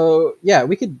 So yeah,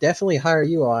 we could definitely hire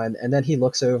you on. And then he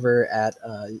looks over at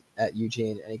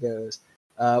Eugene and he goes,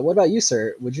 "What about you,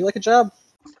 sir? Would you like a job?"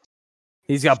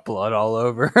 He's got blood all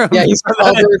over him. Yeah, he's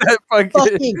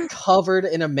fucking covered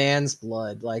in a man's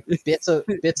blood, like bits of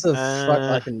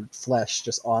fucking flesh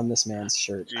just on this man's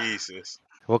shirt. Jesus.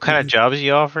 What kind of job is he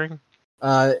offering?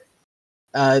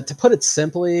 To put it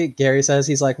simply, Gary says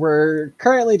he's like, we're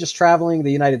currently just traveling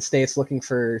the United States looking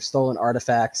for stolen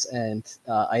artifacts and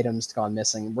items gone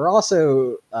missing. We're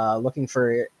also looking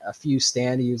for a few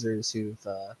stand users who've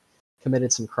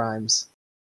committed some crimes.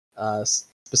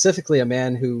 Specifically, a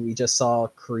man who we just saw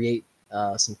create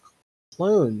some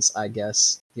clones, I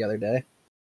guess, the other day.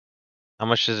 How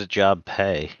much does a job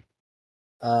pay?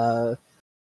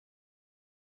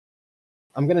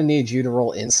 I'm gonna need you to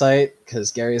roll insight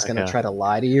because Gary's gonna try to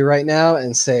lie to you right now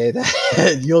and say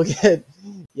that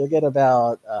you'll get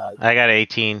about. I got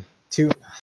 18.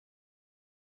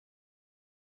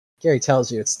 Gary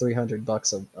tells you it's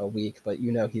 $300 a week, but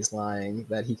you know he's lying.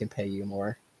 That he can pay you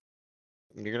more.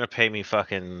 You're gonna pay me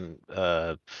fucking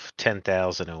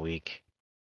 $10,000 a week.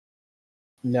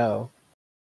 No.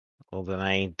 Well, then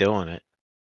I ain't doing it.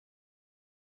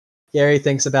 Gary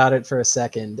thinks about it for a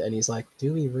second, and he's like,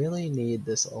 "Do we really need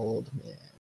this old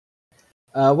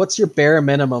man? What's your bare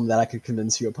minimum that I could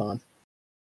convince you upon?"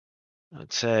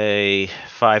 I'd say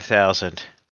 5,000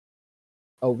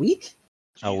 a week.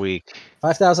 A week.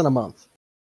 5,000 a month.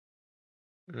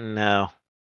 No,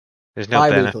 there's no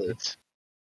Bi-weekly. benefits.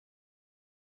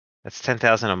 That's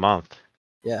 10,000 a month.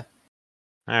 Yeah.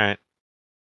 All right.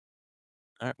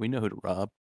 We know who to rob.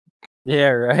 Yeah,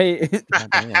 right.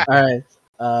 All right.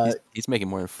 He's making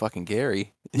more than fucking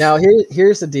Gary. Now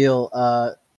here's the deal.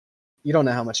 You don't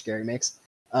know how much Gary makes.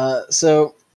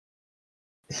 So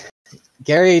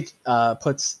Gary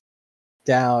puts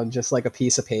down just like a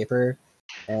piece of paper,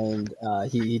 and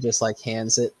he just like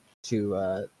hands it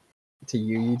to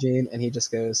you, Eugene, and he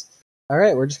just goes, "All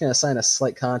right, we're just gonna sign a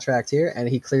slight contract here," and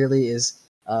he clearly is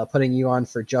putting you on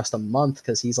for just a month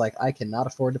because he's like, I cannot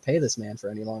afford to pay this man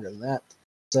for any longer than that.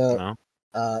 So,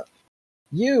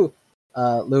 you.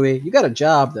 Louie, you got a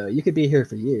job though. You could be here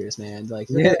for years, man. Like,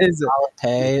 you're getting solid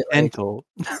pay. Dental.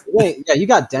 Wait, yeah, you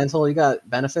got dental. You got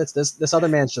benefits. This other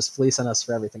man's just fleecing us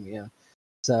for everything we own.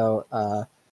 So,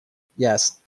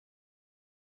 yes,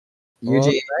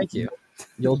 Eugene, thank you.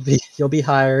 You'll be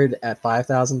hired at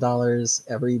 $5,000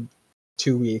 every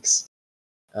 2 weeks.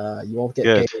 You won't get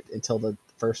paid until the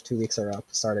first 2 weeks are up,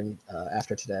 starting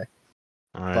after today.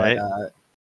 All right.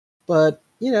 But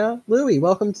you know, Louie,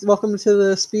 welcome to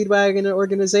the Speedwagon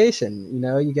organization. You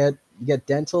know, you get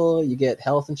dental, you get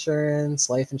health insurance,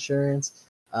 life insurance,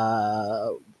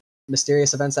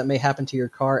 mysterious events that may happen to your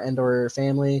car and or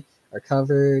family are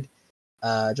covered.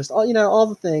 just all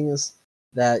the things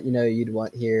that you'd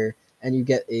want here, and you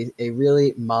get a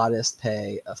really modest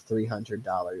pay of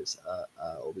 $300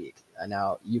 a week.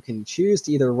 Now you can choose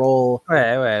to either roll.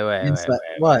 Wait.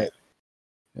 What?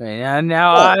 Wait,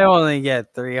 now What? I only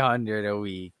get 300 a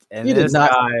week, and You did this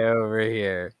not- guy over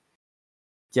here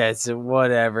gets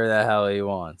whatever the hell he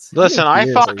wants. Listen, I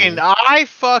years fucking I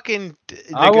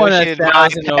want negotiated my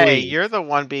 1,000 a pay. week. You're the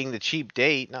one being the cheap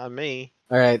date, not me.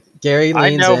 All right, Gary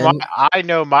leans in. I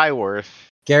know my worth.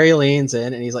 Gary leans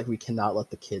in, and he's like, "We cannot let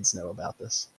the kids know about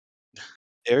this."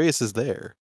 Darius is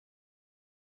there.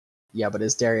 Yeah, but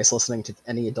is Darius listening to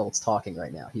any adults talking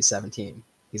right now? He's 17.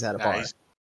 He's at a bar.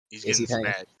 He's Is he getting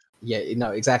paying? smacked. Yeah,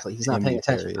 no, exactly. He's not Damn paying you,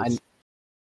 attention. Darius.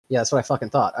 Yeah, that's what I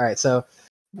fucking thought. All right, so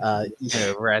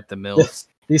We're at the mills.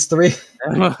 these three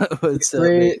What's up,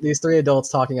 man? these three adults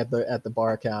talking at the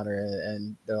bar counter,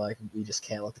 and they're like, "We just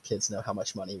can't let the kids know how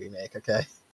much money we make." Okay.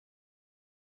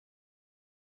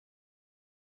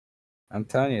 I'm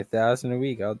telling you, 1,000 a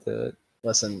week. I'll do it.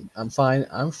 Listen, I'm fine.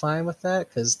 I'm fine with that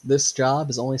because this job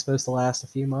is only supposed to last a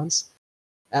few months,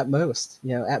 at most.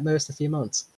 At most a few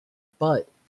months. But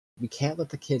we can't let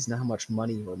the kids know how much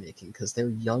money we're making because they're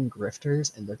young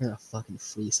grifters and they're gonna fucking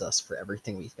fleece us for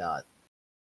everything we've got.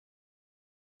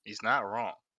 He's not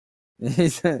wrong.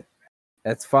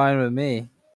 That's fine with me.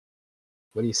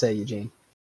 What do you say, Eugene?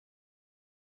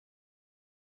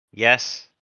 Yes.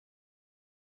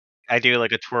 I do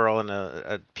like a twirl and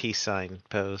a peace sign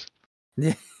pose.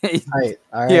 Yeah, All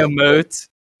right. he emotes.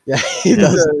 Yeah, he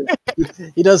does.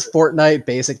 He does Fortnite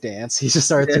basic dance. He just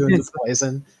starts doing the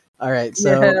poison. All right,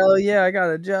 so hell yeah, I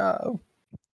got a job.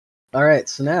 all right,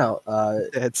 so now,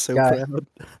 Dad's so guy- proud.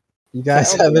 you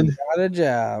guys Hell, haven't. got a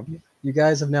job. You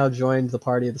guys have now joined the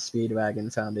party of the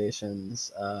Speedwagon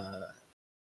Foundations.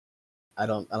 I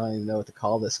don't even know what to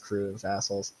call this crew of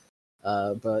assholes.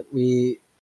 But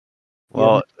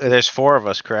Well, there's 4 of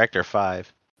us, correct, or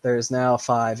 5? there's now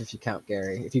 5 if you count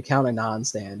Gary. If you count a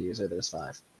non-stand user, there's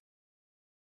 5.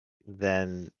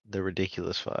 Then the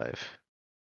ridiculous 5.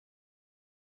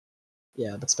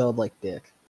 Yeah, but spelled like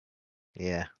dick.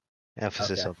 Yeah.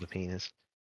 Emphasis Okay. on the penis.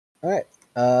 All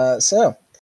right. So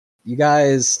you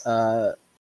guys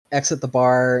exit the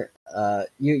bar.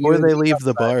 Before they leave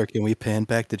the bar, can we pan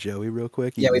back to Joey real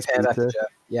quick? Yeah, we Eat his pan back to pizza? Joe.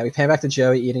 Yeah, we pan back to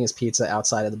Joey eating his pizza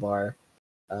outside of the bar.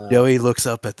 Joey looks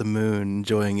up at the moon,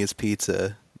 enjoying his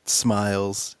pizza,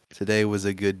 smiles. Today was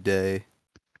a good day.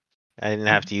 I didn't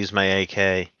have to use my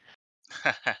AK.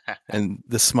 And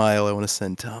the smile, I want to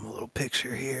send Tom a little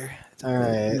picture here. It's All a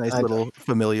right, nice little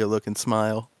familiar looking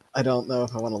smile. I don't know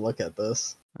if I want to look at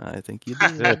this. I think you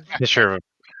Is it a do. picture of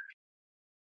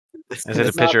Is it a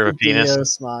It's not picture of a the penis? Dio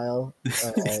smile.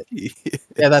 All right.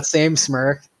 Yeah, that same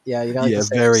smirk. Yeah, you got like Yeah, the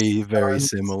same very, very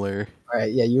smirk. similar. All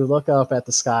right, yeah, you look up at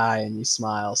the sky and you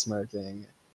smile, smirking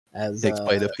as Takes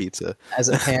bite of pizza. as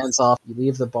it pans off. You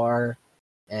leave the bar,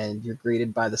 and you're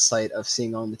greeted by the sight of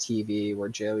seeing on the TV where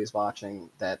Joey's watching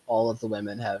that all of the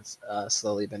women have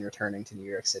slowly been returning to New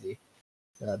York City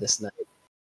this night,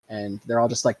 and they're all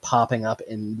just like popping up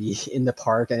in the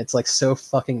park, and it's like so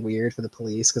fucking weird for the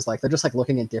police because like they're just like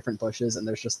looking in different bushes, and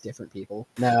there's just different people.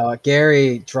 Now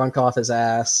Gary, drunk off his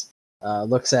ass,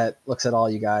 looks at all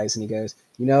you guys, and he goes,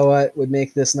 "You know what would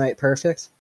make this night perfect?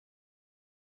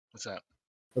 What's up?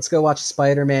 Let's go watch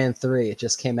Spider-Man 3. It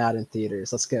just came out in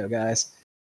theaters. Let's go, guys."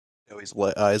 Joey's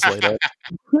eyes light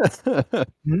up.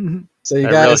 So you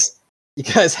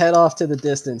guys head off to the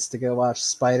distance to go watch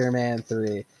Spider-Man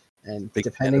 3, and Big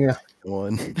depending fan of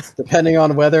one. depending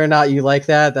on whether or not you like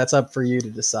that, that's up for you to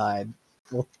decide.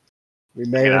 We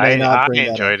may or may not I bring that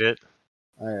up. enjoyed it.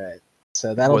 All right,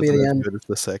 so that'll be Wasn't the as end. good as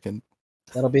the second.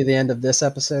 That'll be the end of this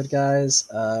episode, guys.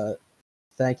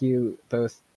 Thank you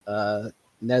both,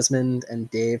 Nesmond and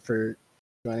Dave, for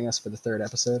joining us for the 3rd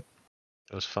episode.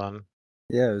 It was fun.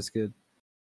 Yeah, it was good.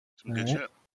 Some good Alright.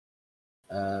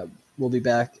 shit. We'll be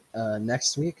back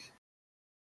next week